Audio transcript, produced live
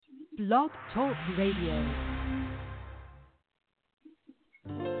Blog Talk Radio.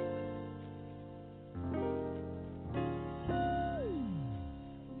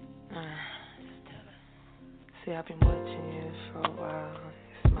 See, I've been watching you for a while, your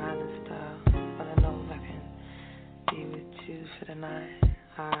smiling style, but I know I can be with you for the night,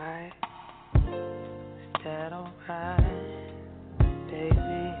 alright? Is that alright,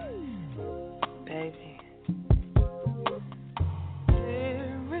 baby, baby?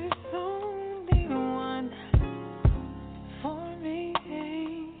 There is only one for me.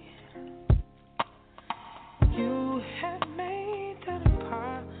 You have made that a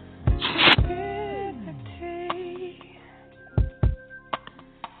possibility.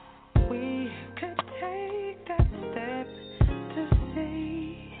 We could take that step to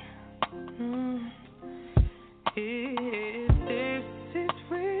see if this is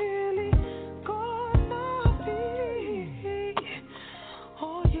really gonna be.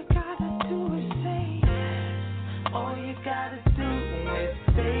 All you gotta do is say yes. All you gotta do is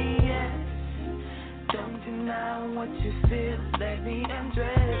say yes. Don't deny what you feel. Let me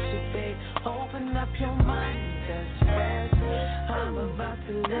undress you, babe. Open up your mind, just rest. I'm about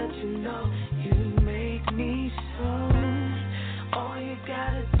to let you know you make me so. All you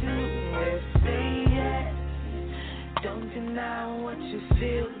gotta do is say yes. Don't deny what you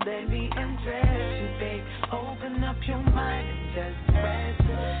feel. Let me undress you, babe. Open up your mind and just rest.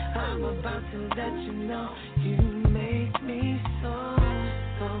 I'm about to let you know you make me so,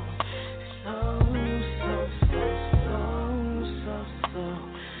 so, so, so, so, so, so, so.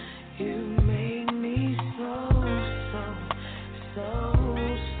 You make me so, so, so,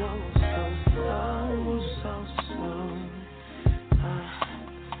 so, so, so, so, so.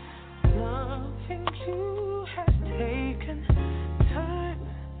 Loving you has taken time,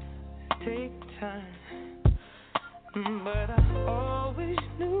 but I always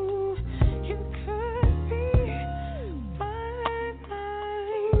knew you could be mine.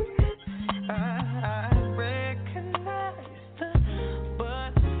 I recognize the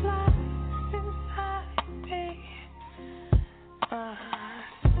butterflies inside me.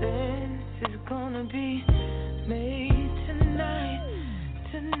 Sense is gonna be made tonight.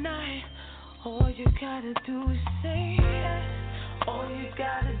 All you gotta do is say yes. All you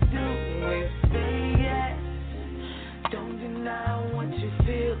gotta do is say yes. Don't deny what you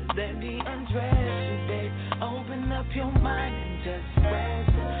feel. Let me undress you, babe. Open up your mind and just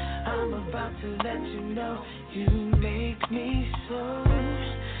rest. I'm about to let you know you make me so.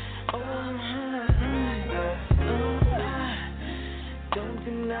 Don't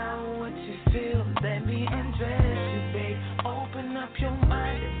deny what you feel. Let me undress you, babe. Open up your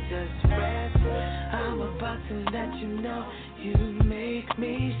mind and just rest. I'm about to let you know you make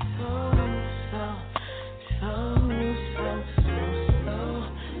me so, so, so, so, so,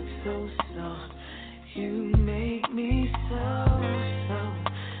 so, so. You make me so, so,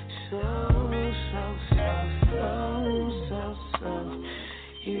 so, so, so, so, so.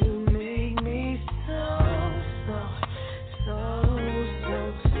 You make me so, so, so, so,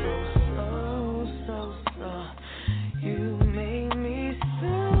 so, so, so. You make me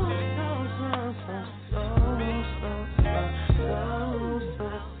so, so, so, so, so, so, so, so,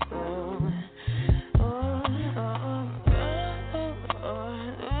 so. Oh, oh, oh,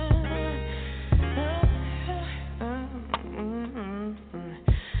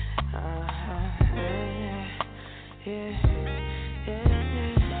 yeah, yeah,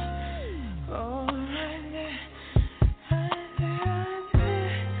 all right, yeah.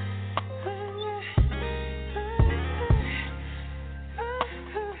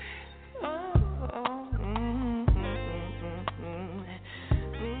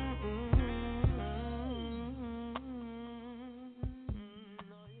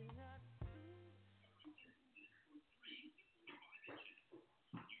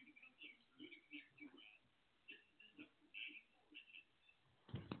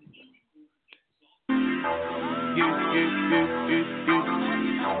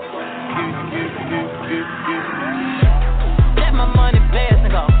 Let my money fast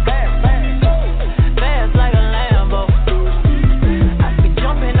and go fast like a Lambo. I be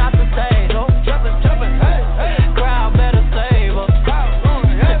jumping out the stage, jumping, crowd better save us.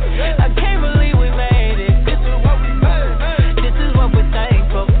 I can't believe we made it. This is what we made. This is what we're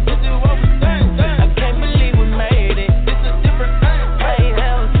thankful. This is what we thankful. I can't believe we made it. This is different thing. Hey,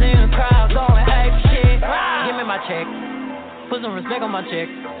 hell, seeing the crowd going ape shit. Give me my check. Put some respect on my check.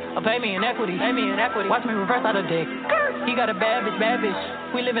 Or pay me in equity. Watch me reverse out a dick. He got a bad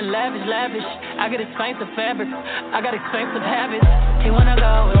bitch. We live in lavish. I got expensive fabric. I got expensive habits. He wanna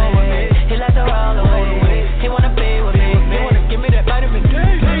go with me. He like to roll away. He wanna be with me. He wanna give me that vitamin D.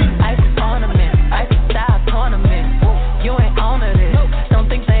 I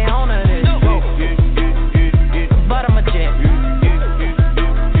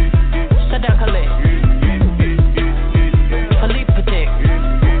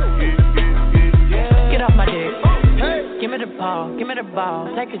ball,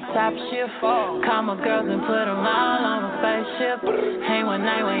 take a top shift. Call my girls and put them all on a spaceship. Hang one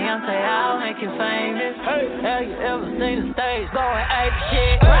night when young say I'll make you famous. Have you ever seen the stage going ape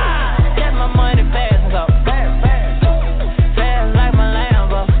shit? Get my money fast and go fast like my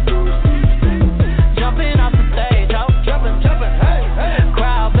Lambo. Jumping off the stage, jumping, hey.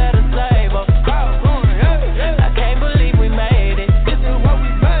 Crowd better save us. I can't believe we made it. This is what we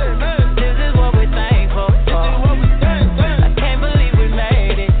made. This is what we thankful for. I can't believe we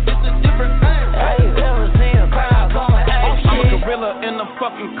made it. This is different thing. Have you ever seen a crowd going ape shit? I'm a gorilla in the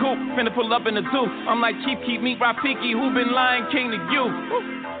fucking coop, finna pull up in the zoo. I'm like Chief Keef, meet Rafiki, who been Lion King to you?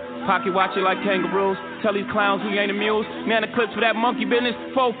 Pocket watch it like kangaroos. Tell these clowns we ain't amused. Nana clips for that monkey business.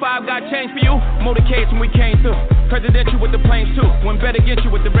 4-5 got change for you. Motorcades when we came through. Presidential with the planes too. Went bet against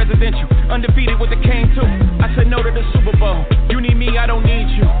you with the residential. Undefeated with the cane too. I said no to the Super Bowl. You need me, I don't need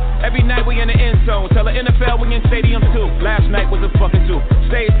you. Every night we in the end zone. Tell the NFL we in stadiums too. Last night was a fucking zoo.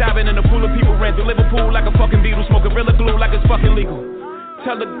 Stage diving in a pool of people ran through Liverpool like a fucking beetle. Smoke Gorilla Glue like it's fucking legal.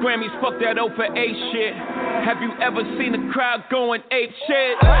 Tell the Grammys, fuck that 0 for 8 shit. Have you ever seen the crowd going ape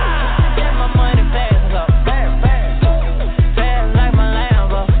shit? Get my money fast and go fast like my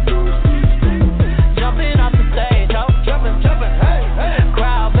Lambo. Jumping off the stage, jumping, hey.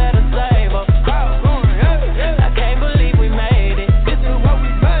 Crowd better save us. I can't believe we made it. This is what we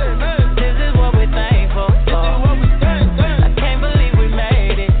made. This is what we thankful for. I can't believe we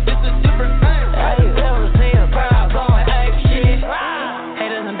made it. This is different thing. Have you ever seen a crowd going ape shit?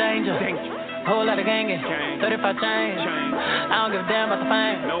 Haters in danger. Whole lot of gangin'. 35 chains. I don't give a damn about the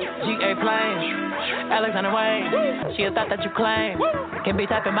fame. GA planes. Alexander Wayne. She a thought that you claim. Can be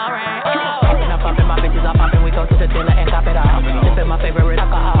typing my rain. I'm popping my bitches, I'm popping. We go to the dealer and cop it all. Sipping my favorite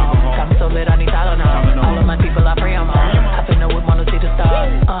alcohol. Got me so lit, I need Tylenol. All of my people, I free them all. I finna would wanna see the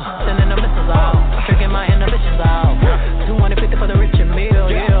stars. Sending the missiles out. Tricking my inhibitions out. 250 for the rich and meal.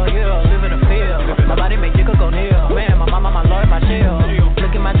 Yeah. Live in the field. My body make jiggle go near. Man, my mama, my lord, my shield.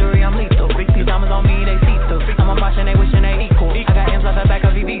 Look at my jewelry, I'm lethal. These diamonds on me, they see through. I'm a Martian, they wishing they equal. I got M's off the back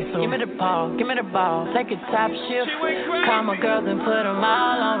of VV, so give me the ball, take a top shift. Call my girls and put them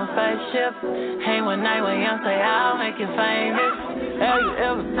all on a spaceship. Hang one night when young say I'll make you famous. Have you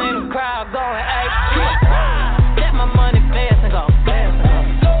ever seen a crowd going ape shit? Get my money fast and go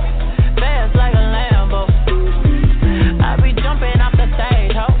fast like a Lambo. I be jumping off the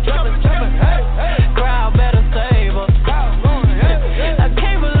stage, jumping, hey. Crowd better save us. I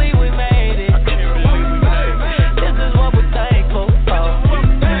can't believe we made it. This is what we thankful for.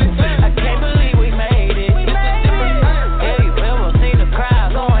 I can't believe we made it. Have you ever seen a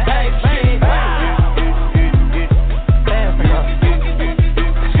crowd going ape shit? Fast and go.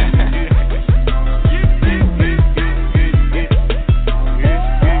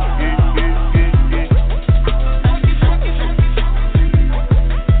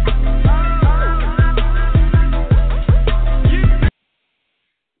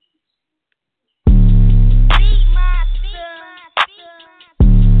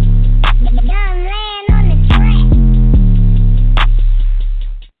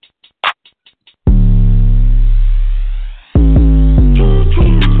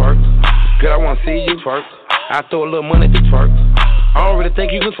 Girl, I wanna see you twerk. I throw a little money to twerk. I don't really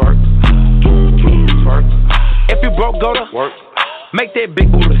think you can twerk. Twerk. If you broke, go to work. Make that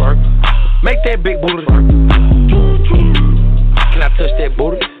big booty twerk. Make that big booty twerk. Can I touch that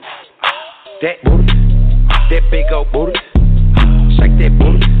booty? That booty. That big old booty. Shake that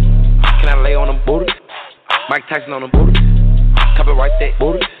booty. Can I lay on them booty? Mike Tyson on them booty. Copyright that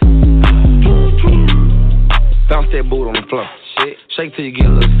booty. Bounce that booty on the floor. Shit. Shake till you get a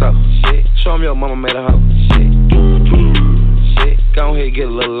little soft. Shit. Show 'em your mama made a hoe. Shit. Shit. Go ahead, get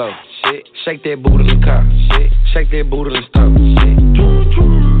a little low. Shit. Shake that booty in the car. Shit. Shake that booty in the stove. Shit.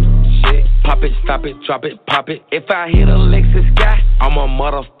 Shit. Pop it, stop it, drop it, pop it. If I hit a Lexus guy, I'm a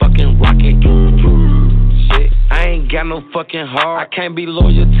motherfucking rocket. Shit. I ain't got no fucking heart. I can't be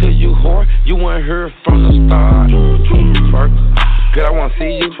loyal to you, whore. You weren't here from the start. Twerk. Girl, I wanna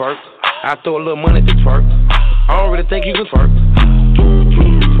see you twerk. I throw a little money to twerk. I don't really think you can twerk.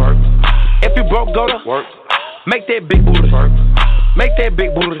 Twerk. If you broke, go to work. Make that big booty twerk. Make that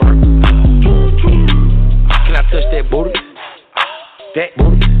big booty twerk. Can I touch that booty? That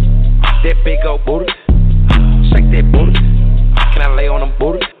booty. That big old booty. Shake that booty. Can I lay on them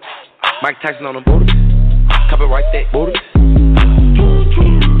booty? Mike Tyson on them booty. Copyright that booty.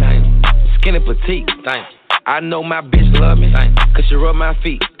 Dang. Skinny petite. Dang. I know my bitch love me. Dang. Cause she rub my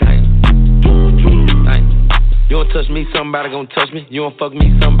feet. Dang. Dang. You don't touch me, somebody gon' touch me. You don't fuck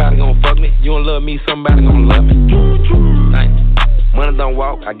me, somebody gon' fuck me. You don't love me, somebody gon' love me. Dang. Money don't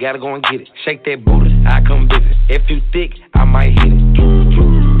walk, I gotta go and get it. Shake that booty, I come visit. If you thick, I might hit it.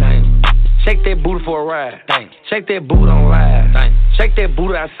 Shake that booty for a ride. Dang. Shake that booty on live. Dang. Shake that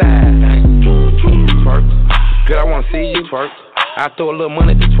booty outside. Dang. Twerk. Girl, I wanna see you twerk. I throw a little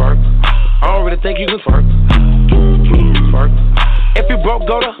money at the twerk. I don't really think you can twerk. Twerk. If you broke,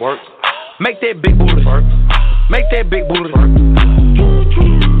 go to work. Make that big booty twerk. Make that big booty twerk.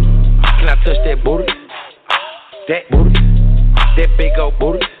 Can I touch that booty? That booty. That big old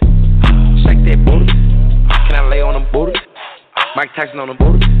booty. Shake that booty. Can I lay on them booty? Mike Tyson on them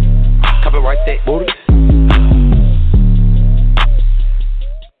booty. Copyright that booty.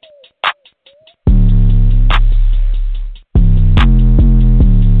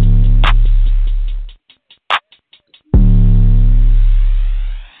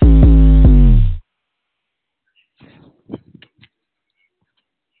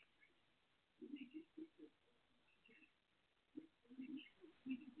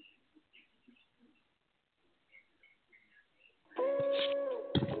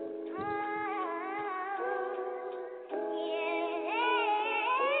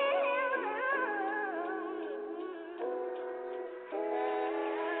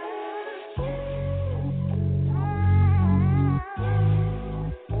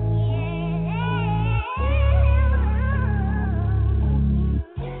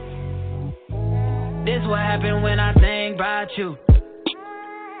 This what happen when I think about you.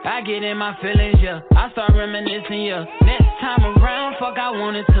 I get in my feelings, yeah. I start reminiscing, yeah. Next time around, fuck, I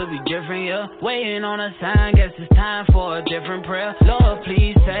want it to be different, yeah. Waiting on a sign, guess it's time for a different prayer. Lord,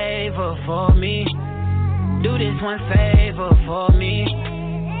 please save her for me. Do this one favor for me.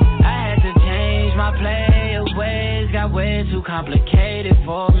 I had to change my play of ways, got way too complicated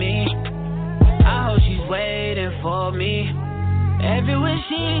for me. I hope she's waiting for me. Everywhere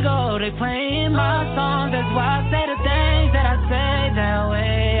she go, they playing my songs. That's why I say the things that I say that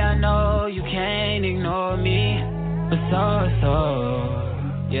way. I know you can't ignore me, but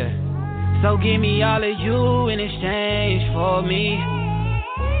yeah. So give me all of you in exchange for me.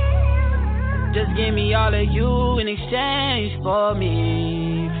 Just give me all of you in exchange for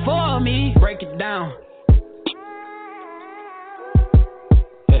me. For me, break it down.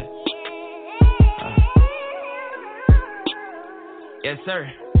 Yes, sir.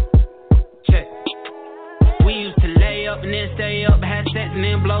 Check. We used to lay up and then stay up, had sex and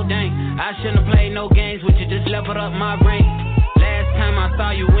then blow dang. I shouldn't have played no games with you, just leveled up my brain. Last time I saw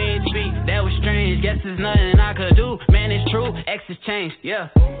you, we ain't speak, that was strange. Guess there's nothing I could do, man, it's true. Exes change, yeah.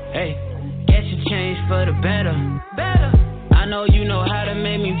 Hey, guess you changed for the better. I know you know how to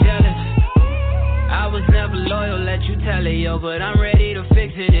make me jealous. I was never loyal, let you tell it, yo. But I'm ready to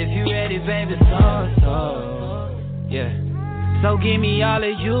fix it if you ready, baby. Yeah. So give me all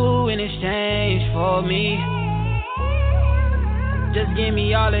of you in exchange for me. Just give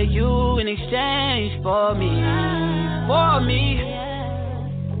me all of you in exchange for me. For me.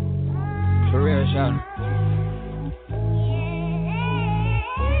 For real, shout.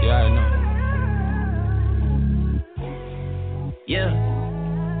 Yeah, I know. Yeah.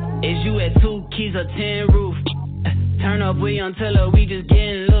 Is you at 2 keys or 10 roof? Turn up, we until we just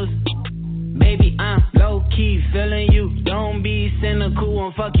getting loose. Baby, I'm low-key feeling you. Don't be cynical,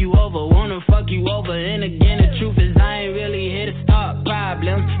 won't fuck you over. Wanna fuck you over. And again, the truth is I ain't really here to start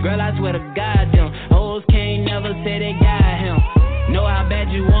problems. Girl, I swear to God, them hoes can't never say they got him. Know how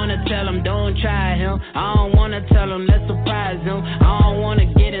bad you wanna tell him, don't try him. I don't wanna tell him, let's surprise him. I don't wanna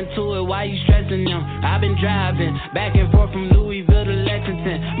get into it, why you stressing them? I've been driving back and forth from Louisville to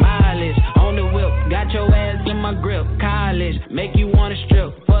Lexington. Mileage on the whip, got your ass in my grip. College, make you wanna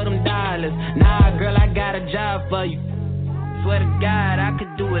strip for them dollars. Nah, girl, I got a job for you. Swear to God, I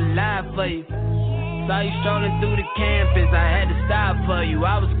could do a lot for you. Saw you strolling through the campus, I had to stop for you.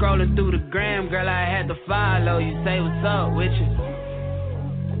 I was scrolling through the gram, girl, I had to follow you. Say what's up with you.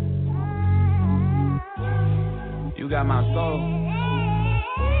 You got my soul.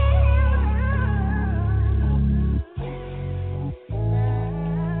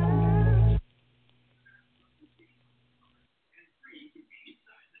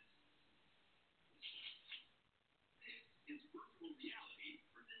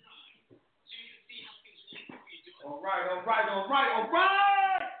 All right.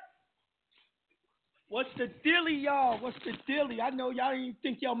 What's the dilly, y'all? What's the dilly? I know y'all didn't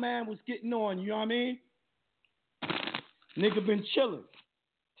think your man was getting on, you know what I mean? Nigga been chilling,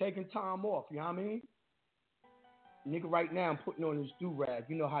 taking time off, you know what I mean? Nigga right now I'm putting on this do-rag,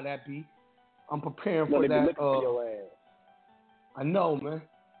 you know how that be. I'm preparing for that. For your ass. I know, man.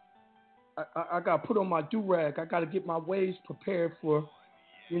 I got to put on my do-rag. I got to get my ways prepared for,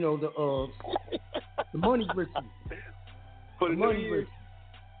 you know, the money ritual. For the money New Year's.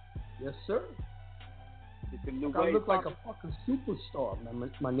 Yes, sir. It's a new I look like a fucking superstar,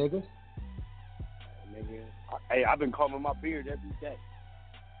 man, my niggas. nigga. Hey, I've been combing my beard every day.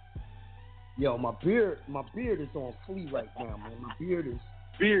 Yo, my beard is on fleek right now, man. My beard is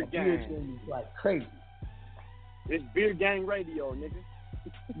like crazy. It's Beard Gang Radio, nigga.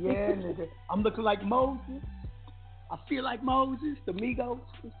 Yeah, nigga. I'm looking like Moses. I feel like Moses, the Migos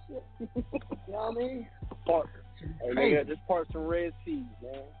and shit. You know what I mean? Hey, nigga, just part some Red Seas,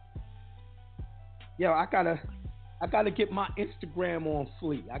 man. Yo, I gotta get my Instagram on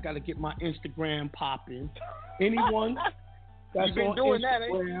fleek. I gotta get my Instagram popping. Anyone that's you been on doing Instagram, that,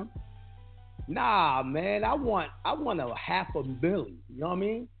 ain't you? Nah, man. I want a 500,000. You know what I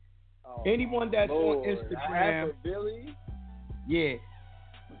mean? Oh, anyone that's Lord. on Instagram, Billy? Yeah.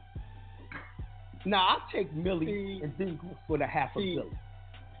 Nah, I'll take Millie and then go for the 500,000.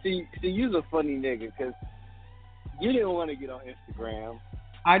 See, you's a funny nigga because you didn't want to get on Instagram.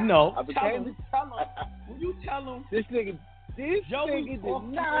 I know. Tell him. Will you tell him? This nigga did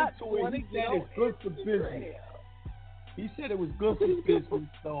not want to get on good for business. He said it was good for business,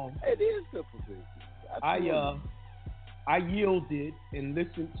 so it is good for business. I yielded and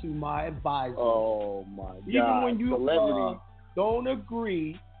listened to my advisor. Oh my God! Even when you Celebrity. Don't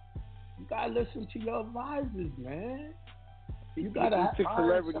agree, you gotta listen to your advisors, man. You gotta have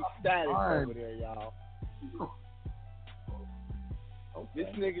celebrity status over there, y'all. Okay. This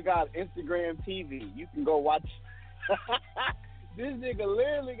nigga got Instagram TV. You can go watch. This nigga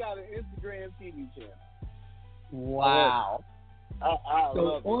literally got an Instagram TV channel. Wow. I so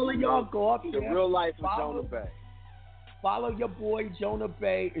love all it. of y'all go up the there. Real life of Jonah Bay. Follow your boy Jonah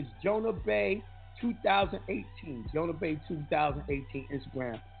Bay. It's Jonah Bay 2018. Jonah Bay 2018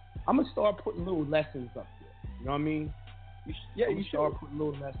 Instagram. I'm gonna start putting little lessons up there. You know what I mean? You start putting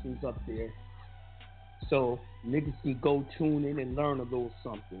little lessons up there, so niggas can go tune in and learn a little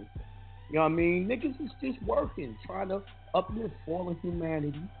something. You know what I mean? Niggas is just working, trying to uplift fallen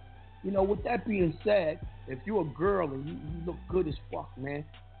humanity. You know, with that being said, if you're a girl and you look good as fuck, man,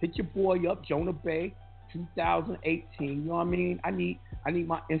 hit your boy up, Jonah Bay 2018. You know what I mean? I need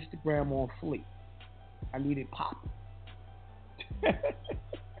my Instagram on fleek. I need it popping.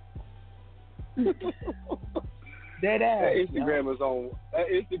 Dead ass. That Instagram is on. That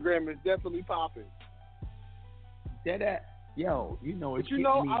Instagram is definitely popping. Dead ass. Yo, you know it's. But you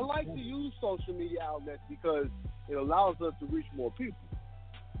know, I like to use social media outlets because it allows us to reach more people.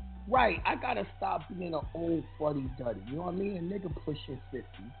 Right. I gotta stop being an old fuddy duddy. You know what I mean? A nigga pushing 50.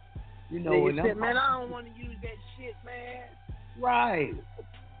 You know, nigga and said, man, I don't want to use that shit, man. Right.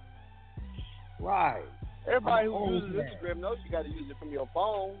 Everybody who uses Instagram knows you got to use it from your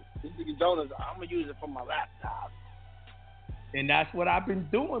phone. This nigga Jonah's, I'm gonna use it from my laptop. And that's what I've been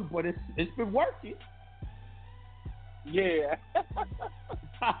doing, but it's been working. Yeah.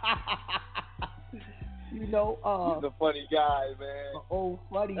 You know, he's a funny guy, man. An old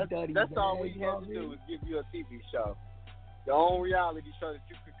fuddy duddy. That's all we have to do is give you a TV show, your own reality show that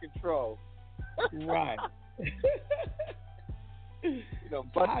you can control. Right. You know,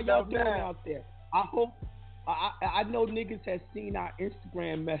 so how y'all doing out there? I hope I know niggas has seen our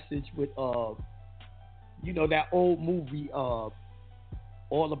Instagram message with you know, that old movie all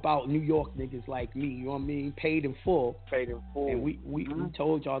about New York niggas like me, you know what I mean? Paid in full. And we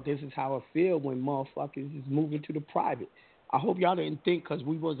told y'all this is how it feel when motherfuckers is moving to the private. I hope y'all didn't think because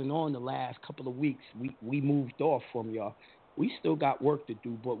we wasn't on the last couple of weeks, we moved off from y'all. We still got work to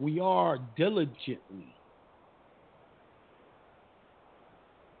do, but we are diligently.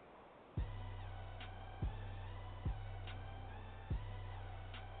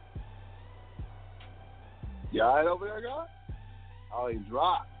 You all right over there, guy? Oh, he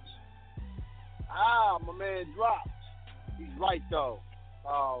dropped. My man dropped. He's right, though.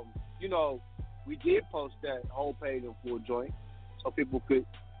 You know, we did post that whole page in full joint so people could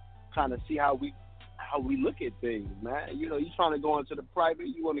kind of see how we look at things, man. You know, you trying to go into the private.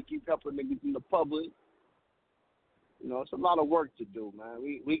 You want to keep helping niggas in the public. You know, it's a lot of work to do, man.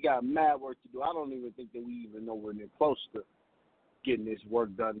 We got mad work to do. I don't even think that we even know we're near close to getting this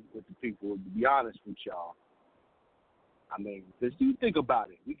work done with the people, to be honest with y'all. I mean, because you think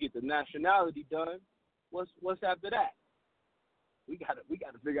about it, we get the nationality done. What's after that? We got to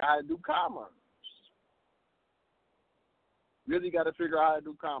figure out how to do commerce. Really got to figure out how to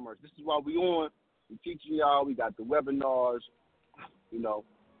do commerce. This is why we teaching y'all. We got the webinars, you know,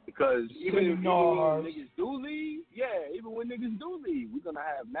 because even when niggas do leave, we're gonna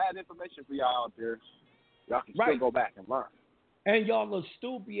have mad information for y'all out there. Y'all can still go back and learn. And y'all will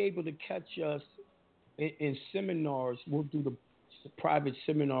still be able to catch us in seminars. We'll do the private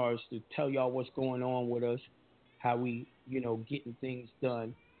seminars to tell y'all what's going on with us, how we, you know, getting things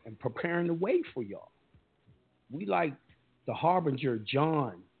done and preparing the way for y'all. We like the harbinger,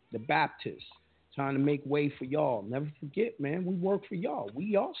 John the Baptist. trying to make way for y'all. Never forget, man, we work for y'all. We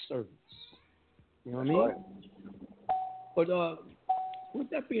y'all servants. You know what I mean? Right. But with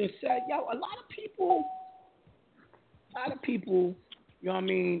that being said, yo, a lot of people, you know what I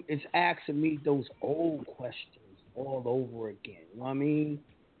mean, is asking me those old questions all over again. You know what I mean?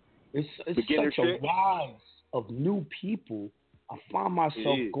 It's Beginner such a shit. rise of new people. I find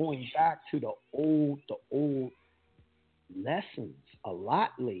myself going back to the old lessons a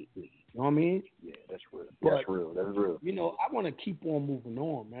lot lately. You know what I mean? Yeah, that's real. But, That's real. you know, I want to keep on moving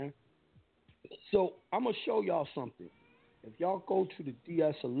on, man. So I'm going to show y'all something. If y'all go to the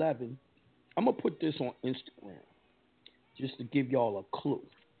DS11, I'm going to put this on Instagram just to give y'all a clue.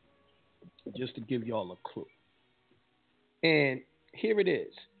 And here it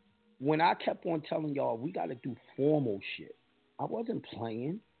is. When I kept on telling y'all we got to do formal shit, I wasn't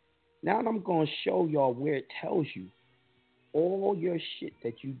playing. Now I'm going to show y'all where it tells you all your shit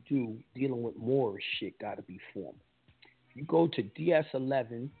that you do dealing with Moorish shit got to be formal. If you go to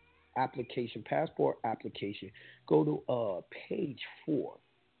DS11 application, passport application, go to page 4,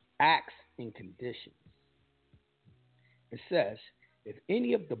 acts and conditions. It says, if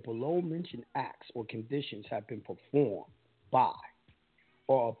any of the below mentioned acts or conditions have been performed by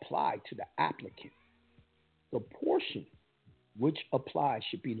or applied to the applicant, the portion which applies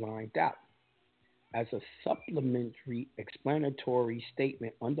should be lined out as a supplementary explanatory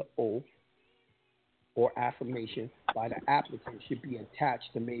statement under oath or affirmation by the applicant should be attached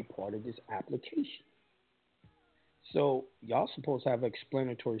and made part of this application. So y'all supposed to have an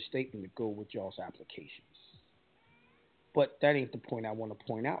explanatory statement to go with y'all's applications. But that ain't the point I want to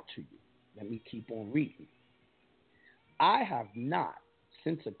point out to you. Let me keep on reading. I have not,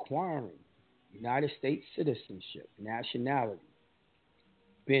 since acquiring United States citizenship, nationality,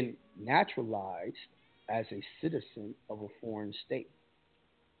 been naturalized as a citizen of a foreign state.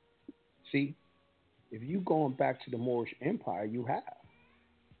 See, if you going back to the Moorish Empire, you have.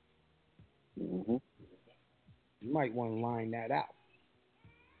 Mm-hmm. You might want to line that out.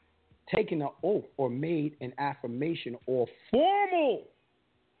 Taking an oath or made an affirmation or formal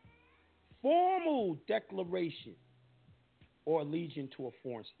declaration or allegiance to a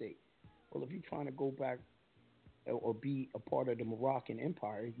foreign state. Well, if you're trying to go back or be a part of the Moroccan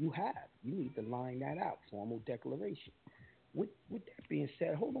Empire, you have. You need to line that out, formal declaration. With that being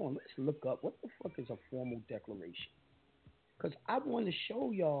said, hold on, let's look up what the fuck is a formal declaration. Because I want to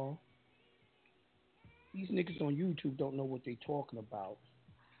show y'all, these niggas on YouTube don't know what they talking about.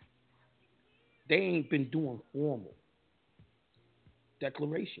 They ain't been doing formal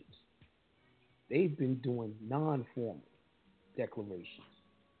declarations. They've been doing non-formal declarations.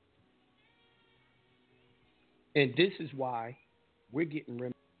 And this is why we're getting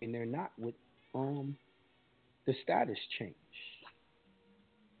remedies and they're not with the status change.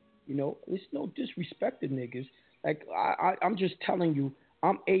 You know, it's no disrespect to niggas. Like, I'm just telling you,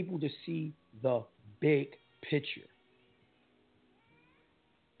 I'm able to see the big picture.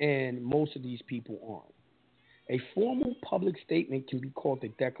 And most of these people aren't. A formal public statement can be called a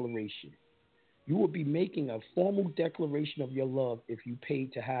declaration. You will be making a formal declaration of your love if you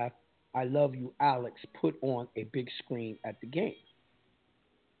paid to have I Love You, Alex put on a big screen at the game.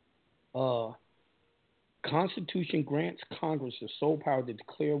 Constitution grants Congress the sole power to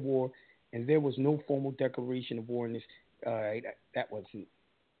declare war, and there was no formal declaration of war in this. All right, that wasn't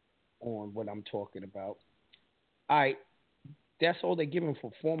on what I'm talking about. All right, that's all they're giving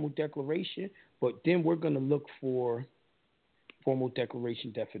for formal declaration, but then we're going to look for formal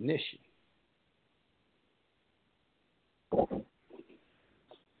declaration definition.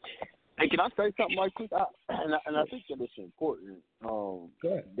 Hey, can I say something right quick? And I think that it's important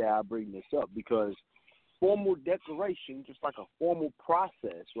that I bring this up because formal declaration, just like a formal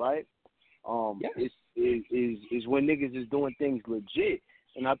process, right? Yes. is when niggas is doing things legit.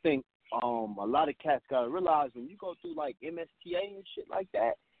 And I think a lot of cats gotta realize when you go through like MSTA and shit like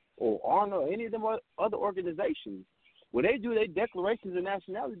that, or ARNA, or any of them other organizations, when they do their declarations of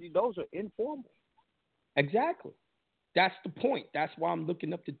nationality, those are informal. Exactly. That's the point. That's why I'm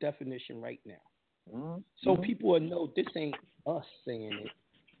looking up the definition right now. Mm-hmm. So people will know this ain't us saying it.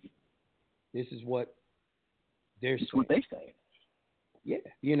 This is what they're saying. What they say. Yeah.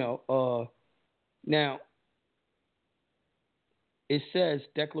 You know, now it says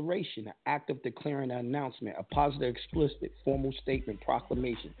declaration, an act of declaring an announcement, a positive, explicit, formal statement,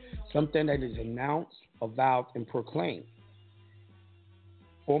 proclamation, something that is announced, avowed, and proclaimed.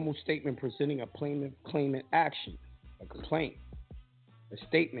 Formal statement presenting a claimant action, a complaint, a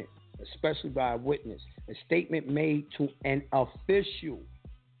statement, especially by a witness, a statement made to an official.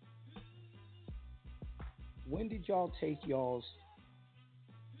 When did y'all take y'all's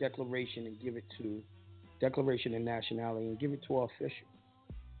declaration and give it to Declaration of Nationality and give it to our official?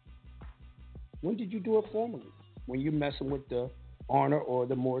 When did you do it formally? When you're messing with the honor or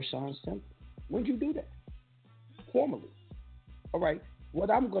the Moorish Science Temple? When did you do that? Formally. All right. What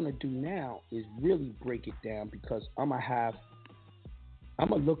I'm going to do now is really break it down because I'm going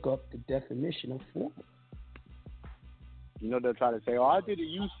to look up the definition of formal. You know, they'll try to say, oh, I did a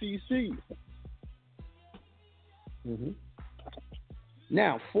UCC. Mm-hmm.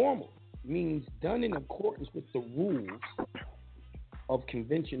 Now, formal means done in accordance with the rules of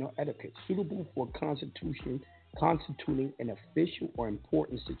conventional etiquette, suitable for constituting an official or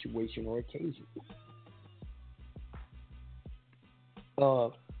important situation or occasion.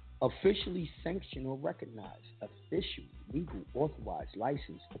 Officially sanctioned or recognized, official, legal, authorized,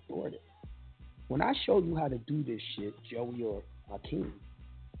 licensed, authoritative. When I show you how to do this shit, Joey or Hakeem,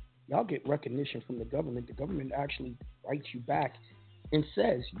 y'all get recognition from the government. The government actually writes you back and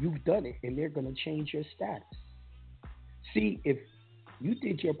says you've done it, and they're going to change your status. See, if you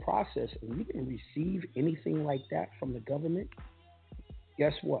did your process and you didn't receive anything like that from the government,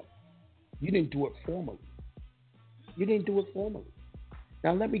 guess what? You didn't do it formally. You didn't do it formally.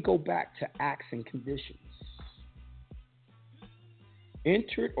 Now let me go back to acts and conditions.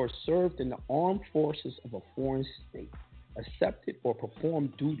 Entered or served in the armed forces of a foreign state, accepted or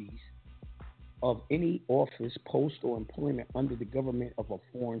performed duties of any office, post, or employment under the government of a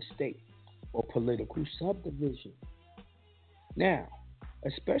foreign state or political subdivision. Now,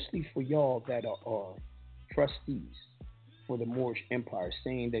 especially for y'all that are trustees for the Moorish Empire,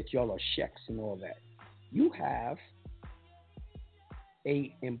 saying that y'all are sheikhs and all that, you have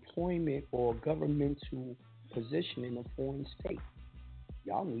a employment or governmental position in a foreign state.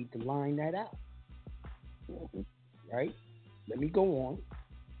 Y'all need to line that out. Right? Let me go on.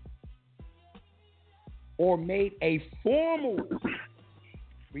 Or made a formal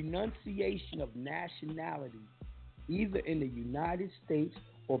renunciation of nationality either in the United States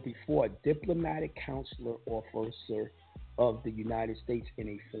or before a diplomatic counselor or officer of the United States in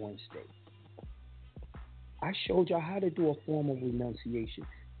a foreign state. I showed y'all how to do a formal renunciation.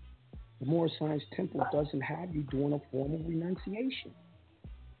 The Moorish Science Temple doesn't have you doing a formal renunciation.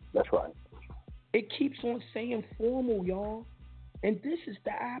 That's right. It keeps on saying formal, y'all. And this is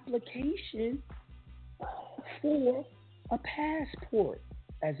the application for a passport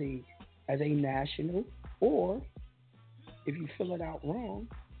as a national, or if you fill it out wrong,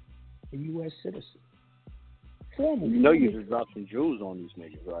 a U.S. citizen. Formal. You know you just dropped some jewels on these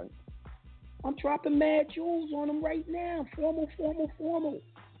niggas, right? I'm dropping mad jewels on them right now. Formal, formal, formal.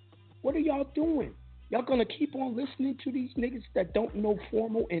 What are y'all doing? Y'all gonna keep on listening to these niggas that don't know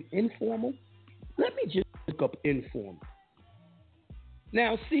formal and informal? Let me just look up informal.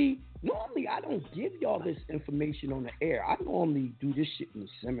 Now, see, normally I don't give y'all this information on the air. I normally do this shit in the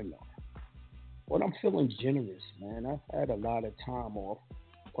seminar. But I'm feeling generous, man. I've had a lot of time off,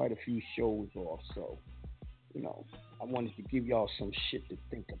 quite a few shows off, so, you know, I wanted to give y'all some shit to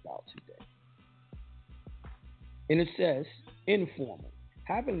think about today. And it says, informal,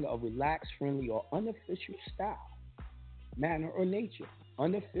 having a relaxed, friendly, or unofficial style, manner, or nature.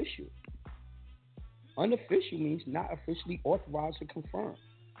 Unofficial. Unofficial means not officially authorized or confirmed.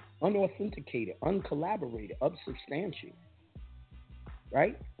 Unauthenticated, uncollaborated, unsubstantiated.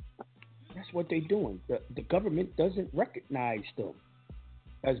 Right? That's what they're doing. The government doesn't recognize them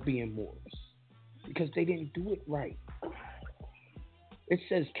as being Moors because they didn't do it right. It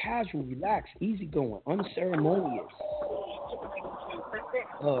says casual, relaxed, easygoing, unceremonious,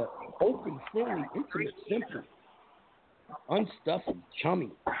 open, friendly, intimate, simple, unstuffy,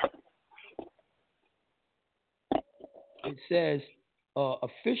 chummy. It says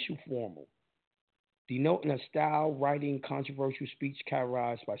official formal, denoting a style, writing, controversial speech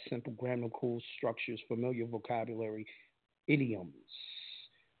characterized by simple grammatical structures, familiar vocabulary, idioms,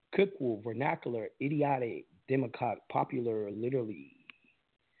 cookwool, vernacular, idiotic, demagogue, popular, literally,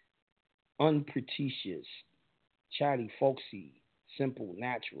 unpretentious, chatty, folksy, simple,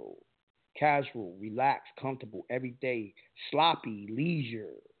 natural, casual, relaxed, comfortable, everyday, sloppy,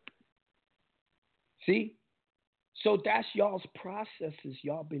 leisure. See? So that's y'all's processes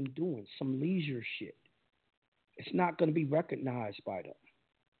y'all been doing, some leisure shit. It's not going to be recognized by them.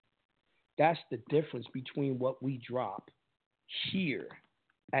 That's the difference between what we drop here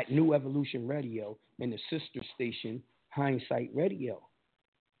at New Evolution Radio and the sister station, Hindsight Radio.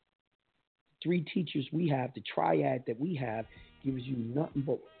 3 teachers we have, the triad that we have, gives you nothing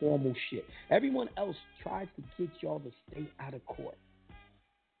but formal shit. Everyone else tries to get y'all to stay out of court.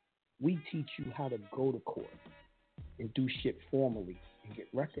 We teach you how to go to court and do shit formally and get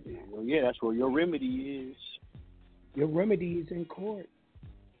recognized. Well, yeah, that's where your remedy is. Your remedy is in court.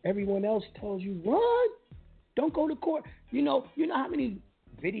 Everyone else tells you, run. Don't go to court. You know how many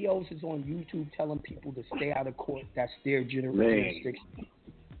videos is on YouTube telling people to stay out of court? That's their jurisdiction.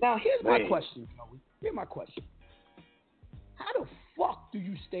 Now, here's my question, Joey. Here's my question. How the fuck do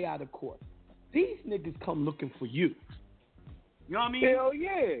you stay out of court? These niggas come looking for you. You know what I mean? Hell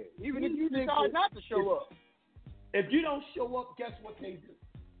yeah. Even if you decide not to show up. If you don't show up, guess what they do?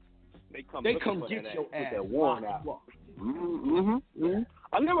 They come get your ass. That warrant out.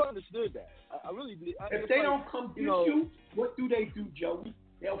 I never understood that. I really did. If they don't come get you, what do they do, Joey?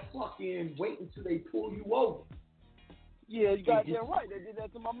 They'll fucking wait until they pull you over. Yeah, you goddamn right. They did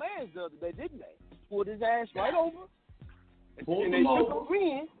that to my man the other day, didn't they? Pulled his ass right over. And they took him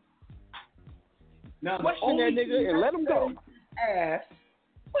in. Now, question that nigga and let him go. Ass.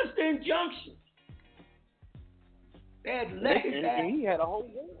 What's the injunction? They had let his ass. He had a whole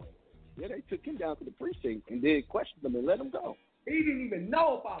warrant. Yeah, they took him down to the precinct and then questioned him and let him go. He didn't even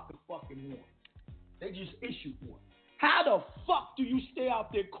know about the fucking warrant. They just issued one. How the fuck do you stay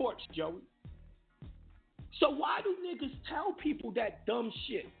out their courts, Joey? So why do niggas tell people that dumb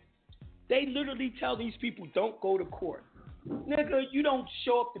shit? They literally tell these people, don't go to court. Nigga, you don't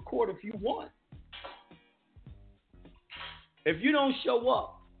show up to court if you want. If you don't show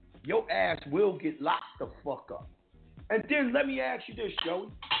up, your ass will get locked the fuck up. And then let me ask you this, Joey.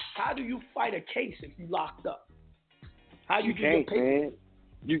 How do you fight a case if you locked up? How you do your paper? Man.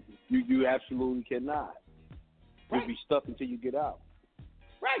 You absolutely cannot. Right. You'll be stuck until you get out.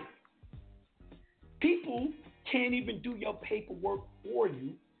 Right. People can't even do your paperwork for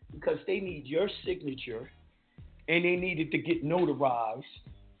you because they need your signature and they need it to get notarized.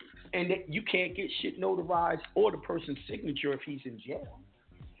 And that you can't get shit notarized or the person's signature if he's in jail.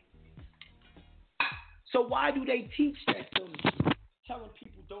 So why do they teach that to them? Telling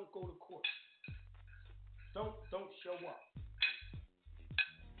people don't go to court. Don't show up.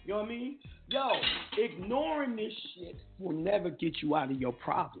 You know what I mean? Yo, ignoring this shit will never get you out of your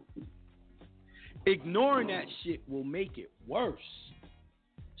problem. Ignoring that shit will make it worse.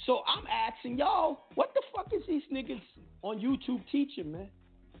 So I'm asking y'all, what the fuck is these niggas on YouTube teaching, man?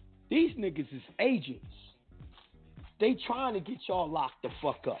 These niggas is agents. They trying to get y'all locked the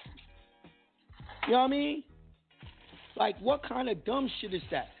fuck up. You know what I mean? Like, what kind of dumb shit is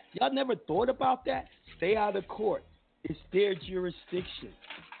that? Y'all never thought about that? Stay out of court. It's their jurisdiction.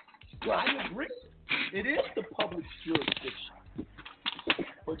 Well, I agree. It is the public's jurisdiction.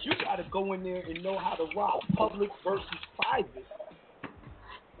 But you got to go in there and know how to rock public versus private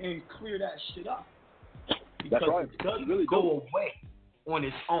and clear that shit up. Because That's right. It doesn't really go away on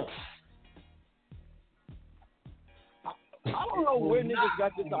its own. I don't know where niggas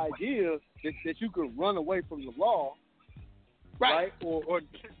got this idea that you could run away from the law. Right? Or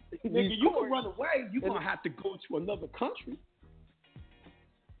nigga, you can run away. You're going to have to go to another country.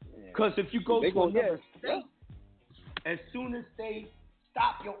 Because if you go to another state, as soon as they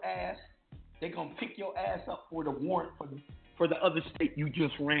stop your ass, they're going to pick your ass up for the warrant for the other state you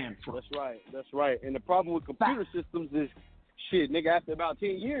just ran from. That's right. And the problem with computer systems is, shit, nigga, after about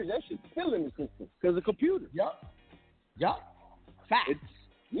 10 years, that shit's still in the system because of computers. Yup. Facts.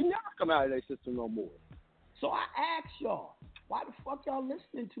 You never come out of that system no more. So I ask y'all, why the fuck y'all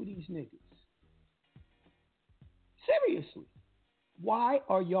listening to these niggas? Seriously. Why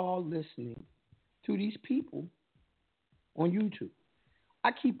are y'all listening to these people on YouTube?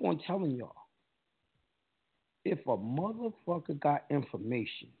 I keep on telling y'all, if a motherfucker got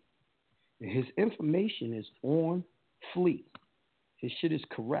information, and his information is on fleek, his shit is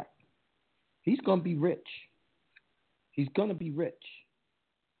correct, he's going to be rich. He's going to be rich.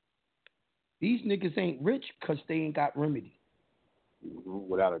 These niggas ain't rich because they ain't got remedy.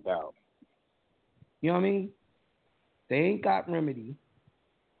 Without a doubt. You know what I mean? They ain't got remedy.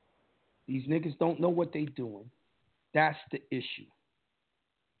 These niggas don't know what they doing. That's the issue.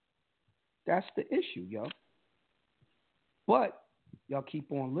 That's the issue, yo. But y'all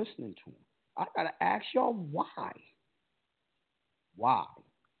keep on listening to them. I got to ask y'all why. Why?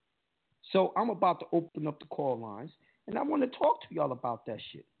 So I'm about to open up the call lines, and I want to talk to y'all about that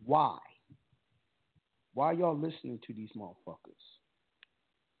shit. Why? Why y'all listening to these motherfuckers?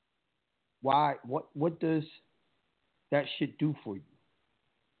 Why? What does that shit do for you?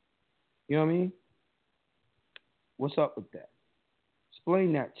 You know what I mean? What's up with that?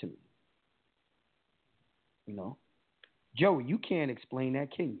 Explain that to me. You know? Joey, you can't explain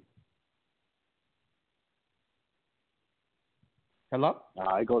that, can you? Hello?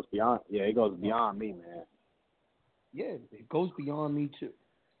 It goes beyond. Yeah, it goes beyond me, man. Yeah, it goes beyond me too.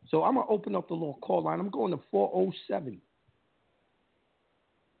 So I'm gonna open up the little call line. I'm going to 407-310.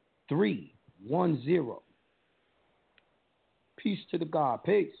 Peace to the God.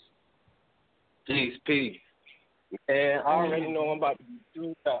 Peace. Peace, peace. And I already know I'm about to be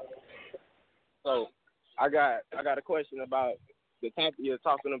through up. So I got a question about the topic you're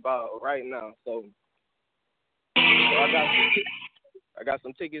talking about right now. So I got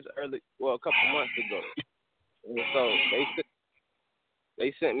some tickets early, a couple months ago. And so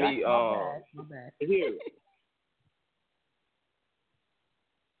they sent me my bad. here.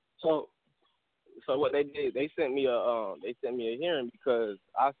 So what they did, they sent me a hearing because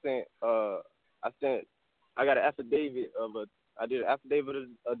I got an affidavit I did an affidavit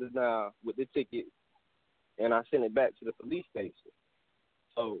of denial with the ticket, and I sent it back to the police station.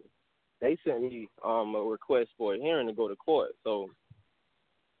 So they sent me a request for a hearing to go to court. So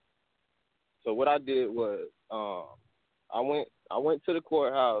what I did was I went to the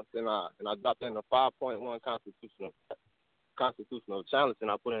courthouse and I dropped in a 5.1 constitutional challenge, and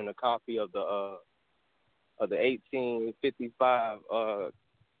I put in a copy of the 1855.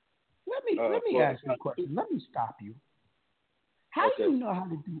 Let me ask you a question. Let me stop you. How do you know how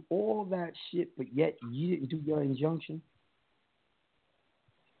to do all that shit, but yet you didn't do your injunction?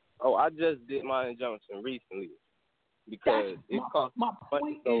 Oh, I just did my injunction recently because my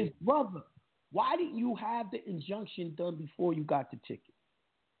point is, brother, why didn't you have the injunction done before you got the ticket?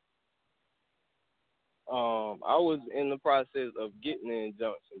 I was in the process of getting the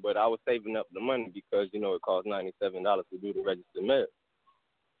injunction, but I was saving up the money because it costs $97 to do the registered mail.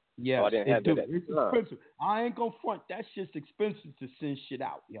 Yeah, so I didn't have that. It's expensive. I ain't gonna front. That's just expensive to send shit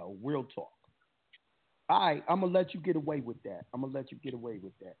out, yo. Real talk. All right, I'm gonna let you get away with that.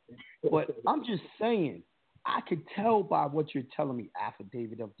 But I'm just saying, I could tell by what you're telling me.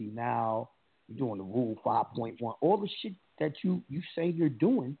 Affidavit of denial. You're doing the Rule 5.1. All the shit that you say you're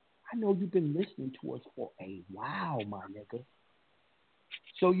doing. I know you've been listening to us for a while, my nigga.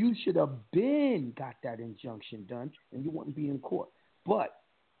 So you should have got that injunction done, and you wouldn't be in court. But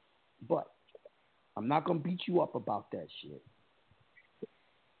I'm not gonna beat you up about that shit.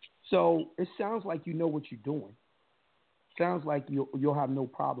 So it sounds like you know what you're doing. Sounds like you'll have no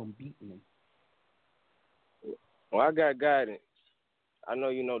problem beating them. Well, I got guidance. I know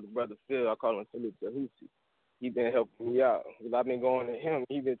you know the brother Phil. I call him Philip Tahusi. He been helping me out. Because I've been going to him.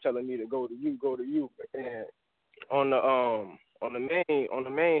 He been telling me to go to you. And on the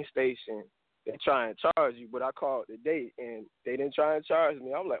main station, they try and charge you, but I called today and they didn't try and charge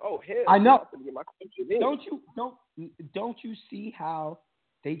me. I'm like, oh hell, I know. I'm get my question in. Don't you see how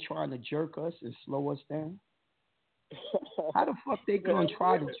they trying to jerk us and slow us down? How the fuck they gonna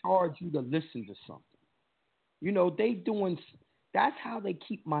try to charge you to listen to something? They doing. That's how they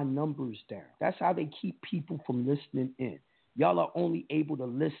keep my numbers down. That's how they keep people from listening in. Y'all are only able to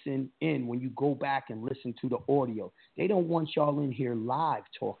listen in when you go back and listen to the audio. They don't want y'all in here live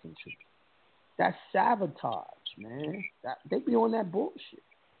talking to me. That's sabotage, man. They be on that bullshit.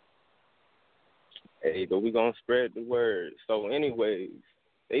 Hey, but we gonna spread the word. So, anyways,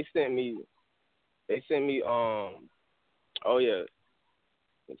 they sent me. Oh yeah.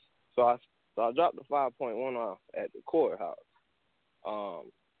 So I dropped the 5.1 off at the courthouse.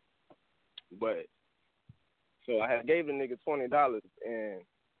 But so I had gave the nigga $20, and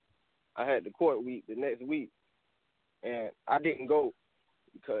I had the court week the next week, and I didn't go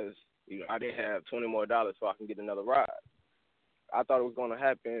because I didn't have $20 more so I can get another ride. I thought it was gonna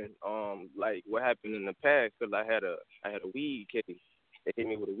happen, like what happened in the past, because I had a weed case. They hit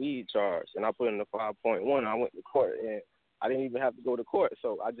me with a weed charge, and I put in the 5.1. I went to court, and I didn't even have to go to court,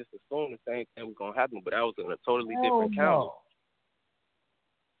 so I just assumed the same thing was gonna happen, but I was in a totally different county.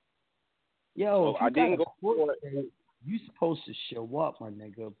 Yo, so I didn't go to court. You supposed to show up, my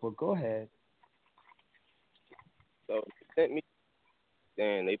nigga. But go ahead. So they sent me,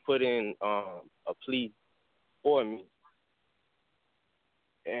 and they put in a plea for me,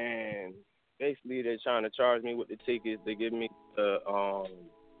 and basically they're trying to charge me with the tickets. They give me the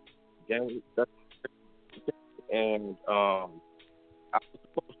gang stuff, and I was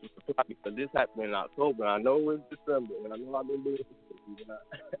supposed to apply because this happened in October. I know it was December, and I know I've been doing this.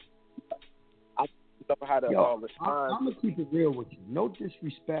 I don't know how to respond. I'm gonna keep it real with you. No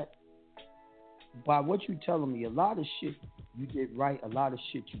disrespect. By what you telling me, a lot of shit you did right, a lot of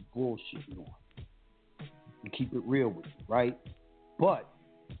shit you bullshitting on. You keep it real with you, right? But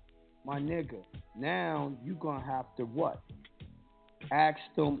my nigga, now you gonna have to what? Ask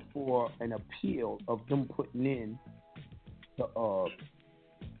them for an appeal of them putting in the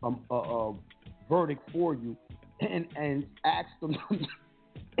verdict for you, and ask them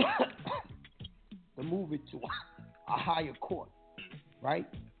to move it to a higher court, right?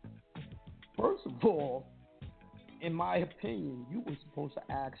 First of all, in my opinion, you were supposed to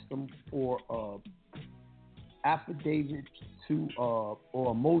ask them for affidavit to or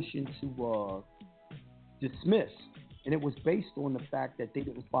a motion to dismiss, and it was based on the fact that they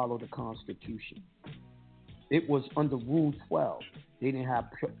didn't follow the Constitution. It was under Rule 12. They didn't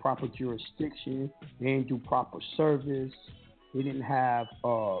have proper jurisdiction. They didn't do proper service. They didn't have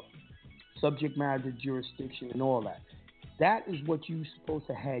subject matter jurisdiction and all that. That is what you supposed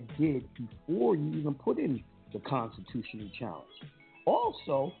to have did before you even put in the constitutional challenge.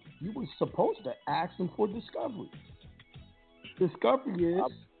 Also, you were supposed to ask them for discovery. Discovery is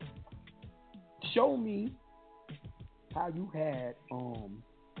show me how you had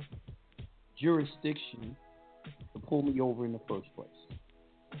jurisdiction to pull me over in the first place.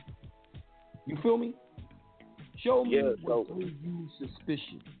 You feel me? Show me what gave you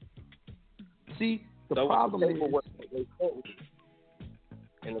suspicion. See, the problem is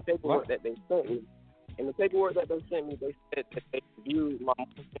in the paperwork that they sent me. In the paperwork that they sent me, they said that they reviewed my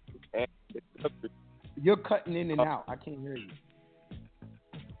motion and discovery. You're cutting in and out. I can't hear you.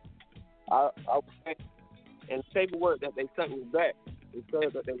 I was saying, in the paperwork that they sent me back, it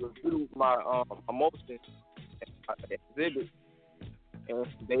said that they reviewed my motion and exhibit,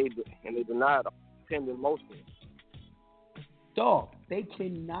 and they denied all pending motions. Dog, they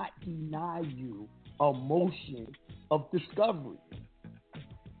cannot deny you a motion of discovery.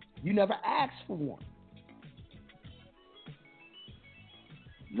 You never asked for one.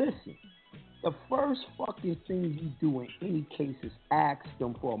 Listen, the first fucking thing you do in any case is ask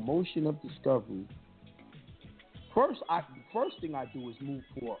them for a motion of discovery. First thing I do is move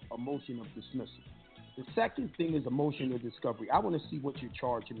for a motion of dismissal. The second thing is a motion of discovery. I want to see what you're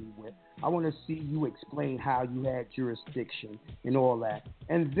charging me with. I want to see you explain how you had jurisdiction and all that.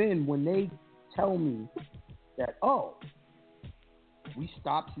 And then when they tell me that, oh, we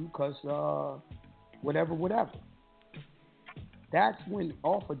stopped you because whatever. That's when,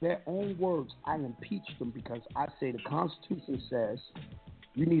 off of their own words, I impeach them because I say the Constitution says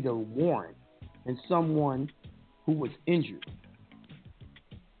you need a warrant and someone who was injured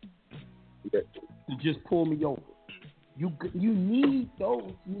to just pull me over. You need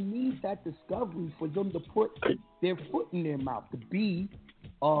those. You need that discovery for them to put their foot in their mouth, to be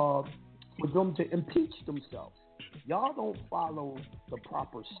for them to impeach themselves. Y'all don't follow the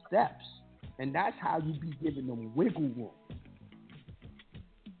proper steps, and that's how you be giving them wiggle room.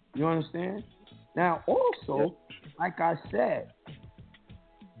 You understand? Now, also, like I said,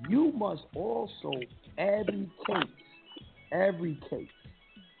 you must also, every case,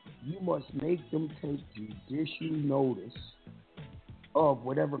 you must make them take judicial notice of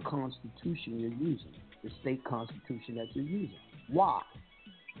whatever constitution you're using, the state constitution that you're using. Why?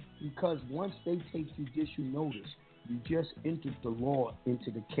 Because once they take judicial notice, you just entered the law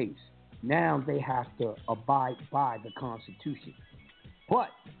into the case. Now they have to abide by the Constitution. But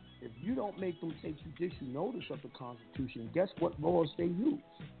if you don't make them take judicial notice of the Constitution, guess what laws they use?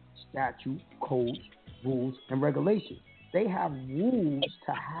 Statute, codes, rules, and regulations. They have rules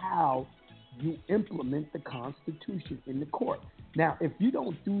to how you implement the Constitution in the court. Now, if you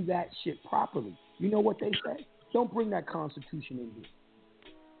don't do that shit properly, you know what they say? Don't bring that Constitution in here.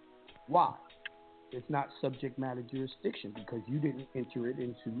 Why? It's not subject matter jurisdiction because you didn't enter it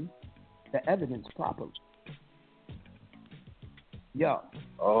into the evidence properly.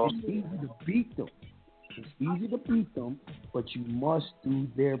 It's easy to beat them. It's easy to beat them, but you must do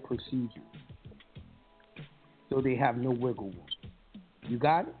their procedure so they have no wiggle room. You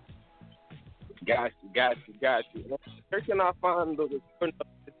got it? Got you. Where can I find the recording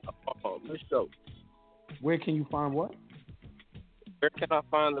of this show? Where can you find what? Where can I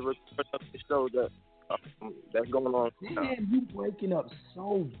find the recording of the show that's going on? Man, you breaking up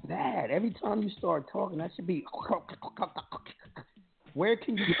so bad. Every time you start talking, that should be. Where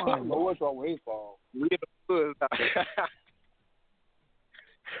can you find what? What's wrong with his phone?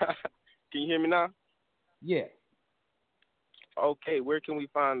 Can you hear me now? Yeah. Okay, where can we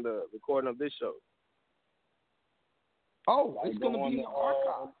find the recording of this show? Oh, it's going to be in the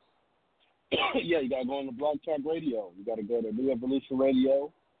archive. Yeah, you got to go on the Blog Talk Radio. You got to go to New Evolution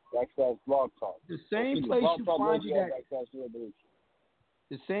Radio / Blog Talk. The same place you find it at.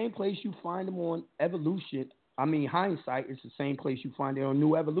 The same place you find them on Evolution. I mean, Hindsight is the same place you find it on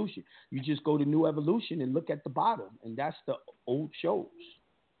New Evolution. You just go to New Evolution and look at the bottom, and that's the old shows.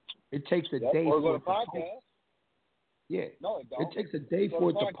 It takes a day or for go it to to podcast. post. Yeah. No, it don't. It takes a day Go for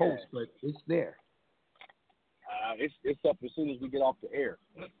it to to podcast. post, but it's there. It's up as soon as we get off the air.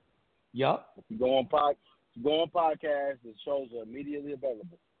 Yup. If you go on podcast, the shows are immediately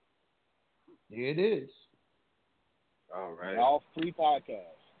available. There it is. All right. They're all free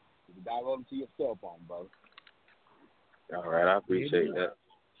podcasts. You can download them to your cell phone, brother. All right, I appreciate that.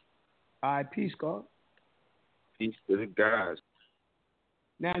 All right, peace, God. Peace to the guys.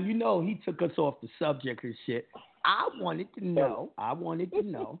 Now, you know he took us off the subject and shit. I wanted to know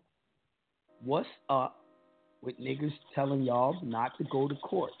what's up with niggas telling y'all not to go to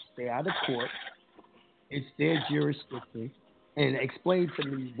court. Stay out of court. It's their jurisdiction. And explain to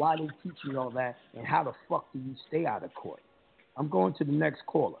me why they teach you all that and how the fuck do you stay out of court. I'm going to the next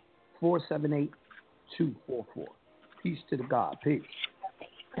caller. 478-244. Peace to the God. Peace.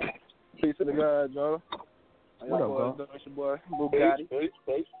 Peace to the God, Jonah. What up, bro? It's your boy, Bugatti.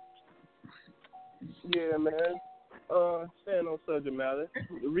 Yeah, man. Staying on subject matter.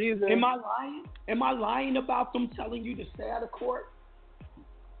 The reason... Am I lying? Am I lying about them telling you to stay out of court?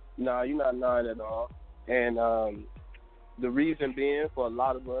 Nah, you're not lying at all. And the reason being for a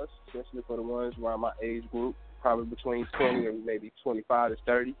lot of us, especially for the ones around my age group, probably between 20 and maybe 25 to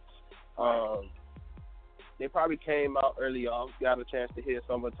 30, they probably came out early on, got a chance to hear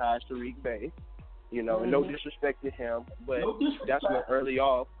some of Tariq Bey, you know, and no disrespect to him, but that's when early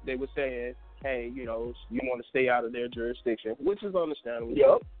off they were saying, hey, you know, you want to stay out of their jurisdiction, which is understandable.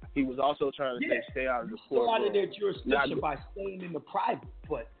 Yep. He was also trying to say stay out of the court. Stay out of their jurisdiction by staying in the private,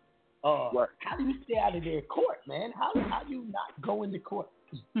 but how do you stay out of their court, man? How do you not go into court?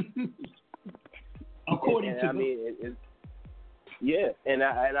 According to them. Yeah, and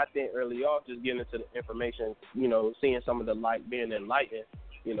I think early off, just getting into the information, you know, seeing some of the light being enlightened,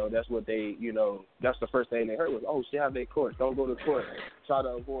 you know, that's what they, you know, that's the first thing they heard was, oh, stay out of their court, don't go to court, try to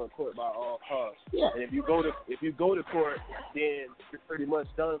avoid court by all costs. Yeah. And if you go to court, then you're pretty much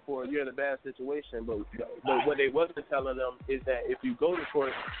done for. You're in a bad situation. But what they wasn't telling them is that if you go to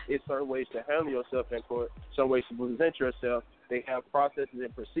court, it's certain ways to handle yourself in court, some ways to present yourself. They have processes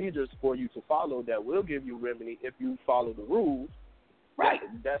and procedures for you to follow that will give you remedy if you follow the rules. Right.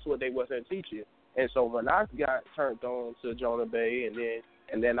 That's what they wasn't teaching. And so when I got turned on to Jonah Bey,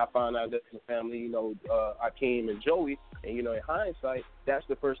 and then I found out that the family, you know, Akeem and Joey, and, you know, in hindsight, that's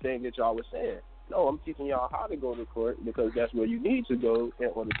the first thing that y'all was saying. No, I'm teaching y'all how to go to court because that's where you need to go in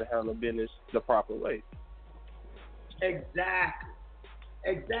order to handle business the proper way. Exactly.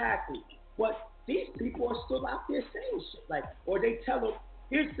 But these people are still out there saying shit. Like, or they tell them,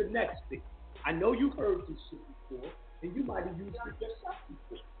 here's the next thing. I know you've heard this shit before, and you might have used it yourself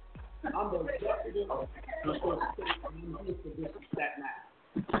before. I'm the executive of the state, and you here for this and that now.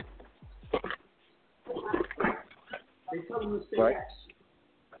 They tell them to say that shit.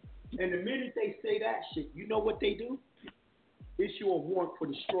 And the minute they say that shit, you know what they do? Issue a warrant for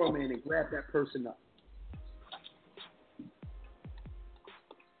the straw man and grab that person up.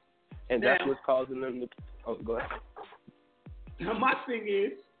 And that's what's causing them to... Oh, go ahead. Now, my thing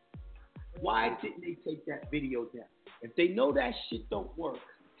is, why didn't they take that video down? If they know that shit don't work,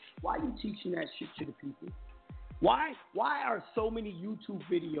 why are you teaching that shit to the people? Why are so many YouTube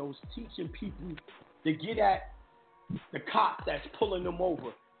videos teaching people to get at the cop that's pulling them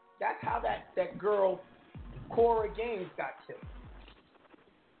over? That's how that girl, Cora Gaines, got killed.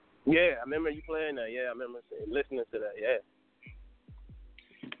 Yeah, I remember you playing that. Yeah, I remember listening to that. Yeah.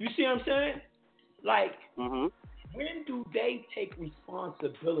 You see what I'm saying? Like, when do they take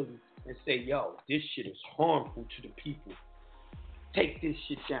responsibility and say, yo, this shit is harmful to the people? Take this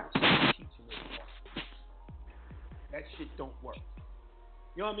shit down. Stop teaching it. That shit don't work.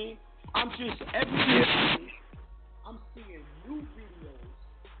 You know what I mean? I'm just, every day, I'm seeing new videos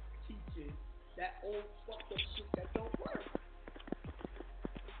teaching that old fucked up shit that don't work.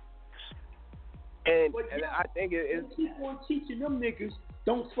 And I think it is. Keep on teaching them niggas,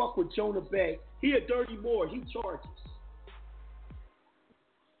 don't fuck with Jonah Bey. He a dirty Moor. He charges.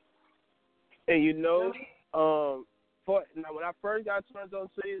 And you know, now when I first got turned on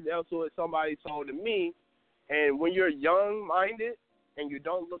to you, that's what somebody told to me. And when you're young-minded and you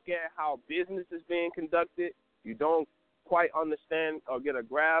don't look at how business is being conducted, you don't quite understand or get a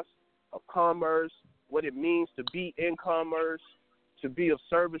grasp of commerce, what it means to be in commerce, to be of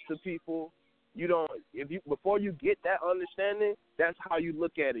service to people. Before you get that understanding, that's how you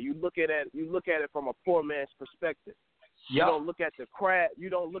look at it. You look at it from a poor man's perspective. Yep. You don't look at the craft. You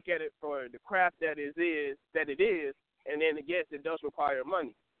don't look at it for the craft that it is, and then yes, it does require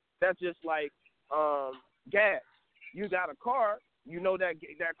money. That's just like gas. You got a car. You know that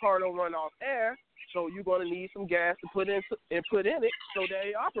car don't run off air, so you're gonna need some gas to put in it so that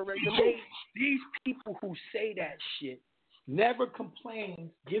it operates. These people who say that shit never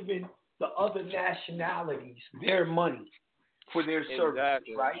complain giving the other nationalities their money for their service,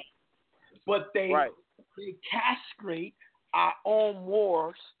 right? But they castrate our own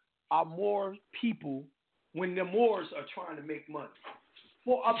Moors, our Moor people, when the Moors are trying to make money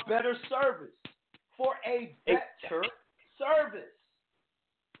for a better service, for a better service.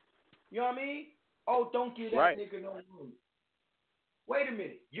 You know what I mean? Oh, don't give that Right. nigga no room. Wait a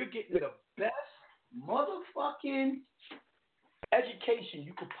minute. You're getting the best motherfucking education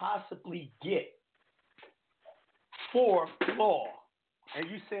you could possibly get for law. And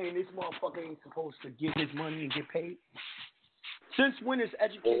you saying this motherfucker ain't supposed to get his money and get paid? Since when is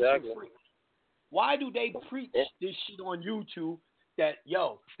education free? Why do they preach this shit on YouTube that,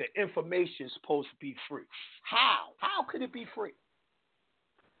 yo, the information is supposed to be free? How? How could it be free?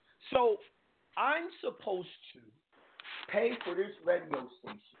 So I'm supposed to pay for this radio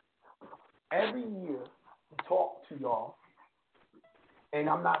station every year to talk to y'all, and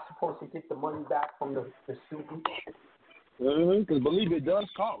I'm not supposed to get the money back from the students? Because believe it does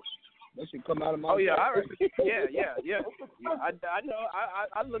cost. That should come out of my. Oh yeah, yeah. I know.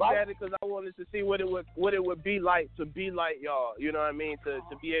 I looked at it because I wanted to see what it would be like to be like y'all. You know what I mean? To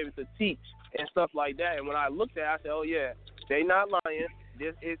be able to teach and stuff like that. And when I looked at it, I said, oh yeah, they not lying.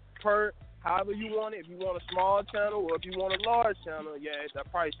 This is per however you want it. If you want a small channel or if you want a large channel, yeah, the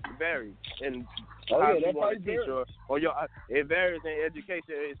price varies. And how you want to teach or your it varies in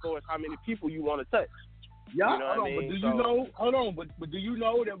education as far as how many people you want to touch. Yeah, you know hold on, I mean? but do you know? Hold on, but do you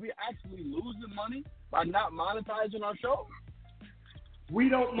know that we're actually losing money by not monetizing our show? We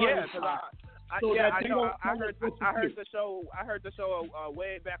don't monetize. I know. I heard the show. I heard the show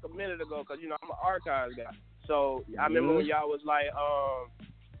way back a minute ago because I'm an archives guy. So I remember when y'all was like,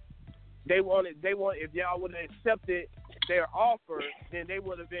 they wanted if y'all would have accepted their offer, then they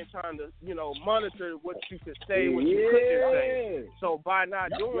would have been trying to monitor what you could say, what you couldn't say. So by not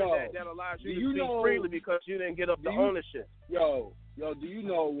doing that allows you to speak freely because you didn't get up the ownership. Yo, do you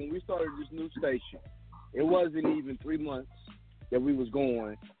know when we started this new station, it wasn't even 3 months that we was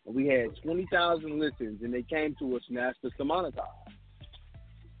going, and we had 20,000 listens, and they came to us and asked us to monetize.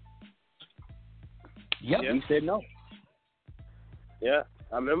 Yep. We said no. Yeah,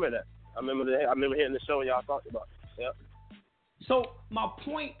 I remember that. I remember hearing the show y'all talked about. Yep. So my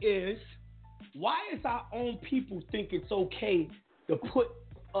point is, why is our own people think it's okay to put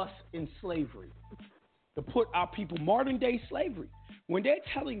us in slavery, to put our people modern day slavery, when they're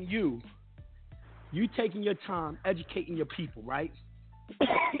telling you taking your time educating your people, right?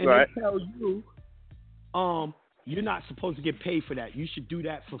 And right. They tell you, you're not supposed to get paid for that. You should do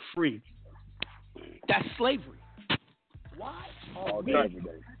that for free. That's slavery. Why are we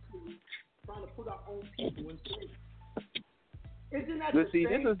trying to put our own people in slavery? Isn't that the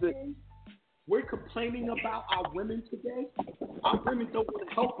same thing we're complaining about our women today? Our women don't want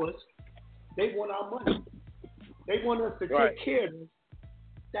to help us. They want our money. They want us to take care of them.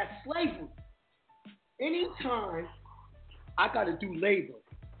 That's slavery. Anytime I got to do labor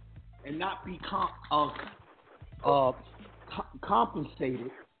and not be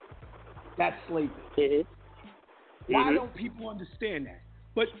compensated, that's slavery. Mm-hmm. Why don't people understand that?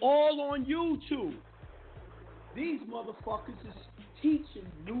 But all on YouTube. These motherfuckers is teaching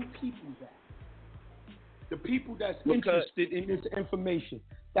new people that. The people that's interested in this information,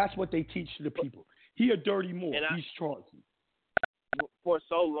 that's what they teach to the people. He a dirty Moor. He's charging. For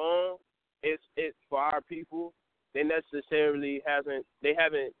so long, it's for our people. They necessarily haven't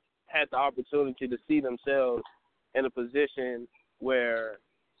had the opportunity to see themselves in a position where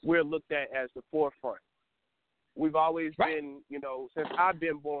we're looked at as the forefront. We've always been, since I've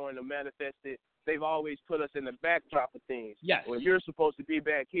been born and manifested, they've always put us in the backdrop of things. Yes. When you're supposed to be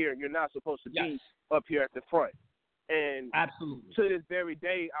back here, you're not supposed to be up here at the front. And absolutely, to this very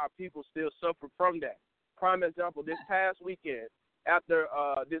day, our people still suffer from that. Prime example, this past weekend, after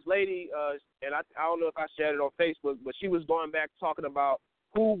this lady, and I don't know if I shared it on Facebook, but she was going back talking about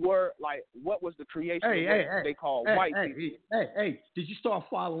what was the creation of they call white people. Hey, did you start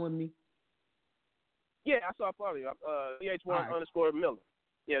following me? Yeah, I saw following you. VH1 _ Miller.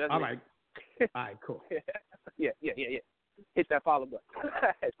 Yeah, that's all me. right. All right, cool. Yeah. Hit that follow button.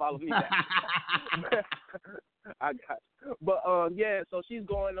 Follow me back. I got it. But so she's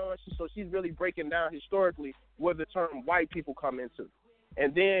going on. So she's really breaking down historically where the term white people come into,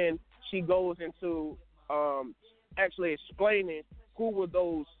 and then she goes into actually explaining who were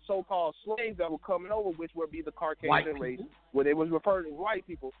those so-called slaves that were coming over, which would be the Caucasian race, where they was referring to white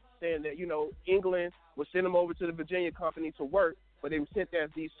people, saying that England would send them over to the Virginia Company to work. But they were sent as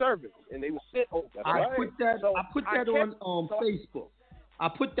these servants, and they were sent over. I put that on Facebook. I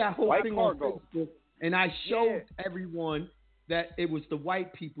put that whole thing on Facebook, and I showed everyone that it was the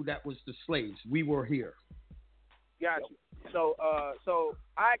white people that was the slaves. We were here. Gotcha. So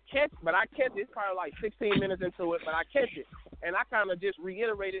I catch it. It's probably like 16 minutes into it, but I catch it, and I kind of just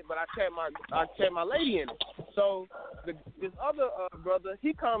reiterate it, but I chat my lady in it. So this other brother,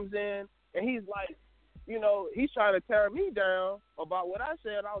 he comes in, and he's like, he's trying to tear me down about what I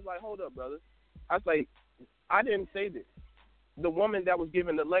said. I was like, hold up, brother. I say, I didn't say this. The woman that was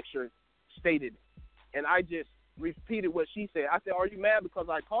giving the lecture stated it, and I just repeated what she said. I said, are you mad because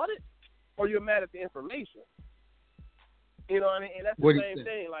I caught it, or you're mad at the information? You know what I mean? And that's the same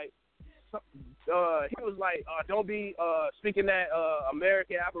thing. Like, he was like, don't be speaking that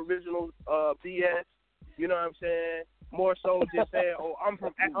American Aboriginal BS. You know what I'm saying? More so just saying, oh,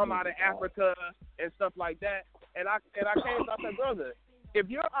 I'm out of Africa and stuff like that. And I came and I said, brother, if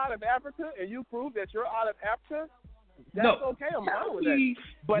you're out of Africa and you prove that you're out of Africa, that's okay. I'm fine with that.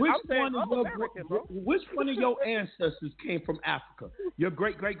 But I'm saying I'm American, bro. Which one of your ancestors came from Africa? Your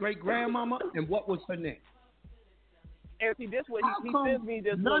great-great-great-grandmama, and what was her name? And see, this way he sends me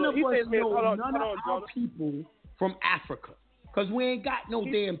this. None of us know none of our Jonah. people from Africa, because we ain't got no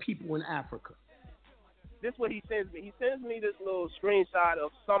damn people in Africa. This is what he sends me. He sends me this little screenshot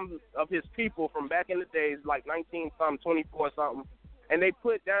of some of his people from back in the days, like 19-something, 24-something, and they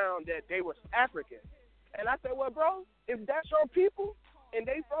put down that they were African. And I said, well, bro, if that's your people and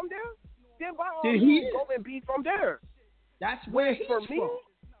they from there, then by all means go and be from there. That's where he's from.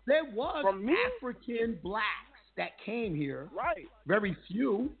 There was from African blacks that came here. Right. Very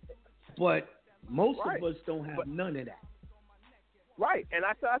few, but most of us don't have none of that. Right. And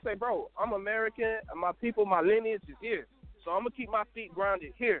I say, bro, I'm American, and my people, my lineage is here. So I'm going to keep my feet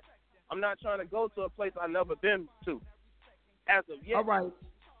grounded here. I'm not trying to go to a place I've never been to as of yet. All right.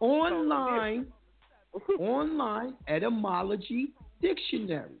 Online etymology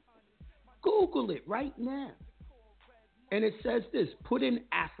dictionary. Google it right now. And it says this, put in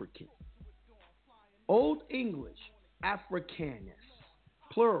African. Old English, Africanus,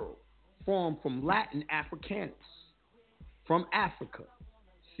 plural, formed from Latin Africanus, from Africa.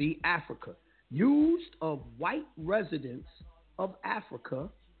 See, Africa. Used of white residents of Africa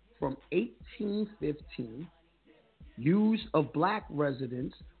from 1815. Used of black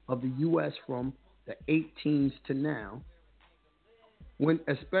residents of the U.S. from the 18s to now. When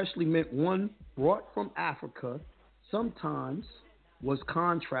especially meant one brought from Africa, sometimes was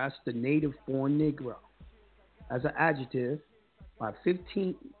contrast to native born Negro. As an adjective, by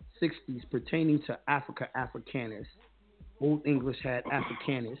 1560s pertaining to Africa Africanus, Old English had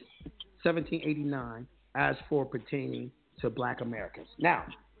Africanus, 1789, as for pertaining to black Americans. Now,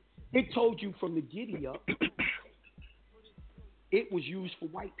 it told you from the giddy up, it was used for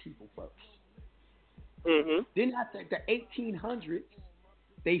white people first. Mm-hmm. Then after the 1800s,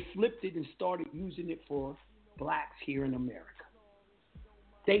 they flipped it and started using it for blacks here in America.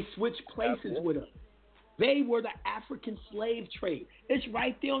 They switched places with us. They were the African slave trade. It's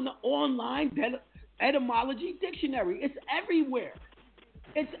right there on the online etymology dictionary. It's everywhere.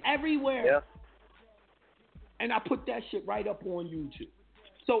 It's everywhere. Yeah. And I put that shit right up on YouTube.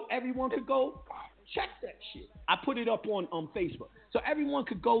 So everyone could go check that shit. I put it up on Facebook. So everyone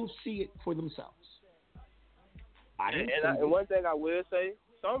could go see it for themselves. And one thing I will say,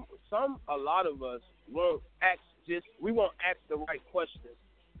 a lot of us won't ask the right questions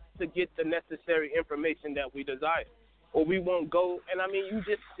to get the necessary information that we desire. Or we won't go, and I mean, you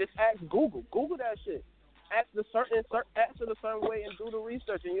just ask Google. Google that shit. Answer the certain way and do the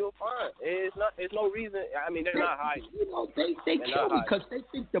research, and you'll find. It's no reason. I mean, they're not hiding. You know, they kill me because they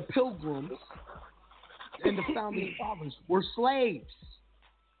think the Pilgrims and the founding fathers were slaves.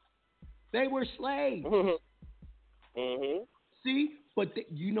 They were slaves. Mm-hmm. See, but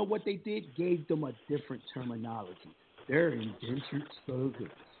you know what they did? Gave them a different terminology. They're indentured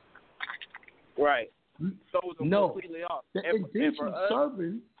servants. Right. Those are completely off. The indentured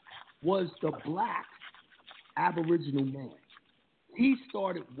servant was the black Aboriginal man. He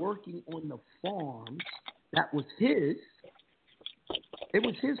started working on the farms that was his. It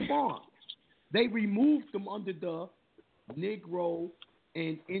was his farm. They removed them under the Negro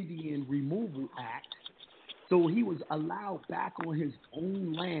and Indian Removal Act. So he was allowed back on his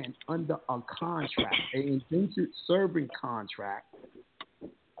own land under a contract, an indentured servant contract,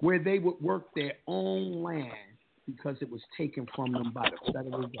 where they would work their own land because it was taken from them by the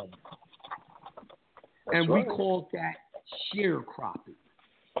federal government. And we called that sharecropping.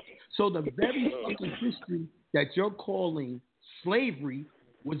 So the very fucking history that you're calling slavery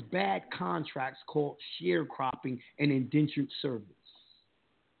was bad contracts called sharecropping and indentured servants.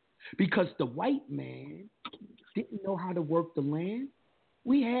 Because the white man didn't know how to work the land.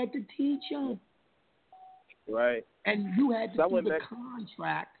 We had to teach him. Right. And you had to do the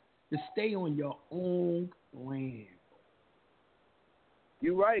contract to stay on your own land.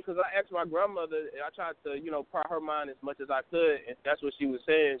 You're right, because I asked my grandmother, I tried to, pry her mind as much as I could, and that's what she was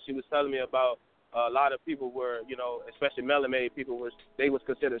saying. She was telling me about a lot of people were, especially melanated people was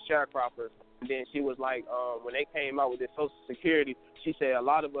considered sharecroppers. And then she was like, when they came out with this Social Security, she said a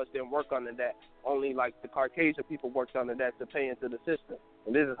lot of us didn't work under that. Only like the Caucasian people worked under that to pay into the system.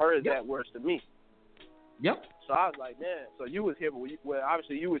 And this is her exact words to me. Yep. So I was like, man, so you was here, well,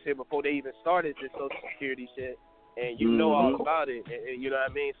 obviously you was here before they even started this Social Security shit, and you know all about it, and you know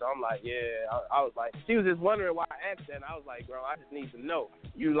what I mean? So I'm like, yeah, I was like, she was just wondering why I asked that, and I was like, bro, I just need to know.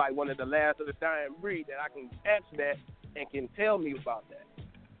 You like one of the last of the dying breed that I can ask that and can tell me about that.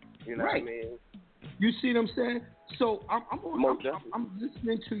 You know what I mean? You see what I'm saying? So I'm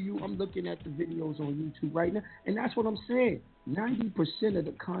listening to you. I'm looking at the videos on YouTube right now, and that's what I'm saying. 90% of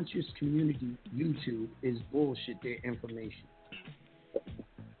the conscious community YouTube is bullshit. Their information,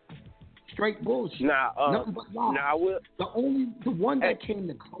 straight bullshit. Nothing but lies. The one that came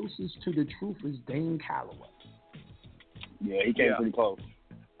the closest to the truth is Dane Calloway. Yeah, he came pretty close.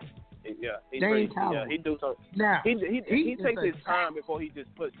 Dane Calloway. Yeah, he do something. Now he takes his time before he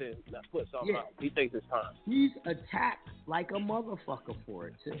just puts something out. He takes his time. He's attacked like a motherfucker for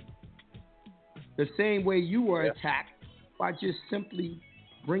it too. The same way you were attacked by just simply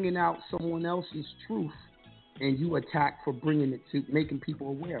bringing out someone else's truth, and you attack for bringing it to making people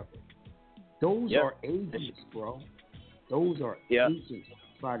aware of it. Those are agents, bro. Those are agents to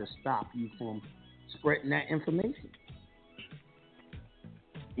try to stop you from spreading that information.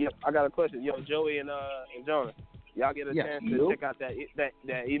 Yep, I got a question. Yo, Joey and Jonah, y'all get a chance to check out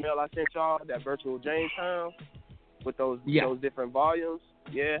that email I sent y'all, that virtual Jamestown with those different volumes?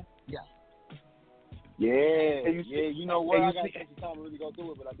 Yeah. Yeah. You know what? I got to take some time to really go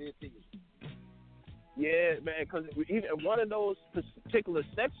through it, but I did see it. Yeah, man, because even one of those particular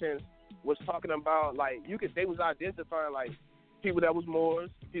sections was talking about, like, they was identifying, like, people that was Moors,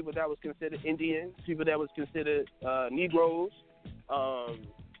 people that was considered Indians, people that was considered Negroes.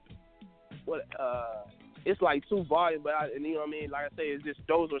 It's like 2 volumes, but you know what I mean? Like I say, it's just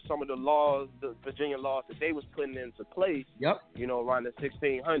those are some of the laws, the Virginia laws that they was putting into place. Yep. You know, around the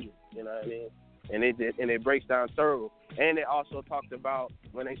 1600s. You know what I mean? And it breaks down thorough. And it also talked about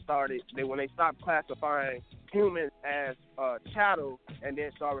when they stopped classifying humans as chattel, and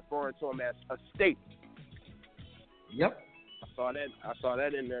then started referring to them as a state. Yep. I saw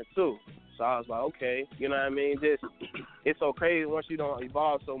that in there too. So I was like, okay, you know what I mean? It's so crazy once you don't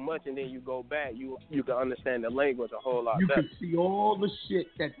evolve so much and then you go back, you can understand the language a whole lot better. You can see all the shit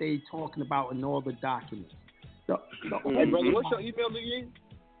that they talking about in all the documents. Hey, brother, what's your email again?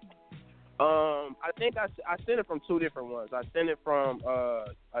 I think I sent it from 2 different ones. I sent it from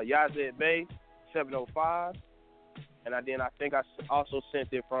Yazid Bey 705, and I think I also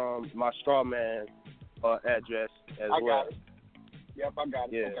sent it from my Strawman address as well. Got it. Yep, I got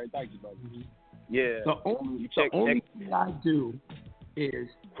it. Yeah. Okay, thank you, brother. Yeah. The only thing I do is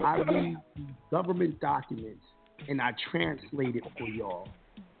I read government documents and I translate it for y'all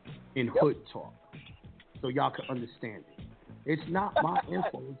in hood talk so y'all can understand it. It's not my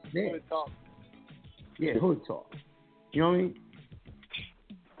info, it's theirs. Hood talk. Yeah, hood talk. You know what I mean?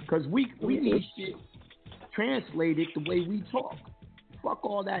 Because we need shit translated the way we talk. Fuck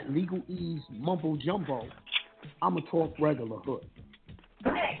all that legalese mumbo jumbo. I'ma talk regular hood.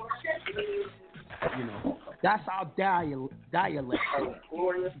 You know, that's our dialect. That's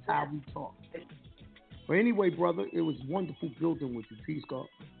how we talk. But anyway, brother, it was wonderful building with you. Peace, God.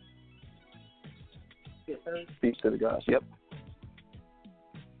 Peace to the gods. Yep.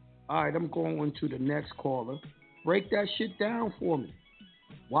 All right, I'm going to the next caller. Break that shit down for me.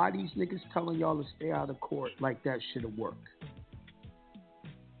 Why these niggas telling y'all to stay out of court like that shit'll work?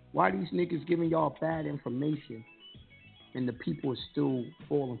 Why these niggas giving y'all bad information and the people are still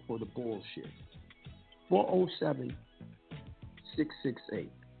falling for the bullshit? 407-668.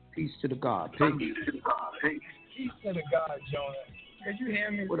 Peace to the God. Peace. Peace to the God, Jonah. Could you hear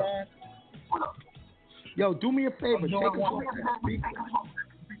me, Ron? Yo, do me a favor. Take us off that speaker.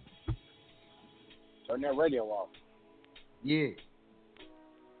 Turn that radio off. Yeah.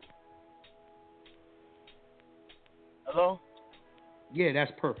 Hello? Yeah,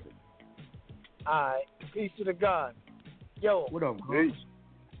 that's perfect. All right. Peace to the God. Yo. What up, bro?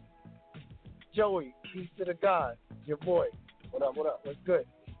 Joey, peace to the God. Your boy. What up? What's good?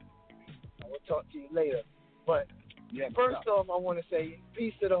 I will talk to you later. But first off, I want to say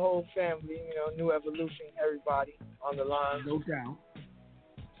peace to the whole family, New Evolution, everybody on the line. No doubt.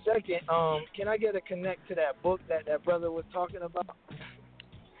 Second, can I get a connect to that book that brother was talking about?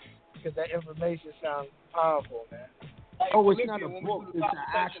 Because that information sounds powerful, man. Oh, it's not a book.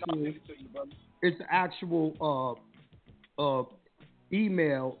 It's an actual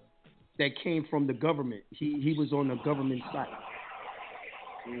email that came from the government. He was on the government site.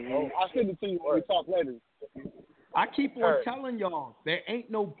 I'll send it to you when we talk later. I keep on telling y'all, there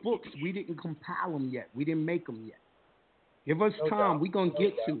ain't no books. We didn't compile them yet. We didn't make them yet. Give us time. We're going to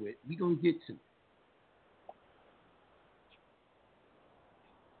get to it. We're going to get to it.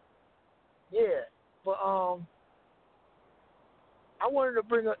 Yeah, but I wanted to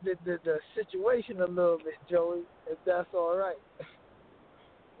bring up the situation a little bit, Joey, if that's all right.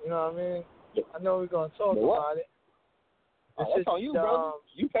 You know what I mean? I know we're going to talk about it. That's on you, brother.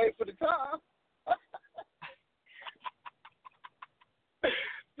 You paid for the time.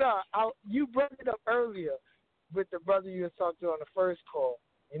 No, you brought it up earlier with the brother you had talked to on the first call.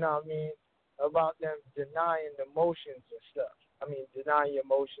 You know what I mean? About them denying the motions and stuff. I mean, denying your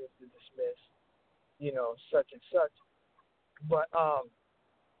motions to dismiss, such and such. But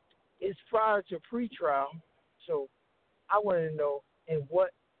it's prior to pretrial, so I want to know in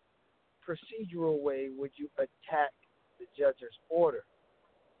what procedural way would you attack the judge's order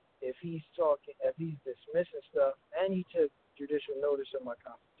if he's dismissing stuff and he took judicial notice of my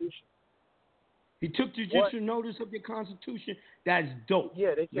Constitution. He took judicial notice of your Constitution. That's dope.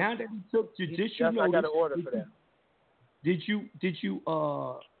 Yeah, now that he took judicial notice, I got an order for that. Did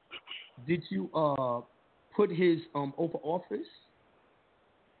you put his oath of office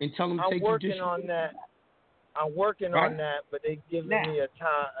and tell him to take judicial notice? I'm working on that, but they giving me a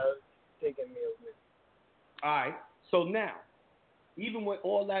time of taking me away. All right. So now, even with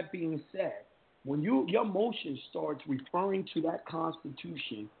all that being said, when your motion starts referring to that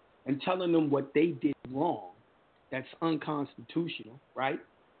Constitution and telling them what they did wrong, that's unconstitutional, right?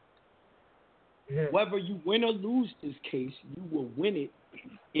 Mm-hmm. Whether you win or lose this case, you will win it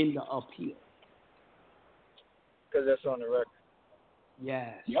in the appeal. Because that's on the record.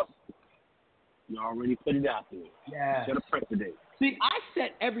 Yes. Yep. You already put it out there. Yeah. Set a precedent. See, I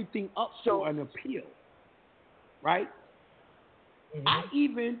set everything up for an appeal, right?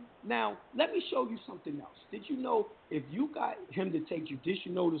 Mm-hmm. Now, let me show you something else. Did you know if you got him to take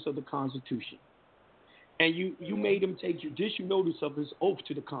judicial notice of the Constitution and you made him take judicial notice of his oath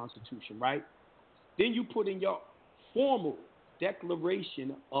to the Constitution, right? Then you put in your formal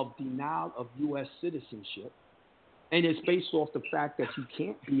declaration of denial of U.S. citizenship, and it's based off the fact that you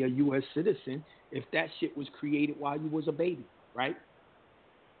can't be a U.S. citizen if that shit was created while you was a baby, right?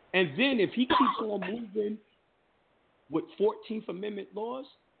 And then if he keeps on moving with 14th Amendment laws,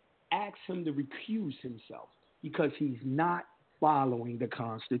 ask him to recuse himself because he's not following the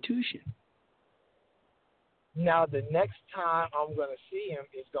Constitution. Now, the next time I'm going to see him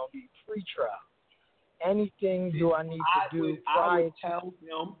is going to be pre-trial. Anything do I need to do prior I would tell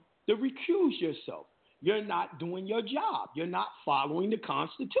him to recuse yourself. You're not doing your job. You're not following the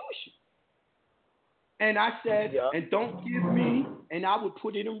Constitution. And I said, and don't give me, and I would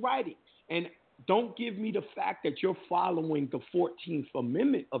put it in writing, and don't give me the fact that you're following the 14th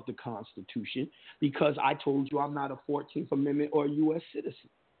Amendment of the Constitution because I told you I'm not a 14th Amendment or a U.S. citizen.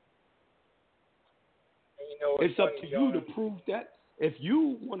 It's up to you to prove that. If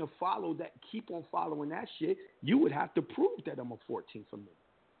you want to follow that, keep on following that shit, you would have to prove that I'm a 14th Amendment.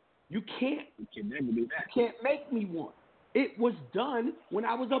 You can't. You can never do that. You can't make me one. It was done when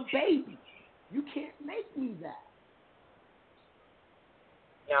I was a baby. You can't make me that.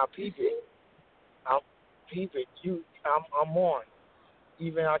 Now, peep it. I'm on.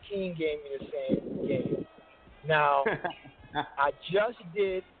 Even Akeem gave me the same game. Now, I just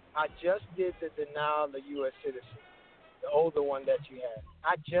did the denial of U.S. citizen, the older one that you had.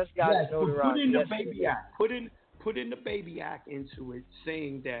 I just got it notarized. Put in the Baby Act. Put in the Baby Act into it,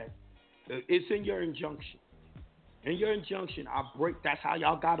 saying that it's in your injunction. In your injunction, that's how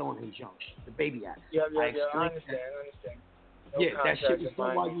y'all got on injunction, the Baby Act. Yeah, I understand. No that shit was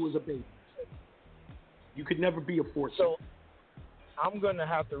done while you was a baby. You could never be a 14. So I'm going to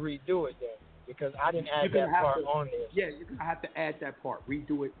have to redo it then because I didn't add that part on there. Yeah, you're going to have to add that part.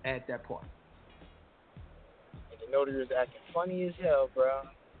 Redo it, add that part. And the notary is acting funny as hell, bro,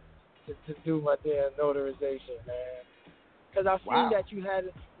 to do my damn notarization, man. Because I've seen that you had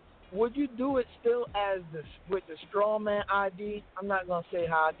it. Would you do it still with the strawman ID? I'm not going to say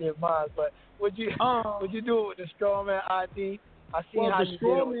how I did mine, but would you do it with the strawman ID? I seen how you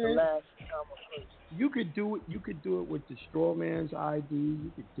did it with the last time. You could do it. You could do it with the strawman's ID.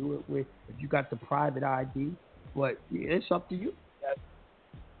 You could do it with if you got the private ID. But it's up to you.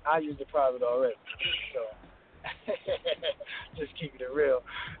 I use the private already, so just keeping it real.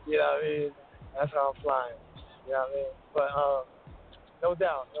 You know what I mean? That's how I'm flying. You know what I mean? But no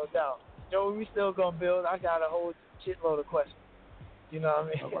doubt. Joe, we still gonna build. I got a whole shitload of questions. You know what I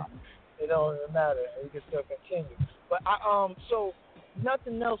mean? Right. It don't even matter. We can still continue. But so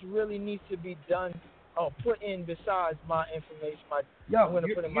nothing else really needs to be done put in besides my information, Yo, I'm gonna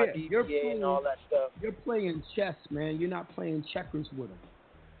put in my DBA and all that stuff. You're playing chess, man. You're not playing checkers with them.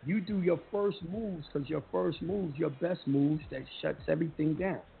 You do your first moves because your first moves, your best moves, that shuts everything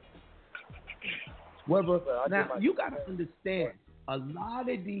down. Now, you got to understand, a lot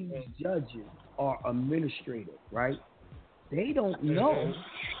of these judges are administrative, right? They don't know.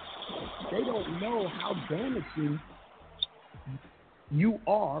 They don't know how damaging you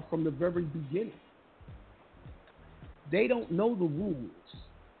are from the very beginning. They don't know the rules.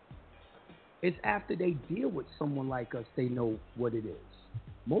 It's after they deal with someone like us, they know what it is.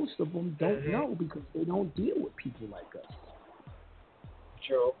 Most of them don't know because they don't deal with people like us.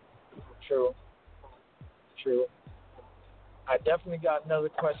 True. I definitely got another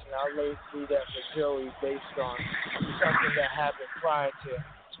question. I'll leave that for Joey based on something that happened prior to,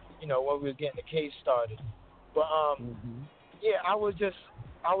 when we were getting the case started. But yeah, I was just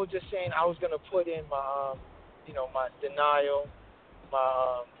saying I was gonna put in my my denial,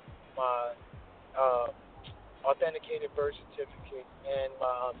 my authenticated birth certificate, and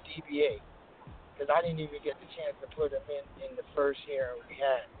my DBA, because I didn't even get the chance to put them in the first hearing we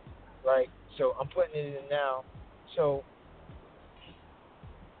had, right? So I'm putting it in now. So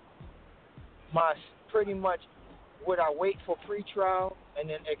pretty much, would I wait for pretrial and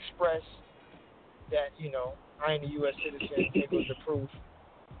then express that I am a U.S. citizen, it was approved,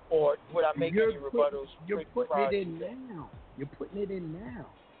 or would I make any rebuttals? You're putting it in now. You're putting it in now.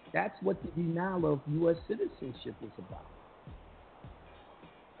 That's what the denial of U.S. citizenship is about.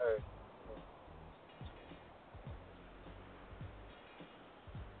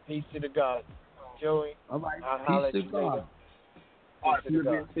 Peace to the God. Joey. All right. Peace to God.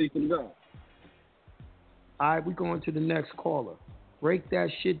 Peace to God. All right, we're going to the next caller. Break that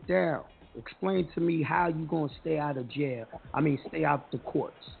shit down. Explain to me how you going to stay out of jail. Stay out the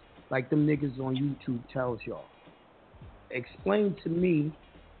courts. Like them niggas on YouTube tells y'all. Explain to me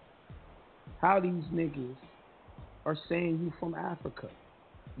how these niggas are saying you from Africa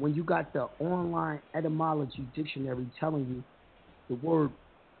when you got the online etymology dictionary telling you the word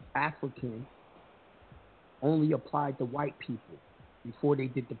African only applied to white people before they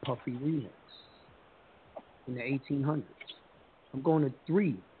did the Puffy remix in the 1800s. I'm going to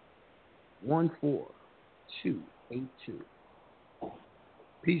 314-282.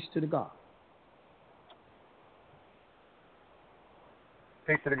 Peace to the God.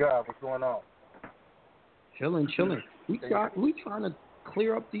 Peace to the God. What's going on? Chilling. We trying to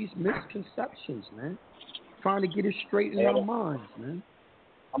clear up these misconceptions, man. Trying to get it straight in our minds, man.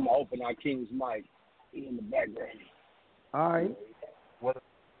 I'm going to open our King's mic in the background. All right. Well,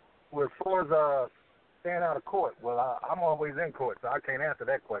 as far as staying out of court, I'm always in court, so I can't answer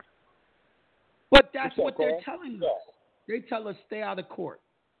that question. But that's what they're telling us. They tell us stay out of court.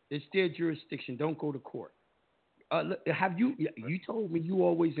 It's their jurisdiction. Don't go to court. Have you told me you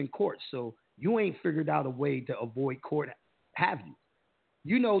always in court, so you ain't figured out a way to avoid court, have you?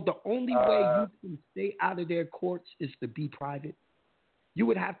 You know the only way you can stay out of their courts is to be private. You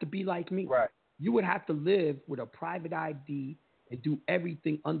would have to be like me. Right. You would have to live with a private ID and do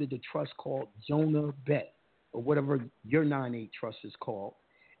everything under the trust called Jonah Bay or whatever your 9(8) trust is called,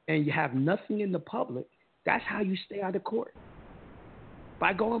 and you have nothing in the public. That's how you stay out of court,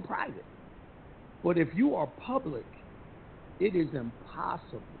 by going private. But if you are public, it is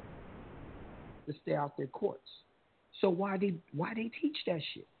impossible to stay out their courts. So why they teach that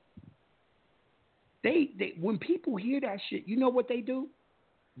shit? They when people hear that shit, you know what they do?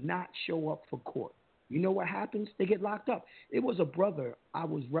 Not show up for court. You know what happens? They get locked up. It was a brother I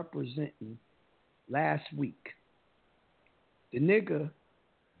was representing last week. The nigga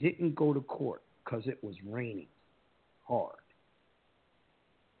didn't go to court because it was raining hard.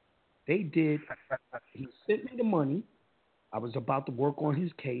 They did. He sent me the money. I was about to work on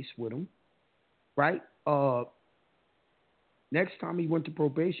his case with him, right? Next time he went to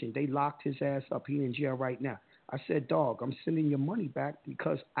probation, they locked his ass up. He in jail right now. I said, dog, I'm sending your money back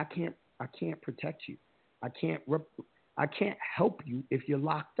because I can't protect you. I can't help you if you're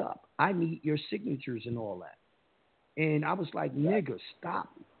locked up. I need your signatures and all that. And I was like, nigga, stop.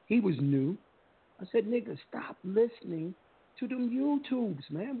 He was new. I said, nigga, stop listening to them YouTubes,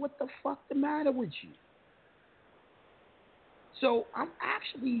 man. What the fuck the matter with you? So I'm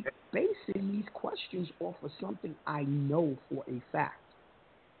actually basing these questions off of something I know for a fact.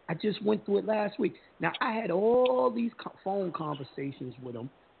 I just went through it last week. Now, I had all these phone conversations with him.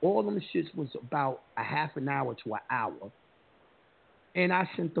 All them shits was about a half an hour to an hour. And I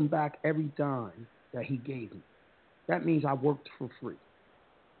sent them back every dime that he gave me. That means I worked for free.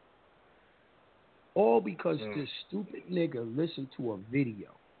 All because this stupid nigga listened to a video.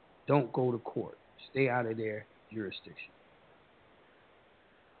 Don't go to court. stay out of their jurisdiction.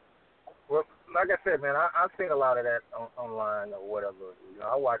 Well, like I said, man, I've seen a lot of that online or whatever.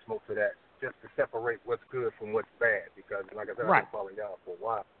 I watch most of that just to separate what's good from what's bad because, like I said, I've been following y'all for a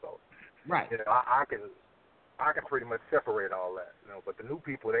while. So, I can pretty much separate all that. But the new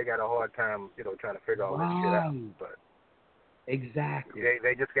people, they got a hard time, trying to figure all this shit out. But exactly,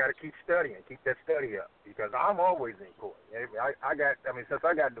 they just got to keep studying, keep that study up because I'm always in court. Since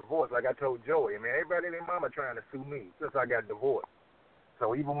I got divorced, like I told Joey, everybody and their mama trying to sue me since I got divorced.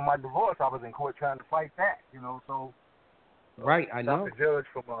 So even with my divorce, I was in court trying to fight that, So I know the judge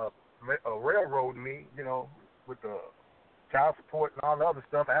from railroad me, with the child support and all the other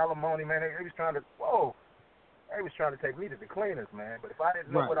stuff, alimony, man. They was trying to take me to the cleaners, man. But if I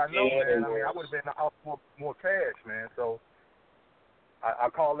didn't know what I know, man, I would have been out for more cash, man. So I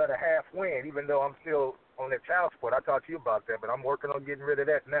call that a half win, even though I'm still on that child support. I talked to you about that, but I'm working on getting rid of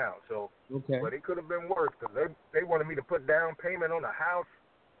that now. So, but it could have been worse because they wanted me to put down payment on the house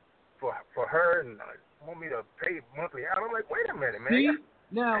for her and want me to pay monthly out. I'm like, wait a minute, man. See?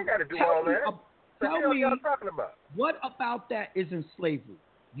 Now, I got to do all that. Tell me, y'all talking about? What about that isn't slavery?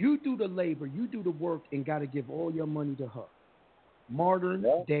 You do the labor, you do the work, and got to give all your money to her. Modern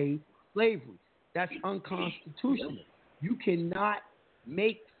day slavery. That's unconstitutional. You cannot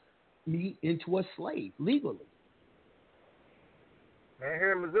make me into a slave legally. Man,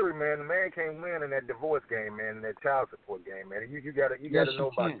 here in Missouri, man, the man can't win in that divorce game, man, in that child support game, man. You gotta know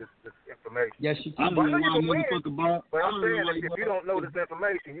about this information. Yes, you can. I know you can win, but I'm saying if you don't know this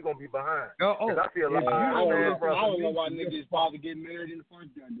information, you're gonna be behind. Because I feel like I don't know why niggas bother getting married in the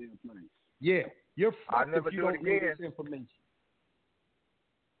first goddamn place. Yeah, you're I fucked never if you do don't it again. know this information.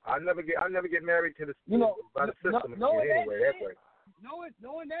 I never get married to the by the system again anyway. That way.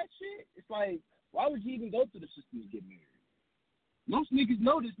 Knowing that shit, it's like, why would you even go through the system to get married? Most niggas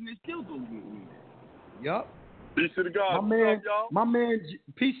know this and they still go get married. Yup. Peace to the God. My man,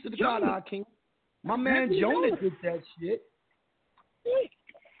 peace to the God, our King. My man Jonah did that shit.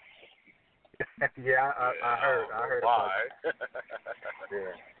 Yeah, I heard Why? about it. Yeah.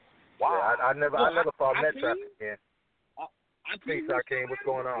 Wow. Yeah, I never thought that traffic again. Peace, Akeem. What's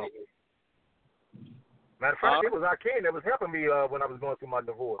going on? Matter of fact, it was Akeem that was helping me when I was going through my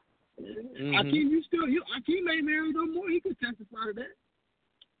divorce. Mm-hmm. Akeem ain't married no more. He could testify to that.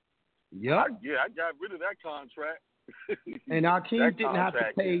 Yep. I got rid of that contract. And Akeem didn't have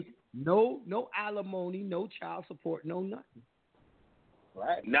to pay no alimony, no child support, no nothing.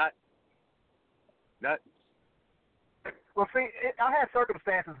 Right. Not. Well, see, I had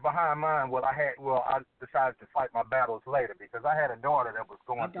circumstances behind mine where I decided to fight my battles later because I had a daughter that was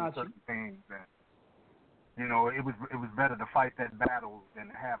going through certain things, and it was better to fight that battle than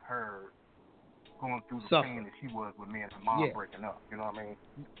to have her going through the pain that she was with me and her mom breaking up. You know what I mean?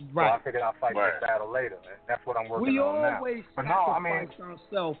 Right. So I figured I'll fight that battle later. And that's what I'm working on now. We always sacrifice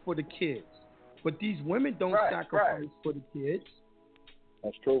ourselves for the kids, but these women don't sacrifice for the kids.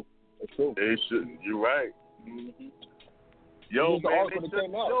 That's true. They shouldn't. You're right. Mm-hmm. Yo, man, they shut the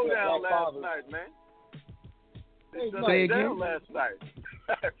show down last night, man. They shut it down last night.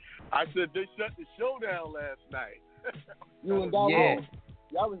 I said they shut the show down last night. You and Dawood,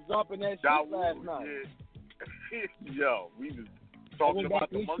 y'all was dropping that shit last night. Yeah. Yo, we was talking about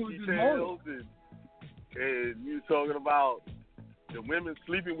the monkey tails and we was talking about the women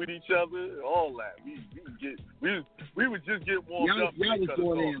sleeping with each other, all that. We would just get warmed up. Y'all was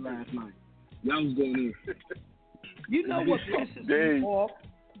going in last night. Y'all was going in. You know what pisses me off?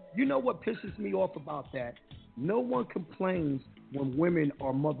 You know what pisses me off about that? No one complains when women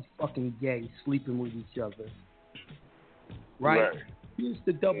are motherfucking gay sleeping with each other. Right? Here's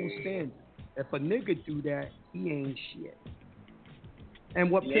the double standard. If a nigga do that, he ain't shit.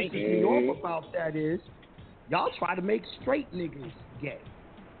 And what pisses me off about that is y'all try to make straight niggas gay.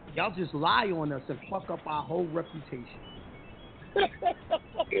 Y'all just lie on us and fuck up our whole reputation.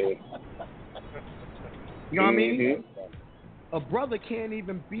 You know what I mean? A brother can't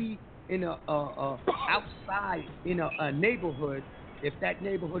even be in a outside in a neighborhood if that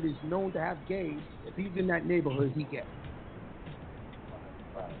neighborhood is known to have gays. If he's in that neighborhood, he gay.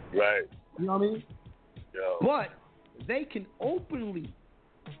 Right. You know what I mean? Yo. But they can openly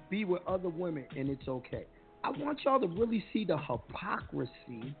be with other women and it's okay. I want y'all to really see the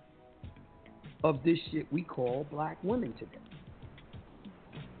hypocrisy of this shit we call black women today.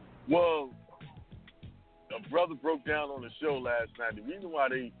 Well, a brother broke down on the show last night. The reason why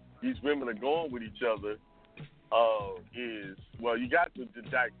these women are going with each other is, well, you got the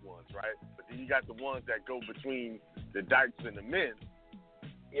dyke ones, right? But then you got the ones that go between the dykes and the men.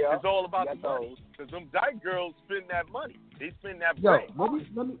 Yeah, it's all about the money. Because them dyke girls spend that money. They spend that Yo, break.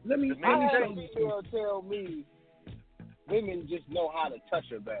 let me I had tell a you. female tell me women just know how to touch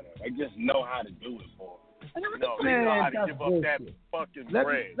her better. They just know how to do it for her. No, they know how to give up that fucking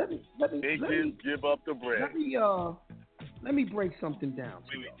bread. They just give up the bread. Let me break something down.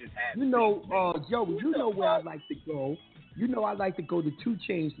 You know, Joey, you know where I like to go. You know I like to go to 2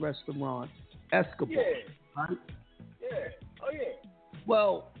 Chainz restaurant, Escobar. Yeah. Right? Yeah. Oh, yeah.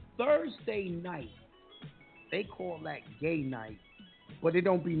 Well, Thursday night, they call that gay night, but it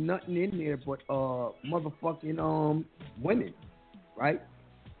don't be nothing in there but motherfucking women, right?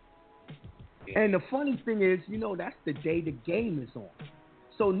 And the funny thing is, you know, that's the day the game is on.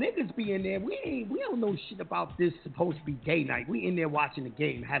 So niggas be in there. We don't know shit about this supposed to be gay night. We in there watching the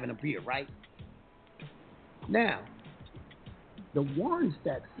game, having a beer, right? Now, the ones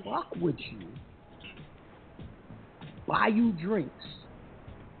that fuck with you, buy you drinks,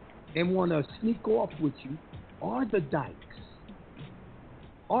 and want to sneak off with you are the dykes.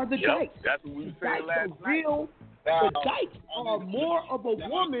 Dykes. That's what we were saying last night. Real, the dykes are more of a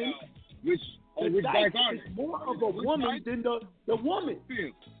woman. The dykes is more of a woman than the woman.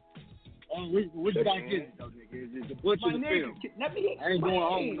 Which dyke is it, though, nigga? Is it the Bush or the film? Let me explain. I ain't going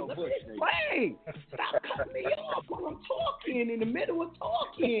home with no Bush, explain. Stop cutting me off while I'm talking in the middle of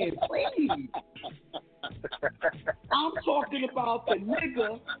talking, please. I'm talking about the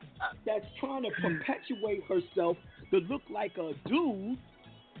nigga that's trying to perpetuate herself to look like a dude,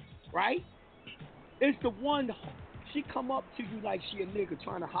 right? It's the one, she come up to you like she a nigga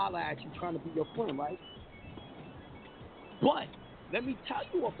trying to holler at you, trying to be your friend, right? But let me tell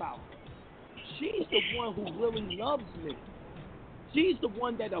you about her. She's the one who really loves me. She's the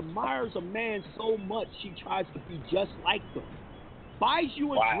one that admires a man so much she tries to be just like them. Buys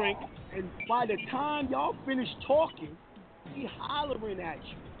you a drink, and by the time y'all finish talking, she hollering at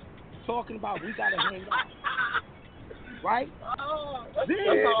you, talking about we gotta hang out. Right?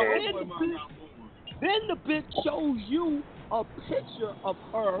 Then the bitch shows you a picture of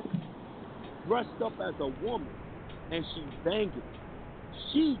her dressed up as a woman, and she's banging.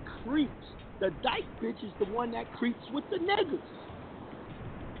 She creeps. The dyke bitch is the one that creeps with the niggas.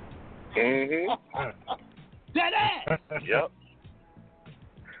 Dead ass. Yep.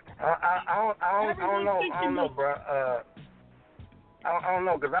 I don't know, bro. I don't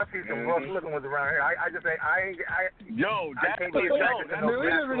know, because I see some rough looking ones around here. I just say, I can't be attracted to no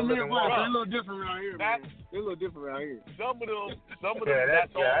natural looking woman. They're a little different around here, man. They're a little different around here. Some of them,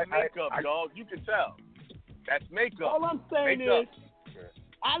 that's all makeup, dog. You can tell. That's makeup. All I'm saying is,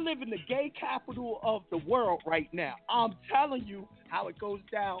 I live in the gay capital of the world right now. I'm telling you how it goes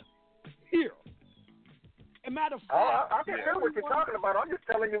down here. As a matter of fact, I can tell what you're talking about. I'm just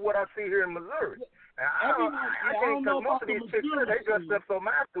telling you what I see here in Missouri. I can't, because most of these chicks, they dress up so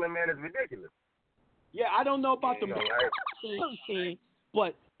masculine, man, it's ridiculous. Yeah, I don't know about the thing,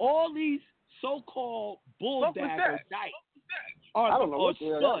 but all these so-called bulldaggers are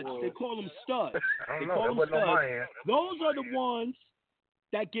studs. They call them studs. They call them studs. Those are the ones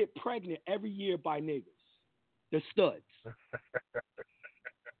that get pregnant every year by niggas. The studs.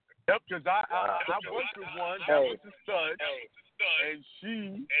 Yep, because I worked with one that was a stud, and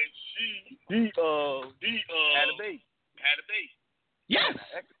she had a baby. Yes.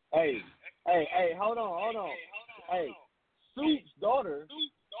 Hey, hold on. Hey, Soup's daughter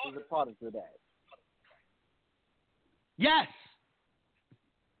is a product of that. Yes.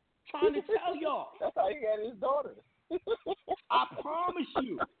 Trying to tell y'all. That's how he got his daughter. I promise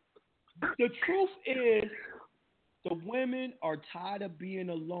you. The truth is, the women are tired of being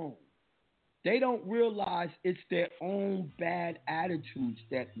alone. They don't realize it's their own bad attitudes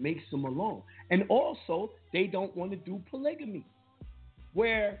that makes them alone. And also, they don't want to do polygamy.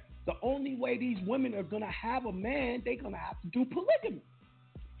 Where the only way these women are going to have a man, they're going to have to do polygamy.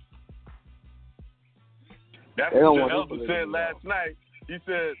 That's what the elder said last night. He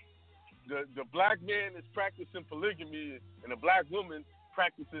said the black man is practicing polygamy and the black woman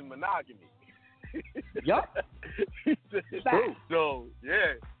practicing monogamy. Yup. So,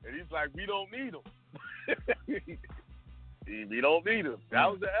 yeah. And he's like, we don't need them. We don't need them. That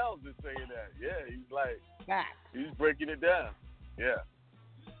was the elder saying that. Yeah, he's like, he's breaking it down. Yeah.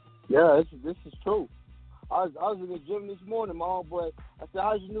 Yeah, this is true. I was in the gym this morning, my homeboy. I said,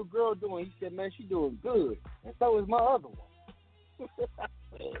 how's your new girl doing? He said, man, she doing good. And so is my other one.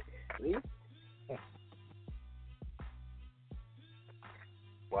 See?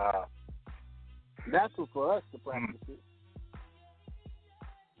 Wow. That's what for us to practice it.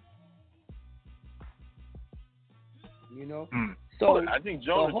 You know? So I think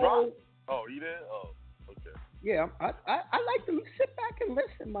Jonah dropped. Oh, he did? Oh, okay. Yeah, I like to sit back and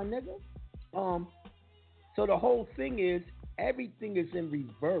listen, my nigga. So So the whole thing is everything is in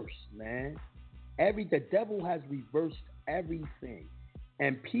reverse, man. The devil has reversed everything,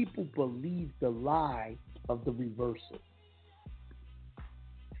 and people believe the lie of the reversal.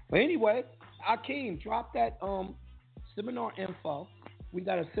 But anyway, Akeem, drop that seminar info. We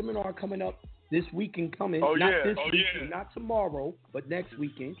got a seminar coming up this weekend not this weekend, not tomorrow, but next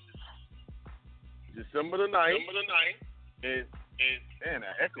weekend. December the 9th. And the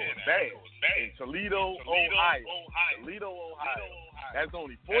echo is bad. In Toledo, Ohio. That's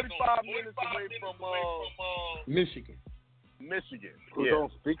only 45 minutes away from Michigan. Who's on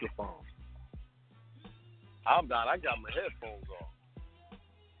speakerphone? I'm down. I got my headphones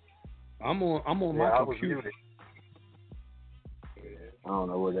on. I'm on my computer. I don't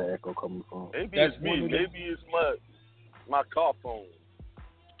know where that echo coming from. Maybe it's me. Maybe it's my car phone.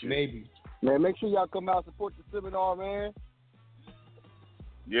 Maybe. Man, make sure y'all come out and support the seminar, man.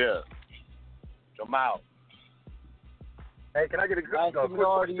 Yeah. Come out. Hey, can I get a quick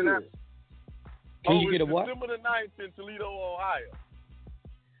question? Can you get a what? December the 9th in Toledo, Ohio.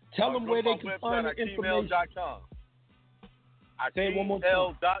 Tell them where they can find the information. Say it one more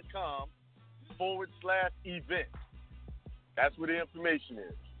time. AkeemL.com/event. That's where the information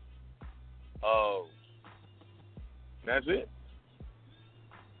is. That's it.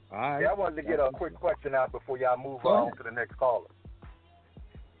 All right. Yeah, I wanted to get a quick question out before y'all move on to the next caller.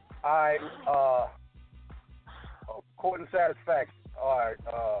 All right. Court and satisfaction. All right.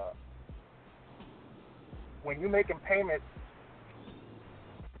 When you're making payments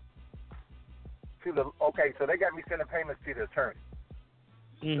to the so they got me sending payments to the attorney.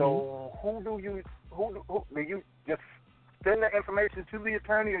 Mm-hmm. So who do you just send the information to the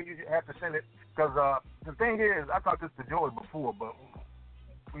attorney, or you have to send it? Because the thing is, I talked this to Joey before, but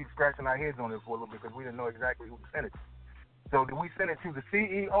we scratching our heads on it for a little bit because we didn't know exactly who to send it to. So do we send it to the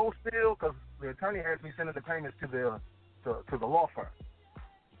CEO still? Because the attorney has me sending the payments to the law firm.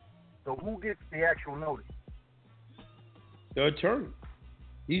 So who gets the actual notice? The attorney.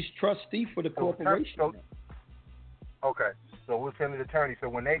 He's trustee for the corporation. Okay. So we'll send the attorney. So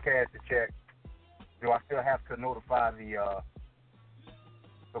when they cash the check, do I still have to notify the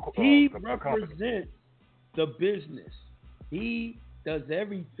he represents the business. He does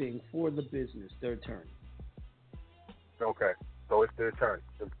everything for the business, the attorney. Okay. So it's the attorney,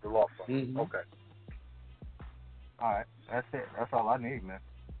 the law firm. Mm-hmm. Okay. All right. That's it. That's all I need, man.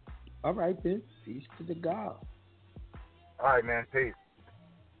 All right, then. Peace to the God. All right, man. Peace.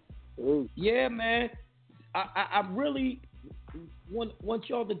 Yeah, man. I really want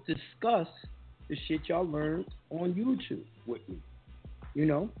y'all to discuss the shit y'all learned on YouTube with me. You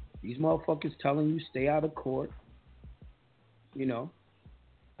know, these motherfuckers telling you stay out of court. You know,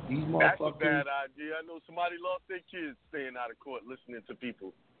 these motherfuckers. That's a bad idea. I know somebody lost their kids staying out of court listening to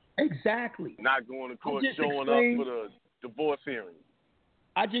people. Exactly. Not going to court, showing up for the divorce hearing.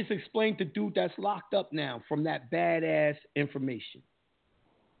 I just explained the dude that's locked up now from that badass information.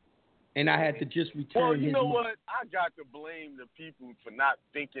 And I had to just return Well, you know money. what? I got to blame the people for not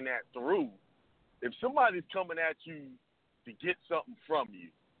thinking that through. If somebody's coming at you to get something from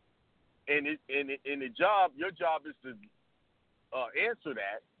you, and your job is to answer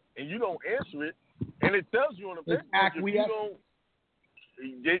that, and you don't answer it, and it tells you on the paper, if you don't,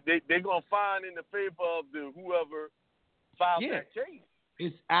 they're gonna find in the favor of the whoever filed that case.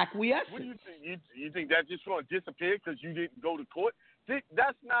 It's acquiescence. What do you think? You think that's just going to disappear because you didn't go to court?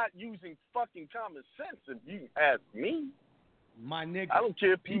 That's not using fucking common sense, if you ask me. My nigga. I don't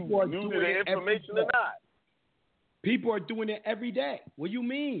care if you knew the information or not. People are doing it every day. What do you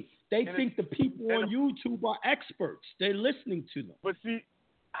mean? They think the people on YouTube are experts. They're listening to them. But see,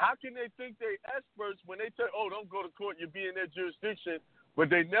 how can they think they're experts when they say, oh, don't go to court, you'll be in their jurisdiction, but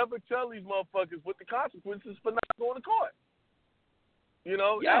they never tell these motherfuckers what the consequences for not going to court? You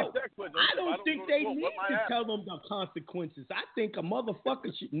know, ask that question. I don't think they need to tell them the consequences. I think a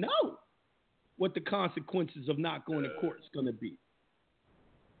motherfucker should know what the consequences of not going to court is going to be.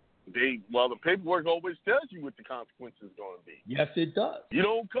 The paperwork always tells you what the consequences are going to be. Yes, it does. You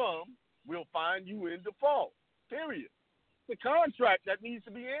don't come, we'll find you in default. Period. It's a contract that needs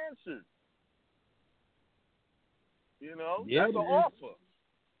to be answered. You know, that's an offer.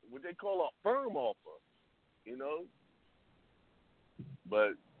 What they call a firm offer. You know.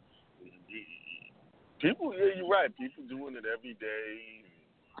 But people, you're right. People doing it every day,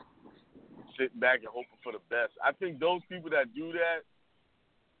 sitting back and hoping for the best. I think those people that do that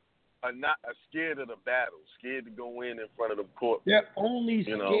are scared of the battle, scared to go in front of the court. They're only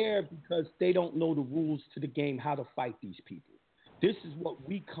scared because they don't know the rules to the game, how to fight these people. This is what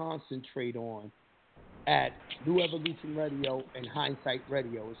we concentrate on at New Evolution Radio and Hindsight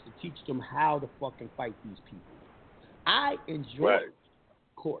Radio is to teach them how to fucking fight these people. I enjoy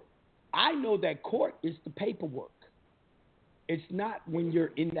court. I know that court is the paperwork. It's not when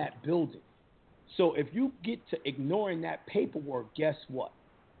you're in that building. So if you get to ignoring that paperwork, guess what?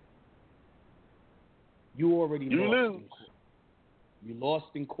 You already lost in court. You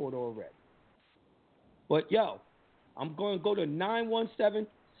lost in court already. But yo, I'm going to go to 917-796.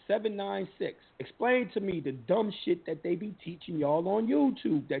 Explain to me the dumb shit that they be teaching y'all on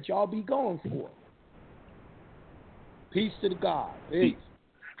YouTube that y'all be going for. Peace to the God. Peace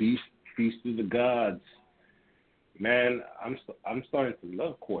to the gods. Man, I'm starting to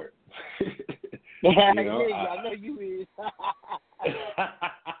love court. You know, yeah, I know you is.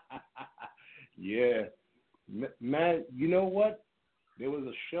 Yeah. Man, you know what? There was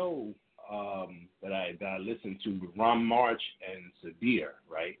a show that I listened to with Ron March and Sabir,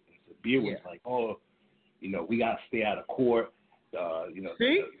 right? And Sabir was like, "Oh, you know, we gotta stay out of court. You know,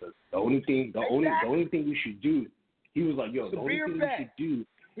 the only thing we should do." He was like, "Yo, the only thing we should do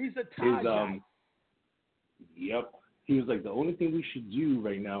He's a tie is Yep. He was like, the only thing we should do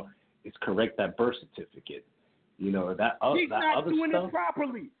right now is correct that birth certificate. You know, that He's that not other doing stuff. it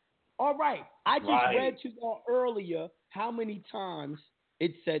properly. All right. I just read to y'all earlier how many times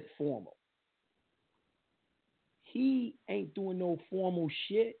it said formal. He ain't doing no formal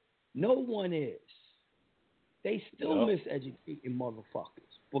shit. No one is. They still miseducating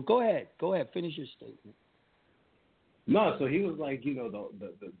motherfuckers. But go ahead. Finish your statement. No, so he was like, you know,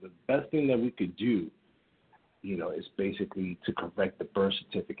 the best thing that we could do, you know, is basically to correct the birth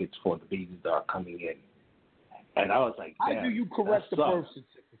certificates for the babies that are coming in. And I was like, how do you correct the sucks. birth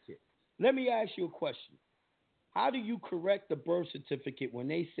certificate? Let me ask you a question. How do you correct the birth certificate when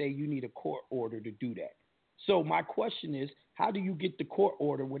they say you need a court order to do that? So my question is, how do you get the court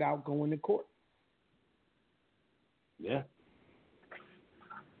order without going to court? Yeah.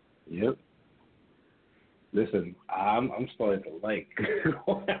 Yep. Listen, I'm starting to like,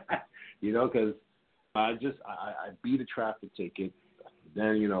 you know, because I beat a traffic ticket.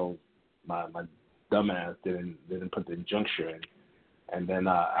 Then, you know, my dumbass didn't put the injunction in, and then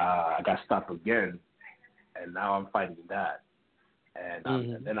I got stopped again, and now I'm fighting that, and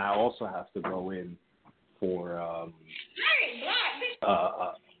then I also have to go in for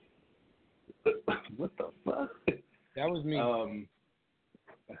what the fuck? That was me.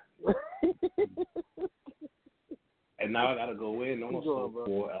 And now I got to go in also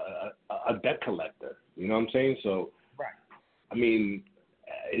for a debt collector. You know what I'm saying? So, I mean,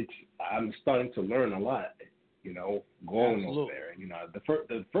 I'm starting to learn a lot. You know, going over there. You know, the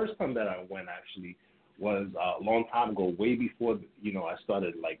first time that I went actually was a long time ago, way before you know I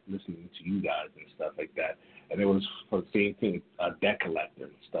started like listening to you guys and stuff like that. And it was for the same thing, a debt collector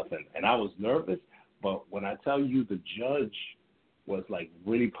and stuff. And I was nervous, but when I tell you the judge was like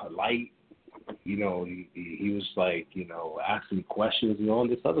really polite. You know, he was like, you know, asking questions and all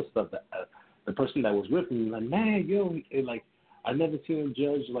this other stuff. That the person that was with me was like, man, yo, like I never seen a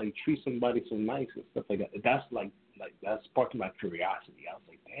judge like treat somebody so nice and stuff like that. That's like that sparked my curiosity. I was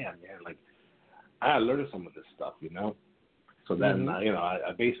like, damn, man, like I learned some of this stuff, you know. So then, you know,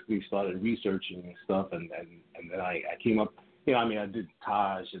 I basically started researching and stuff, and then I came up, you know, I mean, I did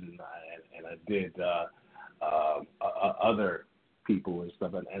Taj and I did other people and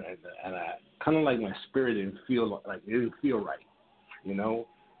stuff, and I kind of like my spirit didn't feel right, you know.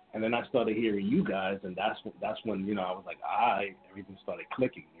 And then I started hearing you guys, and that's when you know I was like, everything started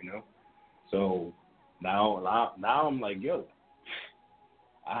clicking, you know. So now I'm like, yo,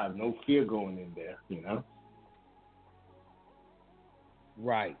 I have no fear going in there, you know.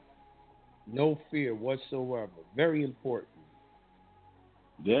 Right. No fear whatsoever. Very important.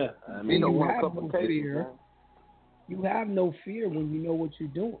 Yeah, I mean, you have no fear. You have no fear when you know what you're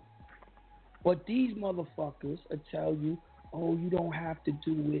doing. But these motherfuckers will tell you, oh, you don't have to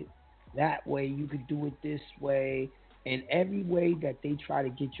do it that way. You could do it this way. And every way that they try to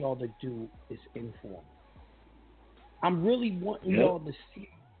get y'all to do is informal. I'm really wanting y'all to see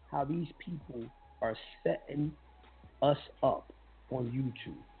how these people are setting us up on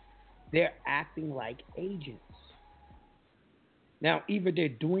YouTube. They're acting like agents. Now, either they're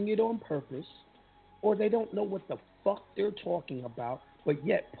doing it on purpose or they don't know what the fuck they're talking about, but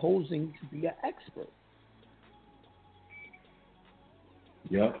yet posing to be an expert.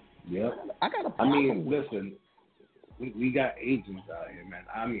 Yep. I got a problem. Listen, we got agents out here, man.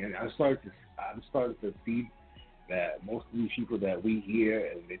 I mean, I'm starting to see that most of these people that we hear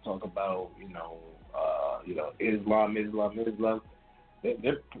and they talk about, Islam. They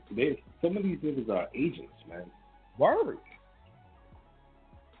some of these niggas are agents, man. Word.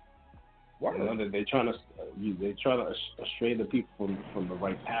 You know, they're trying to astray the people from the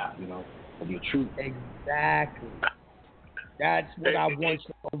right path. You know, from the truth. Exactly. That's what I want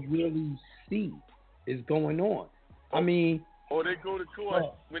to really see is going on. I mean, or they go to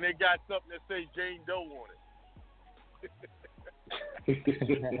court when they got something that say Jane Doe on it.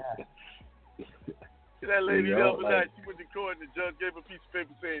 That lady the other night, she went to court and the judge gave a piece of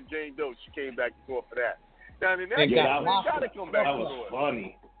paper saying Jane Doe. She came back to court for that. Now, in that case, they got to come back to court. That was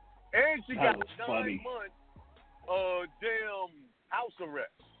funny. And she got 9 funny. months damn house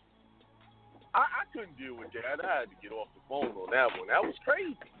arrest. I couldn't deal with that. I had to get off the phone on that one. That was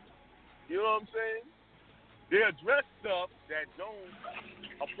crazy. You know what I'm saying? They address stuff that don't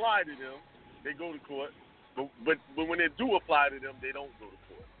apply to them. They go to court. But when they do apply to them, they don't go to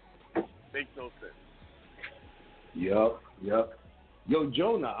court. Makes no sense. Yup. Yo,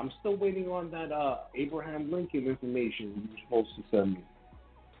 Jonah, I'm still waiting on that Abraham Lincoln information you were supposed to send me.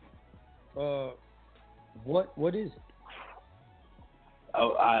 What is it?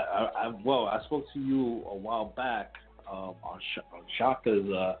 Oh, I spoke to you a while back on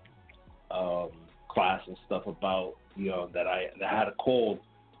Shaka's class and stuff about that I had a call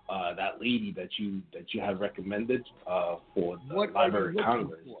that lady that you had recommended for the Library of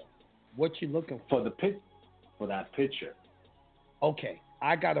Congress. What you looking for? For that picture. Okay,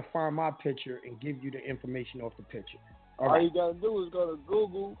 I gotta find my picture and give you the information off the picture. All you gotta do is go to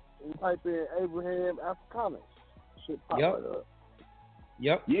Google and type in Abraham Africanus. Shit pop right up.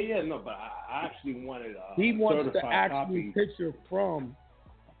 Yep. Yeah, no, but I actually wanted he wants the actual copy. Picture from.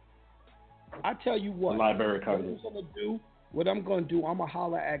 I tell you what. The Library of Congress. What I'm gonna do, I'm gonna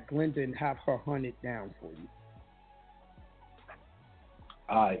holler at Glenda and have her hunt it down for you.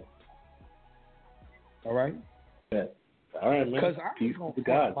 All right. Yeah. All right, man. Because peace to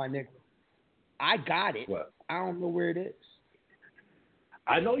God. My nigga. I got it. What? I don't know where it is.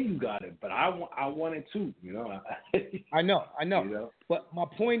 I know you got it, but I want it too. I know. You know? But my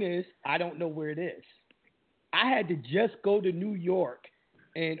point is, I don't know where it is. I had to just go to New York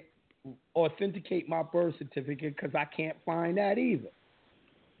and authenticate my birth certificate because I can't find that either.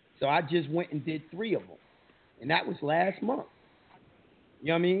 So I just went and did 3 of them, and that was last month. You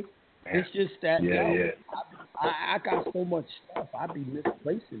know what I mean? It's just that I got so much stuff, I be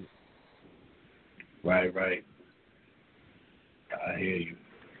misplacing it. Right. I hear you.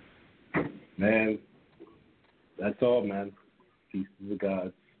 Man, that's all, man. Peace to the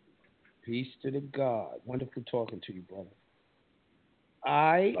gods. Peace to the God. Wonderful talking to you, brother.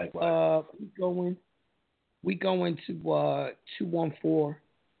 We going to 214-429.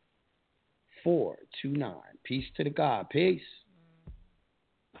 Peace to the God. Peace.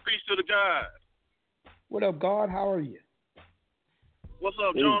 Peace to the God. What up, God? How are you? What's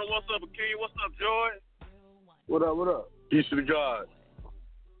up, Jonah? What's up, Akeem? What's up, Joy? What up? Peace to the God.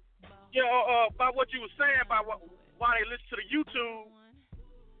 Yeah, about what you were saying about why they listen to the YouTube.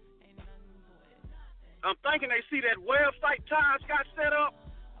 I'm thinking they see that website Taj got set up.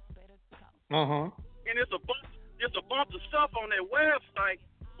 And it's a bunch of stuff on that website,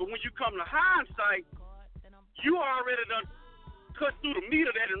 but when you come to hindsight, you already done cut through the meat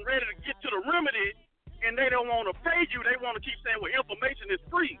of that and ready to get to the remedy, and they don't want to pay you. They want to keep saying, well, information is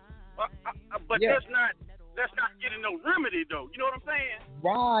free. But that's not getting no remedy, though. You know what I'm saying?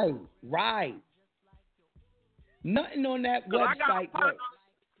 Right. Nothing on that website works.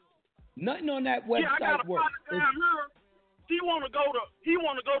 Nothing on that website I got a works. partner down here. He want to go to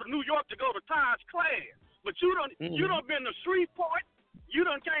New York to go to Taj's class. But you done been to Shreveport. You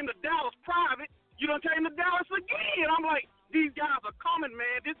done came to Dallas private. You done came to Dallas again. I'm like, these guys are coming,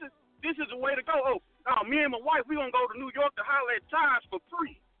 man. This is the way to go. Oh, me and my wife, we gonna go to New York to holler at Taj for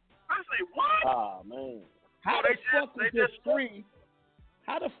free. I say, what? Oh man. How the fuck is it free?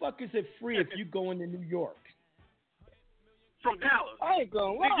 How the fuck is it free if you go into New York? From Dallas. I ain't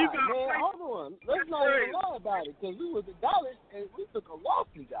gonna lie, man. Hold on. Let's not even lie about it, because we was in Dallas and we took a walk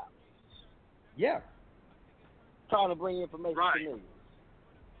in Dallas. Yeah. Trying to bring information to me.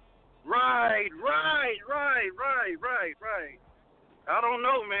 Right. I don't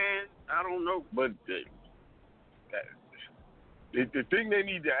know, man. I don't know. But the thing they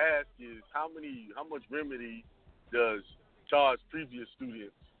need to ask is how much remedy does Taj's previous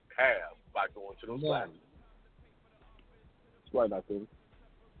students have by going to those classes? Right, I think.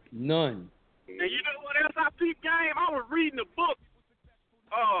 None. And you know what else I peeped, game? I was reading a book,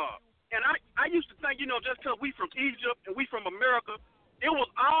 and I used to think, just because we from Egypt and we from America, it was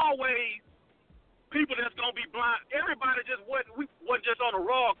always people that's gonna be blind. Everybody just wasn't just on a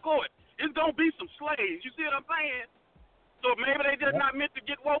raw court. It's gonna be some slaves. You see what I'm saying? So maybe they just not meant to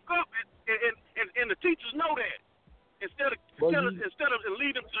get woke up, and the teachers know that. Instead of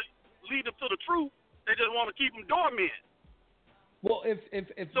lead them lead them to the truth. They just want to keep them dormant. Well, if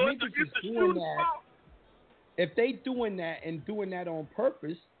so niggas is doing that, if they doing that and doing that on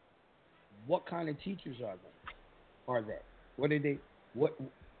purpose, what kind of teachers are they? What are they? What?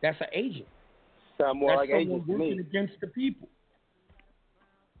 That's an agent. Sound more that's like agents to working me. against the people.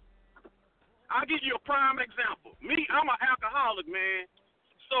 I'll give you a prime example. Me, I'm an alcoholic, man.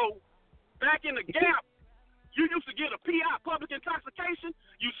 So back in the Gap, you used to get a PI, public intoxication.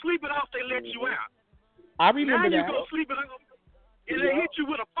 You sleep it off, they let you out. I remember now that. Now you go sleep it off, and they hit you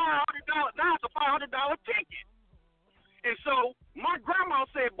with a $500. Now it's a $500 ticket. And so my grandma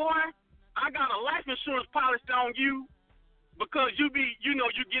said, "Boy, I got a life insurance policy on you because you get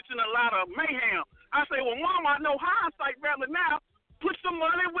in a lot of mayhem." I say, "Well, Mom, I know hindsight rather now. Put some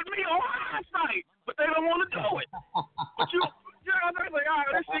money with me on hindsight," but they don't want to do it. But they're like, "All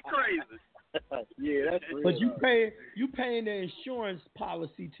right, that shit crazy." Yeah, that's real. But you paying the insurance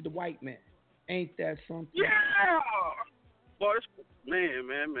policy to the white man. Ain't that something? Yeah. Boy,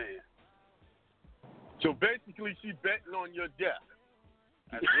 man. So basically, she betting on your death.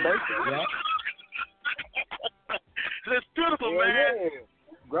 That's yeah. It's beautiful, man. Yeah.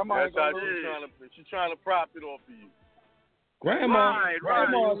 Grandma That's how she's trying to profit off of you. Grandma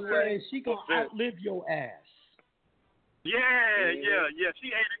right. says she gonna outlive your ass. Yeah. She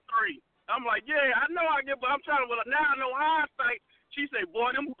 83. I'm like, yeah, I know I get, but I'm trying to. Well, now I know hindsight. She say,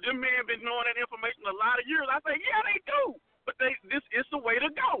 "Boy, them men been knowing that information a lot of years." I say, "Yeah, they do, but this is the way to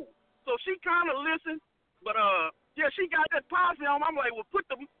go." So she kind of listened, but yeah, she got that policy on. I'm like, "Well, put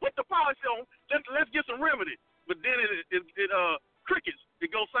the policy on. Let's get some remedy." But then it crickets. It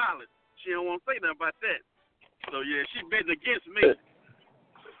goes silent. She don't want to say nothing about that. So yeah, she betting against me.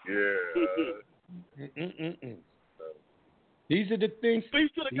 Yeah. These are the things. Speak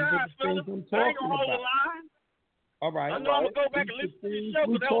to the guys, fellas. I'm I ain't talking gonna hold the about. line. All right. I know I'm gonna go back and listen to the show,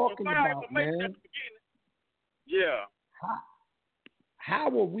 but that was some fire information at the beginning. Yeah. How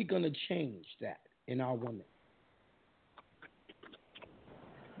are we gonna change that in our women?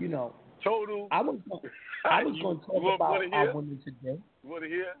 Total. I was going to talk about our women today. You want to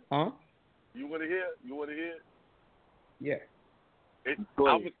hear? Huh? You want to hear? Yeah. I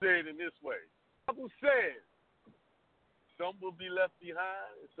would say it in this way. The Bible says some will be left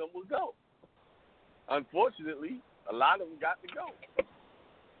behind and some will go. Unfortunately, a lot of them got to go.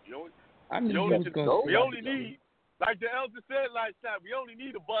 We only need, like the elder said last time, we only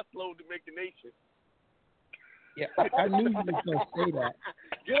need a busload to make a nation. Yeah, I knew you was going to say that.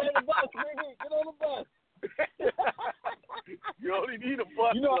 Get on the bus, nigga. Get on the bus. You only need a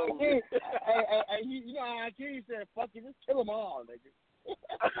bus. You know how Hakeem said, "Fuck it, just kill them all, nigga."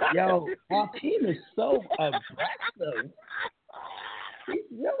 Yo, Hakeem is so aggressive. He's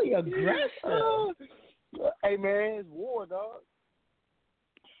really aggressive. Hey, man, it's war, dog.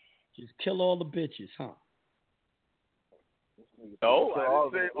 Just kill all the bitches, huh? No, I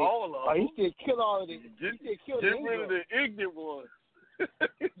didn't say all of them. He said kill all of them. Get rid of the ignorant ones.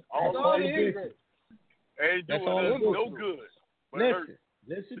 all the ignorant. Ain't doing us no good.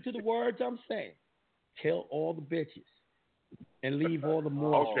 Listen to the words I'm saying. Kill all the bitches and leave all the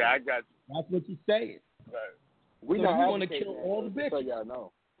morons. Okay, I got you. That's what you're saying. Right. We so you want to kill all the bitches. So y'all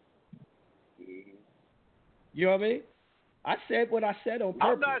know. You know what I mean? I said what I said on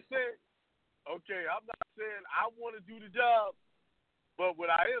purpose. I'm not saying I want to do the job, but what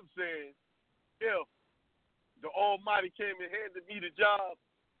I am saying, if the Almighty came and handed me the job,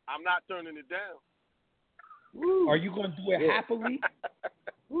 I'm not turning it down. Woo. Are you going to do it happily?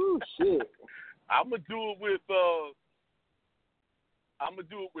 Woo, shit. I'm gonna do it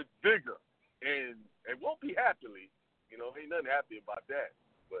with vigor, and it won't be happily. Ain't nothing happy about that,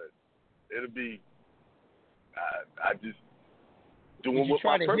 but it'll be. I just doing what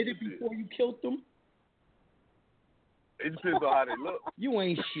my purpose is. Did you try to hit it before you killed them? It depends on how they look. You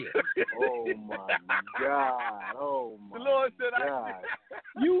ain't shit. Oh my God! Oh my. The Lord said God.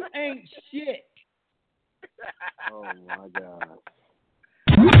 You ain't shit. Oh my God.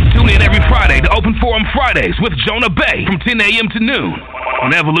 Tune in every Friday to Open Forum Fridays with Jonah Bay from 10 a.m. to noon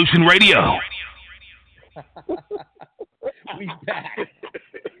on Evolution Radio. We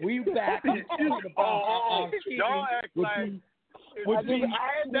back. Y'all act like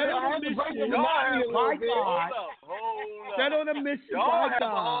Settle the mission y'all by have God. a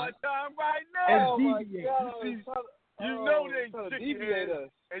hard time right now. And deviate. You know they chicken us,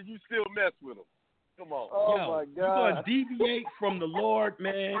 and you still mess with them. Come on. Oh my God. You're gonna deviate from the Lord,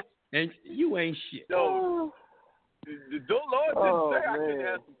 man, and you ain't shit. Yo, the Lord didn't say I couldn't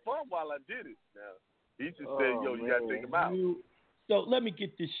have some fun while I did it. Now He just said, "Yo, you gotta take him out." So let me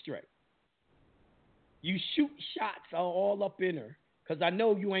get this straight. You shoot shots all up in her, Because I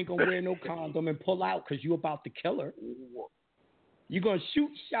know you ain't going to wear no condom and pull out because you about to kill her. You're going to shoot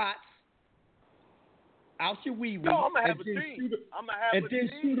shots out your wee-wee. No, I'm going to have and a then team. shoot her, I'm going to have and a then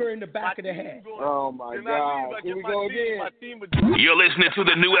team. shoot her in the back of the head. Oh, my God. Here we go again. You're listening to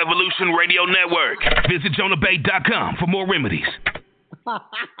the New Evolution Radio Network. Visit JonahBay.com for more remedies.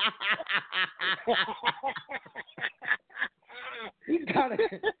 He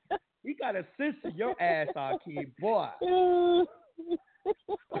got a censor your ass, Akeem, boy.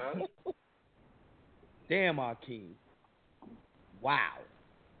 Damn, Akeem. Wow.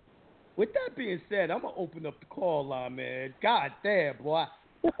 With that being said, I'm gonna open up the call line, man. God damn, boy.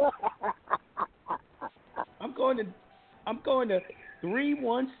 I'm going to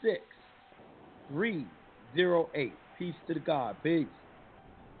 316-308. Peace to the God. Peace.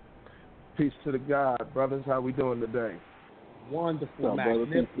 Peace to the God, brothers. How we doing today? Wonderful,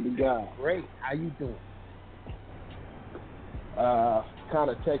 magnificent. Peace to the God. Great. How you doing? Kind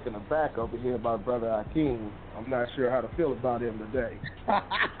of taken aback over here by Brother Akeem. I'm not sure how to feel about him today.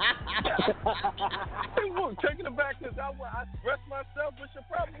 Taking it back because I expressed myself. What's your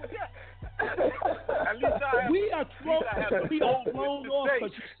problem with that? At least I have. We are thrown off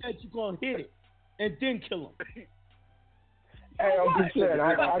because you said you're going to hit it and then kill him. Hey, I'm just saying,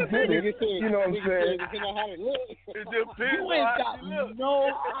 I get it. You know what I'm saying? It depends You ain't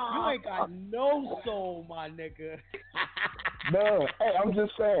got no soul, my nigga. No, hey, I'm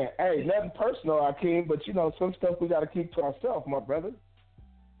just saying, hey, nothing personal, Akeem, but you know, some stuff we got to keep to ourselves, my brother.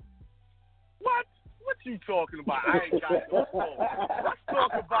 What? What you talking about? I ain't got no soul. Let's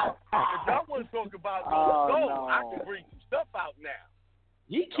talk about, if y'all want to talk about no soul, no. I can bring some stuff out now.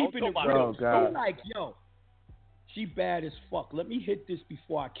 He keeping it real. So like, yo, she bad as fuck. Let me hit this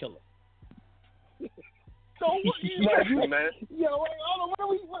before I kill her. So what you doing, man? Yo, wait,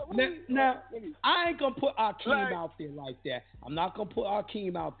 hold on. Now, I ain't gonna put Akeem out there like that. I'm not gonna put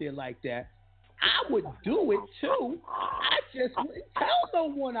Akeem out there like that. I would do it too. I just wouldn't tell no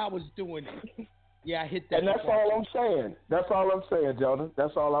one I was doing it. Yeah, I hit that. And that's all I'm saying. That's all I'm saying, Jonah.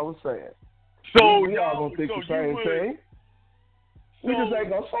 That's all I was saying. So we all gonna think the same thing. We just ain't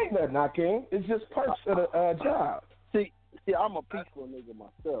gonna say nothing, Akeem. It's just perks of the job. See, I'm a peaceful nigga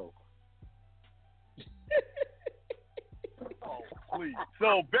myself. Oh, please.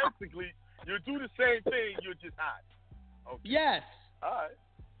 So basically, you do the same thing. You're just hot. Okay. Yes. All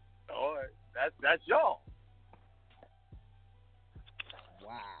right. That's y'all.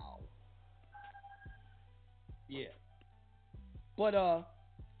 Wow. Yeah. But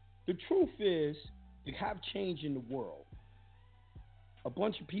the truth is, you have change in the world. A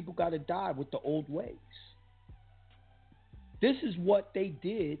bunch of people got to die with the old ways. This is what they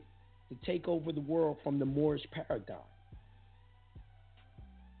did to take over the world from the Moorish paradigm.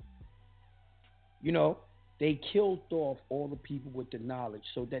 You know, they killed off all the people with the knowledge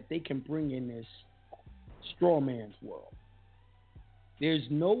so that they can bring in this straw man's world. There's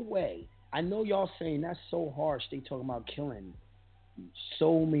no way. I know y'all saying that's so harsh. They talking about killing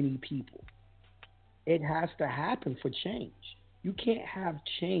so many people. It has to happen for change. You can't have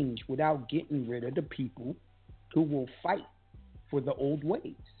change without getting rid of the people who will fight for the old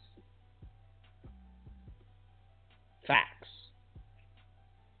ways. Facts.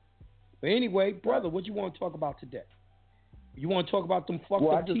 But anyway, brother, what you want to talk about today? You want to talk about them fucked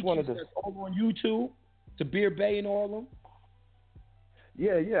up teachers that's all on YouTube, to Beer Bay and all of them?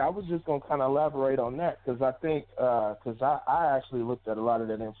 Yeah. I was just going to kind of elaborate on that because I think, because I actually looked at a lot of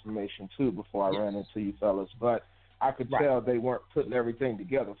that information too before I ran into you fellas, but I could tell they weren't putting everything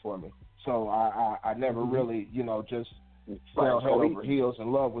together for me. So I never really, just fell head over heels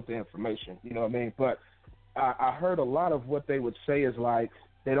in love with the information. You know what I mean? But I heard a lot of what they would say is like,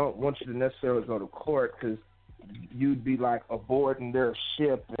 they don't want you to necessarily go to court because you'd be like aborting their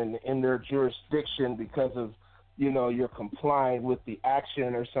ship and in their jurisdiction because of, you're complying with the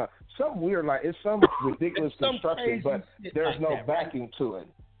action or something. Some weird, like it's some ridiculous construction, but there's no backing to it.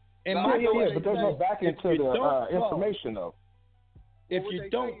 And but there's no backing to the information though. If you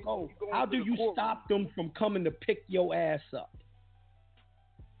don't go, how do you stop them from coming to pick your ass up?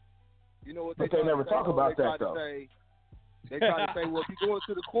 You know what they never talk about that though. They try to say, well, if you go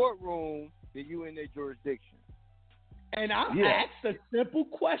into the courtroom, then you in their jurisdiction. And I asked a simple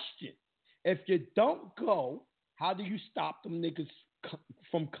question. If you don't go, how do you stop them niggas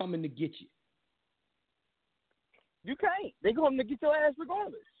from coming to get you? You can't. They come to get your ass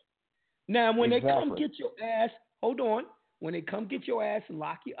regardless. Now, when they come get your ass, hold on. When they come get your ass and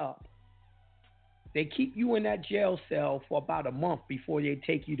lock you up, they keep you in that jail cell for about a month before they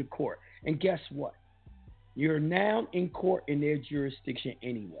take you to court. And guess what? You're now in court in their jurisdiction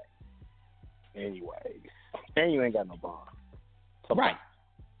anyway. And you ain't got no bond. Right.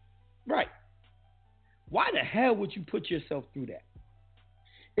 Right. Why the hell would you put yourself through that?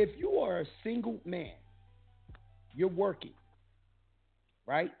 If you are a single man, you're working,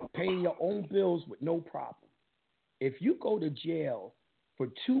 right? Paying your own bills with no problem. If you go to jail for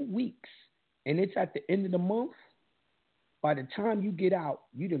 2 weeks and it's at the end of the month, by the time you get out,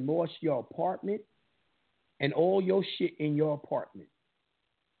 you done lost your apartment and all your shit in your apartment.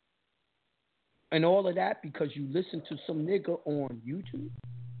 And all of that because you listen to some nigga on YouTube.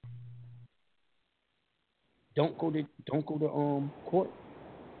 Don't go to court.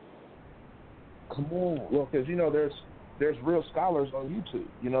 Come on. Well, because there's real scholars on YouTube.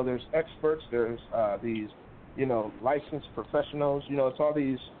 There's experts. There's these licensed professionals. It's all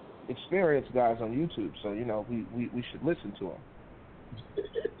these experienced guys on YouTube. So we should listen to them.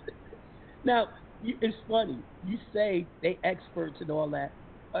 Now it's funny. You say they experts and all that.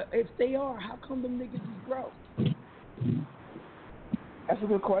 If they are, how come them niggas is broke? That's a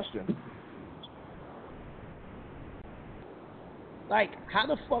good question. Like, how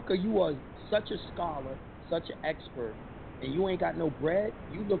the fuck are you such a scholar, such an expert, and you ain't got no bread?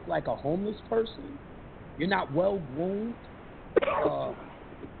 You look like a homeless person. You're not well groomed.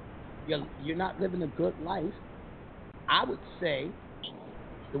 You're not living a good life. I would say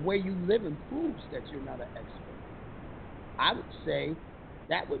the way you living proves that you're not an expert. I would say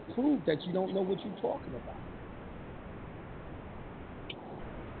that would prove that you don't know what you're talking about.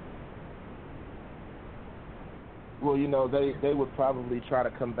 Well, they would probably try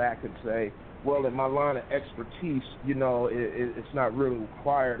to come back and say, well, in my line of expertise, it's not really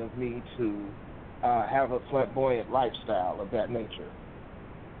required of me to have a flamboyant lifestyle of that nature.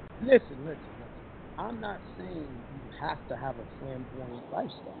 Listen. I'm not saying you have to have a flamboyant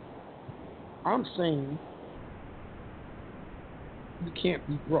lifestyle. I'm saying you can't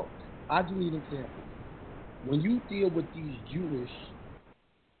be broke. I'll give you an example. When you deal with these Jewish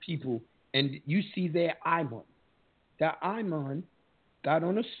people and you see their Iman, that Iman got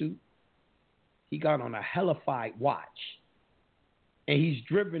on a suit, he got on a hellified watch, and he's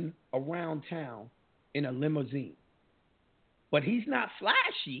driven around town in a limousine. But he's not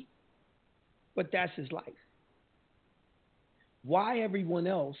flashy, but that's his life. Why everyone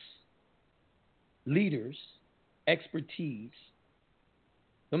else, leaders, expertise,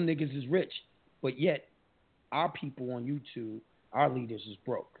 them niggas is rich, but yet our people on YouTube, our leaders is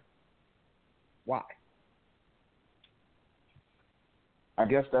broke. Why? I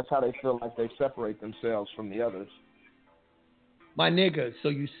guess that's how they feel like they separate themselves from the others. My nigga, so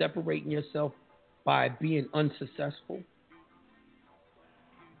you separating yourself by being unsuccessful?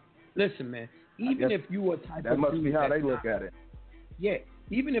 Listen, man, even if you are type of dude... That must be how they look at it. Yeah,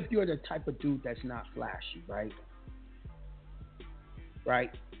 even if you're the type of dude that's not flashy, right? Right?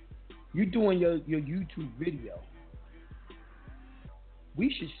 You're doing your YouTube video.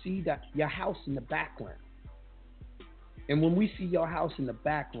 We should see that your house in the background. And when we see your house in the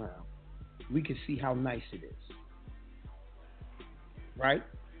background, we can see how nice it is. Right?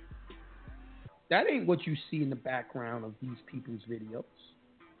 That ain't what you see in the background of these people's videos.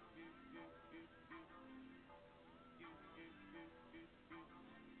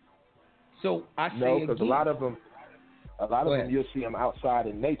 So I say no, because again, a lot of them you'll see them outside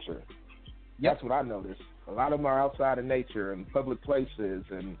in nature. Yep. That's what I noticed. A lot of them are outside in nature and public places,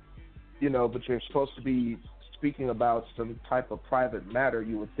 and but you're supposed to be speaking about some type of private matter,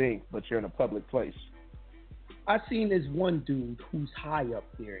 you would think, but you're in a public place. I seen this one dude who's high up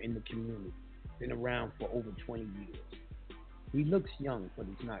there in the community, been around for over 20 years. He looks young, but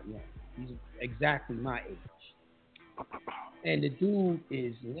he's not young. He's exactly my age. And the dude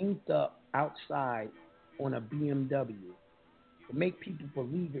is linked up outside on a BMW to make people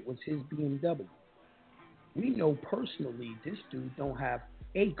believe it was his BMW. We know personally this dude don't have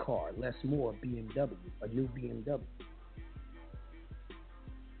a car, less more BMW, a new BMW.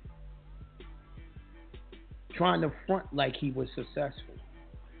 Trying to front like he was successful.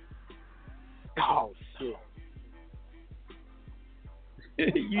 Oh, shit.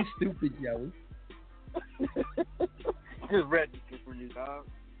 You stupid, Joey. Just register for you, dog.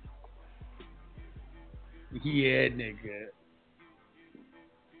 Yeah, nigga.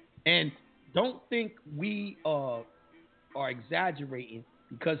 And don't think we are exaggerating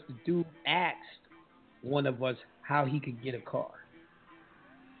because the dude asked one of us how he could get a car.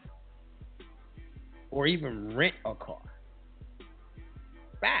 Or even rent a car.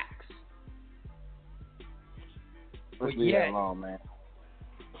 Facts. Let's leave that alone, man.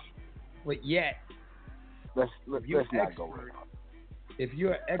 But yet, let's not go with it. If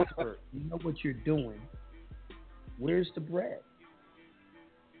you're an expert, you know what you're doing. Where's the bread?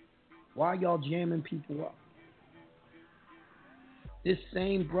 Why are y'all jamming people up? This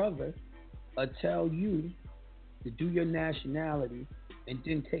same brother will tell you to do your nationality and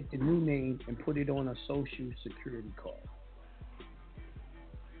then take the new name and put it on a social security card.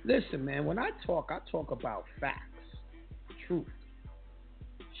 Listen, man, when I talk about facts, truth,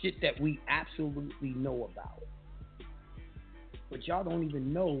 shit that we absolutely know about. But y'all don't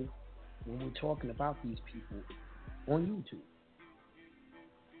even know when we're talking about these people on YouTube.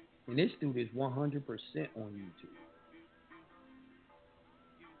 And this dude is 100% on YouTube.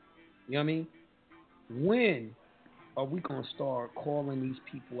 You know what I mean? When are we going to start calling these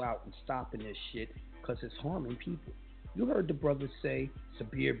people out and stopping this shit? Because it's harming people. You heard the brother say,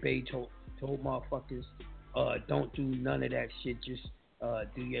 Sabir Bey told motherfuckers, don't do none of that shit. Just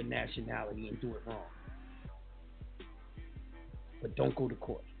do your nationality and do it wrong. But don't go to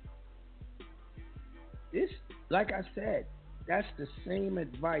court. This, like I said, that's the same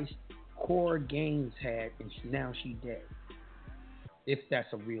advice Cora Gaines had, and now she dead. If that's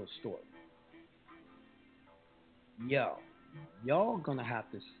a real story. Yo, y'all gonna have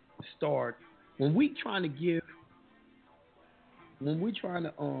to start when we trying to give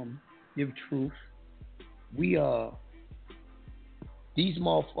truth. We these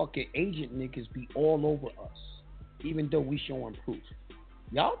motherfucking agent niggas be all over us, even though we showing proof.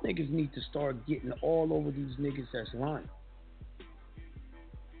 Y'all niggas need to start getting all over these niggas that's lying.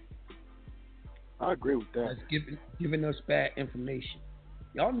 I agree with that. That's giving us bad information.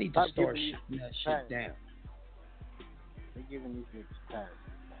 Y'all need to start shutting that shit down. They're giving these niggas passes,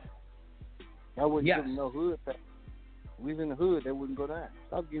 man. Y'all wouldn't give them no hood pass. If we was in the hood, they wouldn't go down.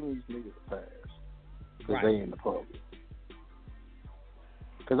 Stop giving these niggas a pass. Because they in the public.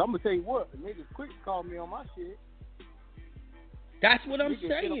 Because I'm going to tell you what, the niggas quick to call me on my shit. That's what I'm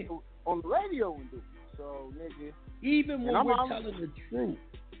saying. On the radio and do it. So, nigga. Even when we're telling the truth,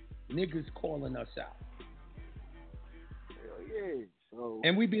 niggas calling us out. Hell yeah. So,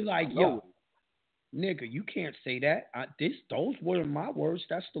 and we be like, yo, nigga, you can't say that. Those weren't my words.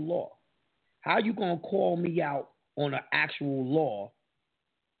 That's the law. How you gonna call me out on an actual law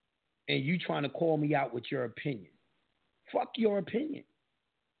and you trying to call me out with your opinion? Fuck your opinion.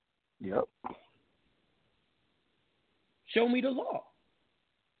 Yep. Show me the law.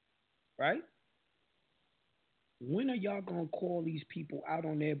 Right? When are y'all gonna call these people out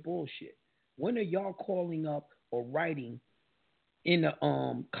on their bullshit? When are y'all calling up or writing in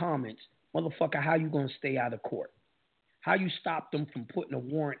the comments, motherfucker, how you gonna stay out of court? How you stop them from putting a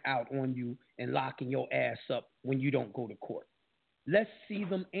warrant out on you and locking your ass up when you don't go to court? Let's see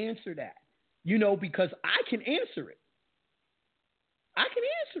them answer that. You know, because I can answer it. I can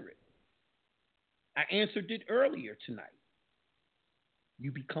answer it. I answered it earlier tonight.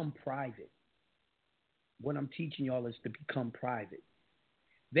 You become private. What I'm teaching y'all is to become private.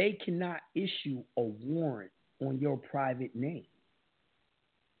 They cannot issue a warrant on your private name.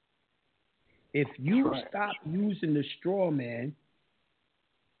 If you stop using the straw man,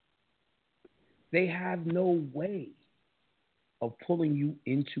 they have no way of pulling you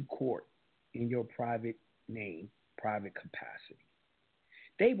into court in your private name, private capacity.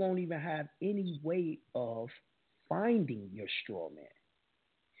 They won't even have any way of finding your straw man.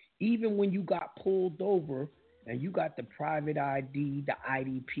 Even when you got pulled over and you got the private ID, the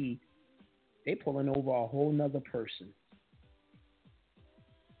IDP, they pulling over a whole nother person.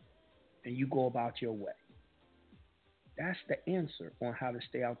 And you go about your way. That's the answer on how to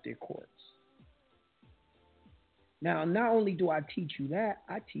stay out their courts. Now, not only do I teach you that,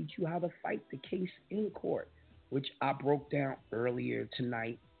 I teach you how to fight the case in court, which I broke down earlier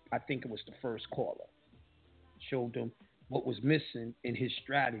tonight. I think it was the first caller. Showed them what was missing in his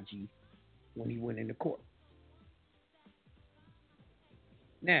strategy when he went into court.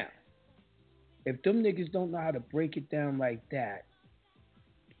 Now, if them niggas don't know how to break it down like that,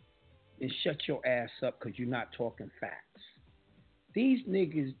 then shut your ass up because you're not talking facts. These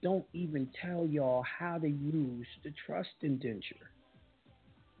niggas don't even tell y'all how to use the trust indenture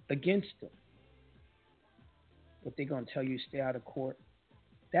against them. But they're going to tell you to stay out of court.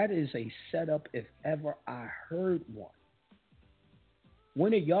 That is a setup if ever I heard one.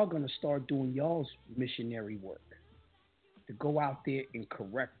 When are y'all going to start doing y'all's missionary work? To go out there and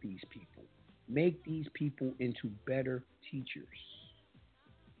correct these people. Make these people into better teachers.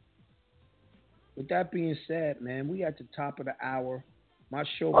 With that being said, man, we at the top of the hour. My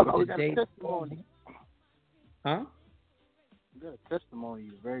show for today. Huh? We got a testimony.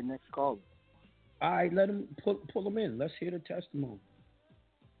 The very next caller. All right, let him pull them in. Let's hear the testimony.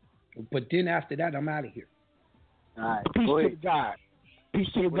 But then after that, I'm out of here. All right. Peace to the guys. Peace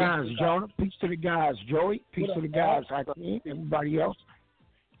to the guys, Jonah. Peace to the guys, Joey. Peace to the guys, Hakeem. Everybody else.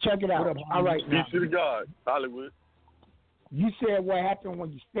 Check it out. All right, now. Peace to the guys, Hollywood. You said what happened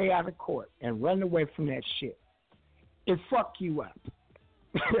when you stay out of court and run away from that shit. It fuck you up.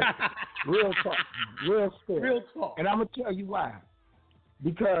 Real talk. Real story. Real talk. And I'm going to tell you why.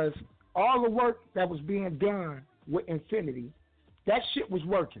 Because all the work that was being done with Infinity, that shit was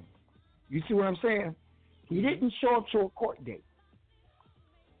working. You see what I'm saying? He didn't show up to a court date.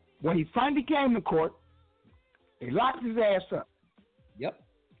 When he finally came to court, they locked his ass up. Yep.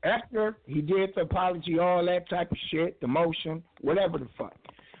 After he did the apology, all that type of shit, the motion, whatever the fuck.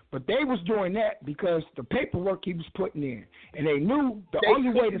 But they was doing that because the paperwork he was putting in. And they knew the only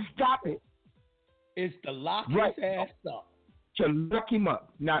way to stop it is to lock his ass up. To lock him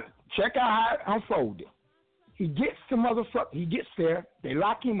up. Now, check out how it unfolded. He gets the motherfucker, he gets there, they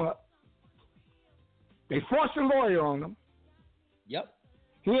lock him up. They force a lawyer on him. Yep.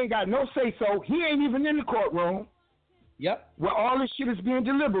 He ain't got no say-so. He ain't even in the courtroom. Yep. Where all this shit is being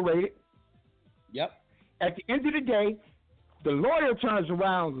deliberated. Yep. At the end of the day, the lawyer turns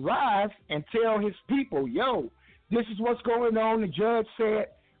around live and tell his people, yo, this is what's going on. The judge said,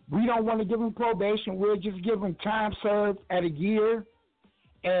 we don't want to give him probation. We'll just give him time served at a year,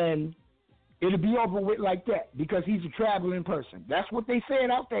 and it'll be over with like that because he's a traveling person. That's what they said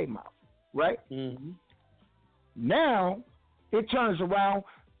out their mouth, right? Mm-hmm. Now, it turns around,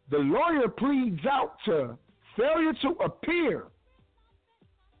 the lawyer pleads out to failure to appear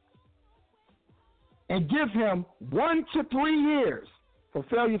and give him 1 to 3 years for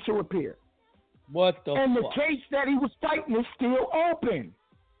failure to appear. What the And fuck? the case that he was fighting is still open.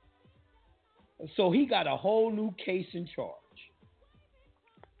 So he got a whole new case in charge.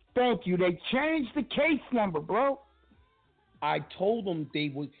 Thank you. They changed the case number, bro. I told them they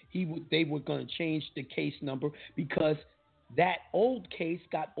were going to change the case number because that old case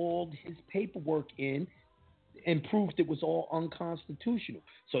got all his paperwork in and proved it was all unconstitutional.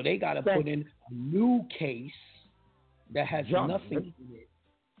 So they got to put in a new case that has nothing in it.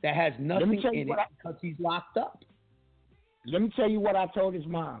 That has nothing in it because he's locked up. Let me tell you what I told his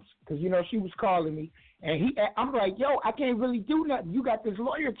mom, because, you know, she was calling me, and I'm like, yo, I can't really do nothing. You got this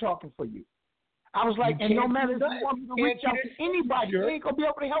lawyer talking for you. I was like, and no matter if you want me to reach out to anybody, they ain't going to be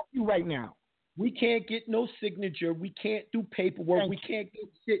able to help you right now. We can't get no signature. We can't do paperwork. We can't get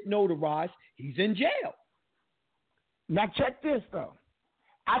shit notarized. He's in jail. Now, check this, though.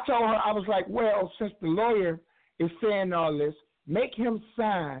 I told her, I was like, well, since the lawyer is saying all this, make him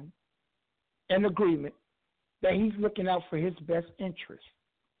sign an agreement that he's looking out for his best interest,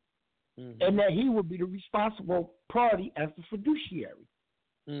 and that he will be the responsible party as the fiduciary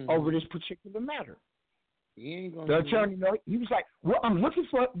over this particular matter. He ain't gonna the attorney, he was like, well, I'm looking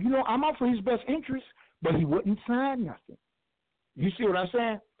for, I'm out for his best interest, but he wouldn't sign nothing. You see what I'm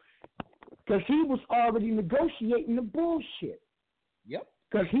saying? Because he was already negotiating the bullshit. Yep.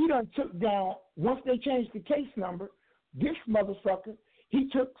 Because he done took down, once they changed the case number, this motherfucker, he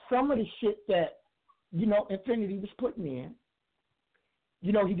took some of the shit that, Infinity was putting in.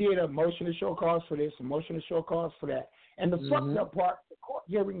 He did a motion to show cause for this, a motion to show cause for that. And the fucked up part, the court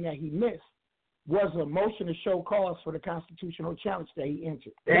hearing that he missed, was a motion to show cause for the constitutional challenge that he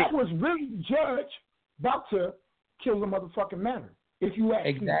entered. That was really the judge about to kill the motherfucking matter, if you ask me.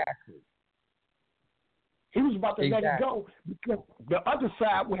 Exactly. He was about to let it go because the other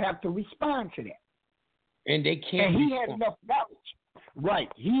side would have to respond to that. And they can't. And he had enough knowledge.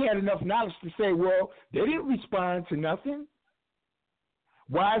 Right. He had enough knowledge to say, well, they didn't respond to nothing.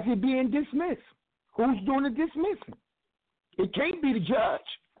 Why is it being dismissed? Who's doing the dismissing? It can't be the judge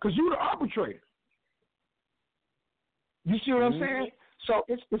because you're the arbitrator. You see what I'm saying? So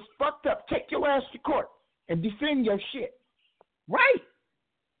it's fucked up. Take your ass to court and defend your shit. Right.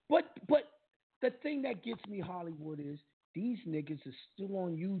 But the thing that gets me, Hollywood, is these niggas are still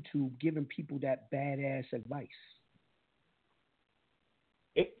on YouTube giving people that badass advice.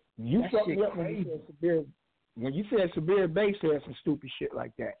 You fucked me up when you said Severe Bass said some stupid shit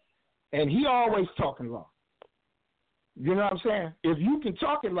like that. And he always talking wrong. You know what I'm saying? If you can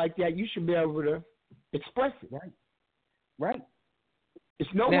talk it like that, you should be able to express it. Right. It's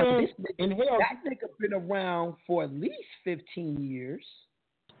nowhere in hell. That nigga been around for at least 15 years.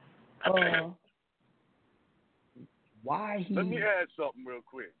 Why he... Let me add something real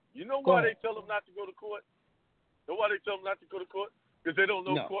quick. You know why they tell him not to go to court? You know why they tell him not to go to court? Because they don't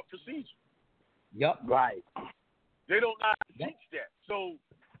know court procedure. Yep. Right. They don't know how to teach that. So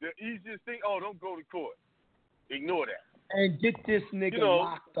the easiest thing, don't go to court. Ignore that. And get this nigga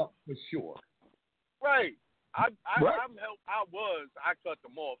locked up for sure. Right. I cut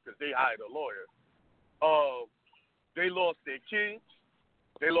them off because they hired a lawyer. They lost their kids.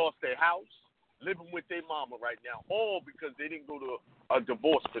 They lost their house. Living with their mama right now. All because they didn't go to a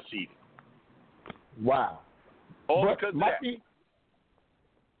divorce proceeding. Wow. All but because of my that.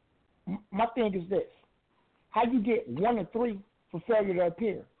 my thing is this: how you get 1 or 3 for failure to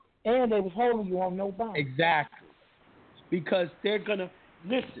appear, and they was holding you on no bond. Exactly. Because they're gonna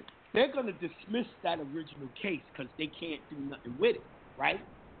dismiss that original case because they can't do nothing with it, right?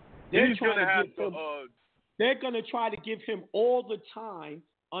 They're gonna try to give him all the time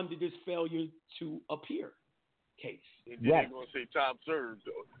under this failure to appear case. And then they're gonna say time served.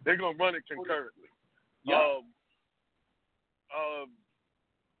 They're gonna run it concurrently. Yeah.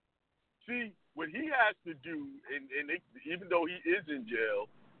 See, what he has to do, even though he is in jail,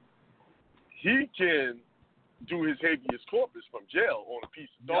 he can do his habeas corpus from jail on a piece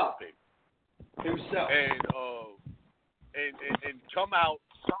of toilet paper himself, and come out,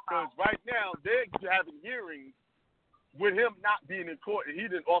 because right now they're having hearings with him not being in court, and he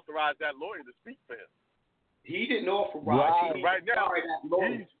didn't authorize that lawyer to speak for him. He didn't authorize. Right now,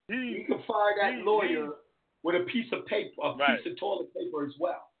 he can fire that lawyer with a piece of paper, piece of toilet paper as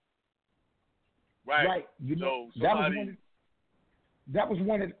well. Right. You know, so that was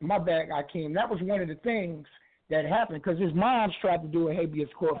one of my bad, Akeem. That was one of the things that happened because his moms tried to do a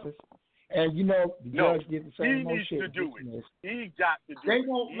habeas corpus, and the judge did the same he needs shit. to do it. He got to do it. They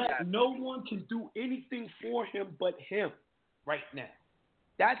won't let no one can do anything for him but him right now.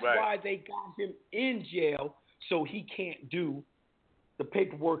 That's why they got him in jail, so he can't do the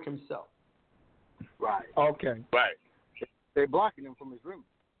paperwork himself. Right. Okay. Right. They're blocking him from his room.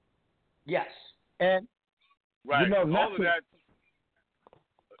 Yes. And all of that.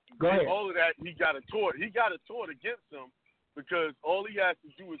 Go ahead. All of that, he got a tort. He got a tort against him because all he has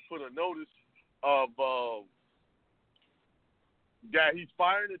to do is put a notice of that he's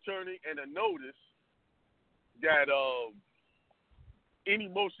firing an attorney and a notice that any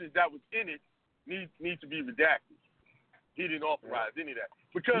motions that was in it need to be redacted. He didn't authorize any of that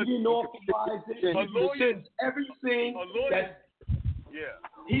because he didn't authorize it. A lawyer, everything.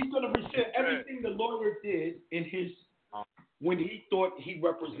 He's going to rescind everything the lawyer did in his when he thought he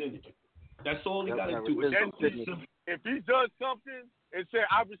represented him. That's all he got to do. If he does something and say,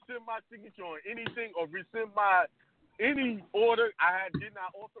 I rescind my signature on anything or rescind any order I did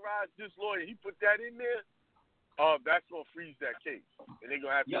not authorize this lawyer, he put that in there, that's going to freeze that case. And they're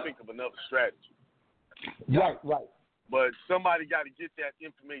going to have to think of another strategy. Right. But somebody got to get that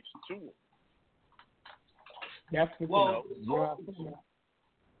information to him. That's the thing.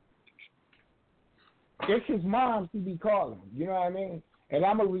 It's his mom to be calling. You know what I mean? And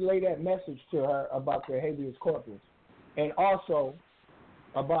I'm going to relay that message to her about the habeas corpus and also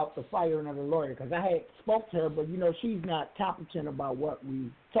about the firing of the lawyer because I had spoke to her, but, she's not competent about what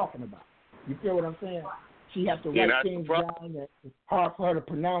we talking about. You feel what I'm saying? She has to write things down and it's hard for her to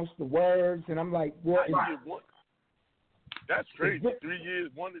pronounce the words. And I'm like, what? That's crazy. 3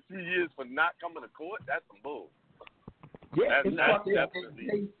 years, 1 to 3 years for not coming to court? That's some bull. Yeah, because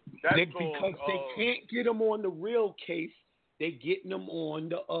they can't get them on the real case. They getting them on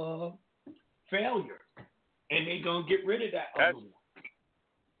the failure, and they gonna get rid of that other one.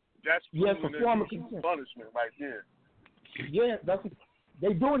 That's a form of punishment right there. Yeah,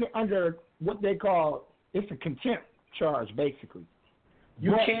 they doing it under what they call it's a contempt charge, basically.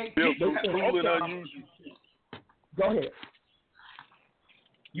 You can't get cruel and unusual. Go ahead.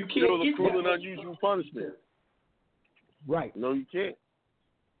 You can't get cruel and unusual punishment. Right. No, you can't.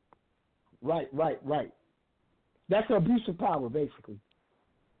 Right. That's an abuse of power, basically.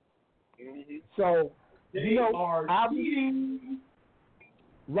 Mm-hmm. So, I'll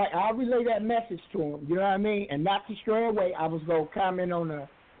relay that message to him, you know what I mean? And not to stray away, I was going to comment on the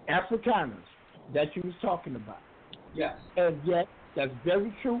Afrikaners that you was talking about. Yes. And yet, that's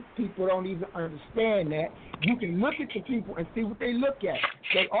very true. People don't even understand that. You can look at the people and see what they look at.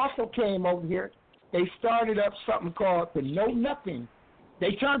 They also came over here. They started up something called the Know Nothing.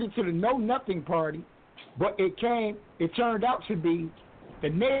 They turned it to the Know Nothing Party, but it turned out to be the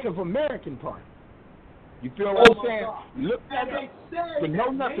Native American Party. You feel what I'm saying? Look at it. The Know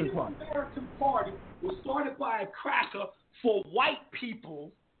Nothing Party. The American Party was started by a cracker for white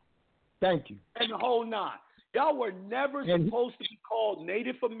people. Thank you. And the whole nine. Y'all were never supposed to be called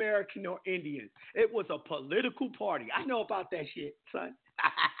Native American or Indian. It was a political party. I know about that shit, son.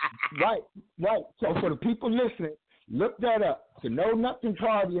 Right. So for the people listening, look that up. The Know Nothing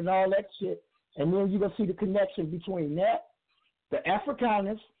Party and all that shit. And then you're going to see the connection between that, the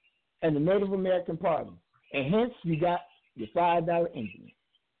Afrikaners, and the Native American Party. And hence you got your $5 Indian.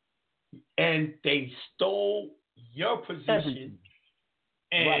 And they stole your position.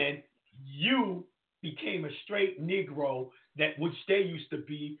 And you became a straight Negro, which they used to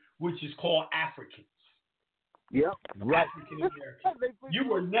be, which is called Africans. Yep. Right. African American. You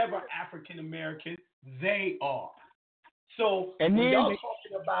were never African American. They are. So and when then y'all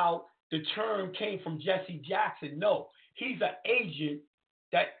talking about the term came from Jesse Jackson, no, he's an agent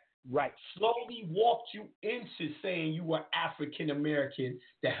that slowly walked you into saying you were African American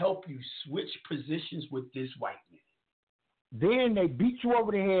to help you switch positions with this white man. Then they beat you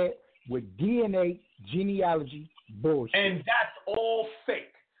over the head with DNA genealogy bullshit. And that's all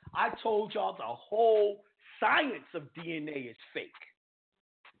fake. I told y'all the whole science of DNA is fake.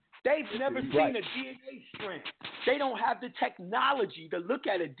 They've never seen a DNA strand. They don't have the technology to look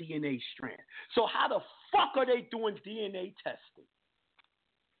at a DNA strand. So how the fuck are they doing DNA testing?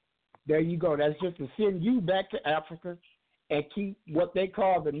 There you go. That's just to send you back to Africa and keep what they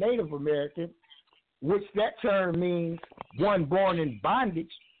call the Native American, which that term means one born in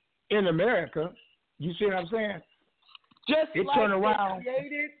bondage in America. You see what I'm saying? Just it like turn around. They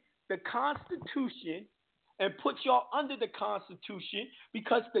created the Constitution and put y'all under the Constitution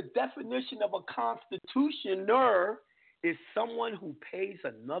because the definition of a constitutioner is someone who pays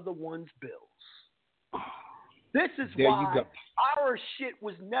another one's bills. This is why our shit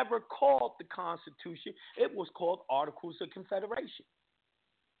was never called the Constitution. It was called Articles of Confederation.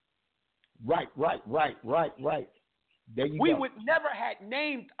 Right. There you go. We would never have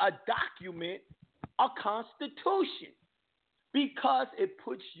named a document a Constitution because it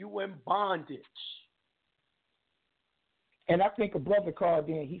puts you in bondage. And I think a brother called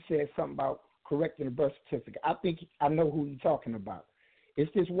in, he said something about correcting the birth certificate. I think I know who he's talking about.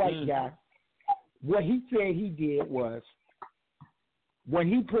 It's this white guy. What he said he did was when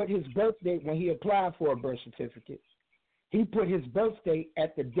he put his birth date, when he applied for a birth certificate, he put his birth date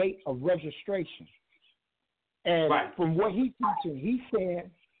at the date of registration. And from what he's teaching, he's saying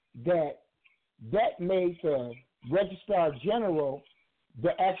that made the Registrar General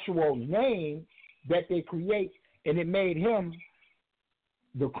the actual name that they create, and it made him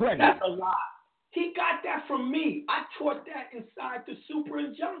the credit. That's a lie. He got that from me. I taught that inside the super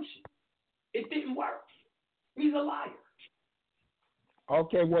injunction. It didn't work. He's a liar.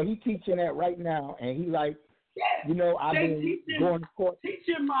 Okay, well, he's teaching that right now, and he like, you know, I've been going to court.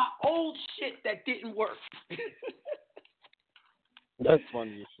 Teaching my old shit that didn't work. That's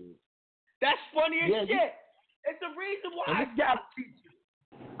funny as shit. That's funny as shit. It's the reason why I stopped teaching.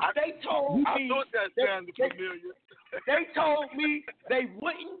 They told me. I thought that sounded familiar. They told me they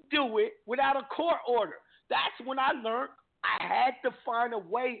wouldn't do it without a court order. That's when I learned I had to find a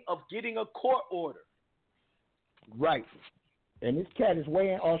way of getting a court order. Right. And this cat is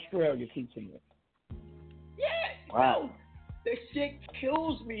way in Australia teaching it. Yeah. Wow. This shit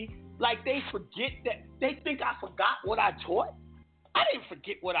kills me. Like they forget that. They think I forgot what I taught. I didn't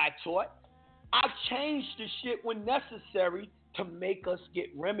forget what I taught. I changed the shit when necessary to make us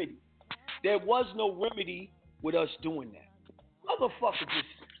get remedy. There was no remedy with us doing that. Motherfucker just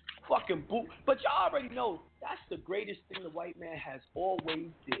fucking boot. But y'all already know that's the greatest thing the white man has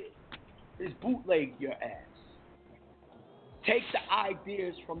always did. Is bootleg your ass. Take the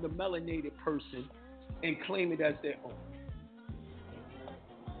ideas from the melanated person and claim it as their own.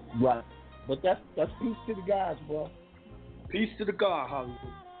 Right. But that's peace to the guys, bro. Peace to the God, Hollywood.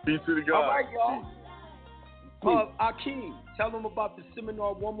 Peace to the God. All right, y'all. Akeem, tell them about the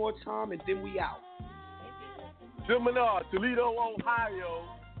seminar one more time, and then we out. Seminar, Toledo, Ohio,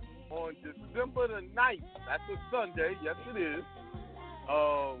 on December the 9th. That's a Sunday. Yes, it is.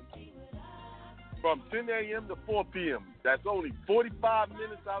 From 10 a.m. to 4 p.m. That's only 45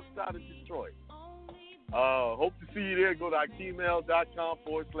 minutes outside of Detroit. Hope to see you there. Go to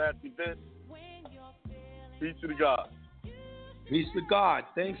akeeml.com/events. Peace to the God. Peace to God.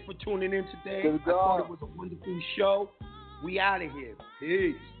 Thanks for tuning in today. I thought it was a wonderful show. We out of here.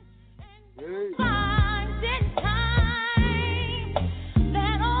 Peace. Peace.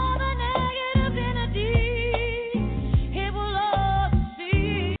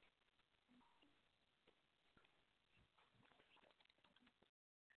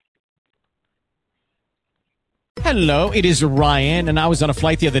 Hello, it is Ryan, and I was on a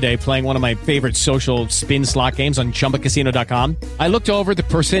flight the other day playing one of my favorite social spin slot games on ChumbaCasino.com. I looked over at the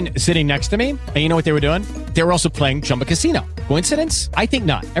person sitting next to me, and you know what they were doing? They were also playing Chumba Casino. Coincidence? I think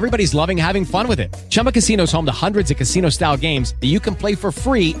not. Everybody's loving having fun with it. Chumba Casino is home to hundreds of casino-style games that you can play for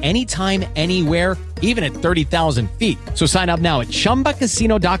free anytime, anywhere, even at 30,000 feet. So sign up now at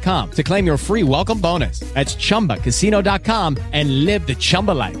ChumbaCasino.com to claim your free welcome bonus. That's ChumbaCasino.com and live the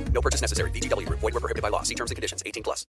Chumba life. No purchase necessary. VGW. Void where prohibited by law. See terms and conditions. 18+.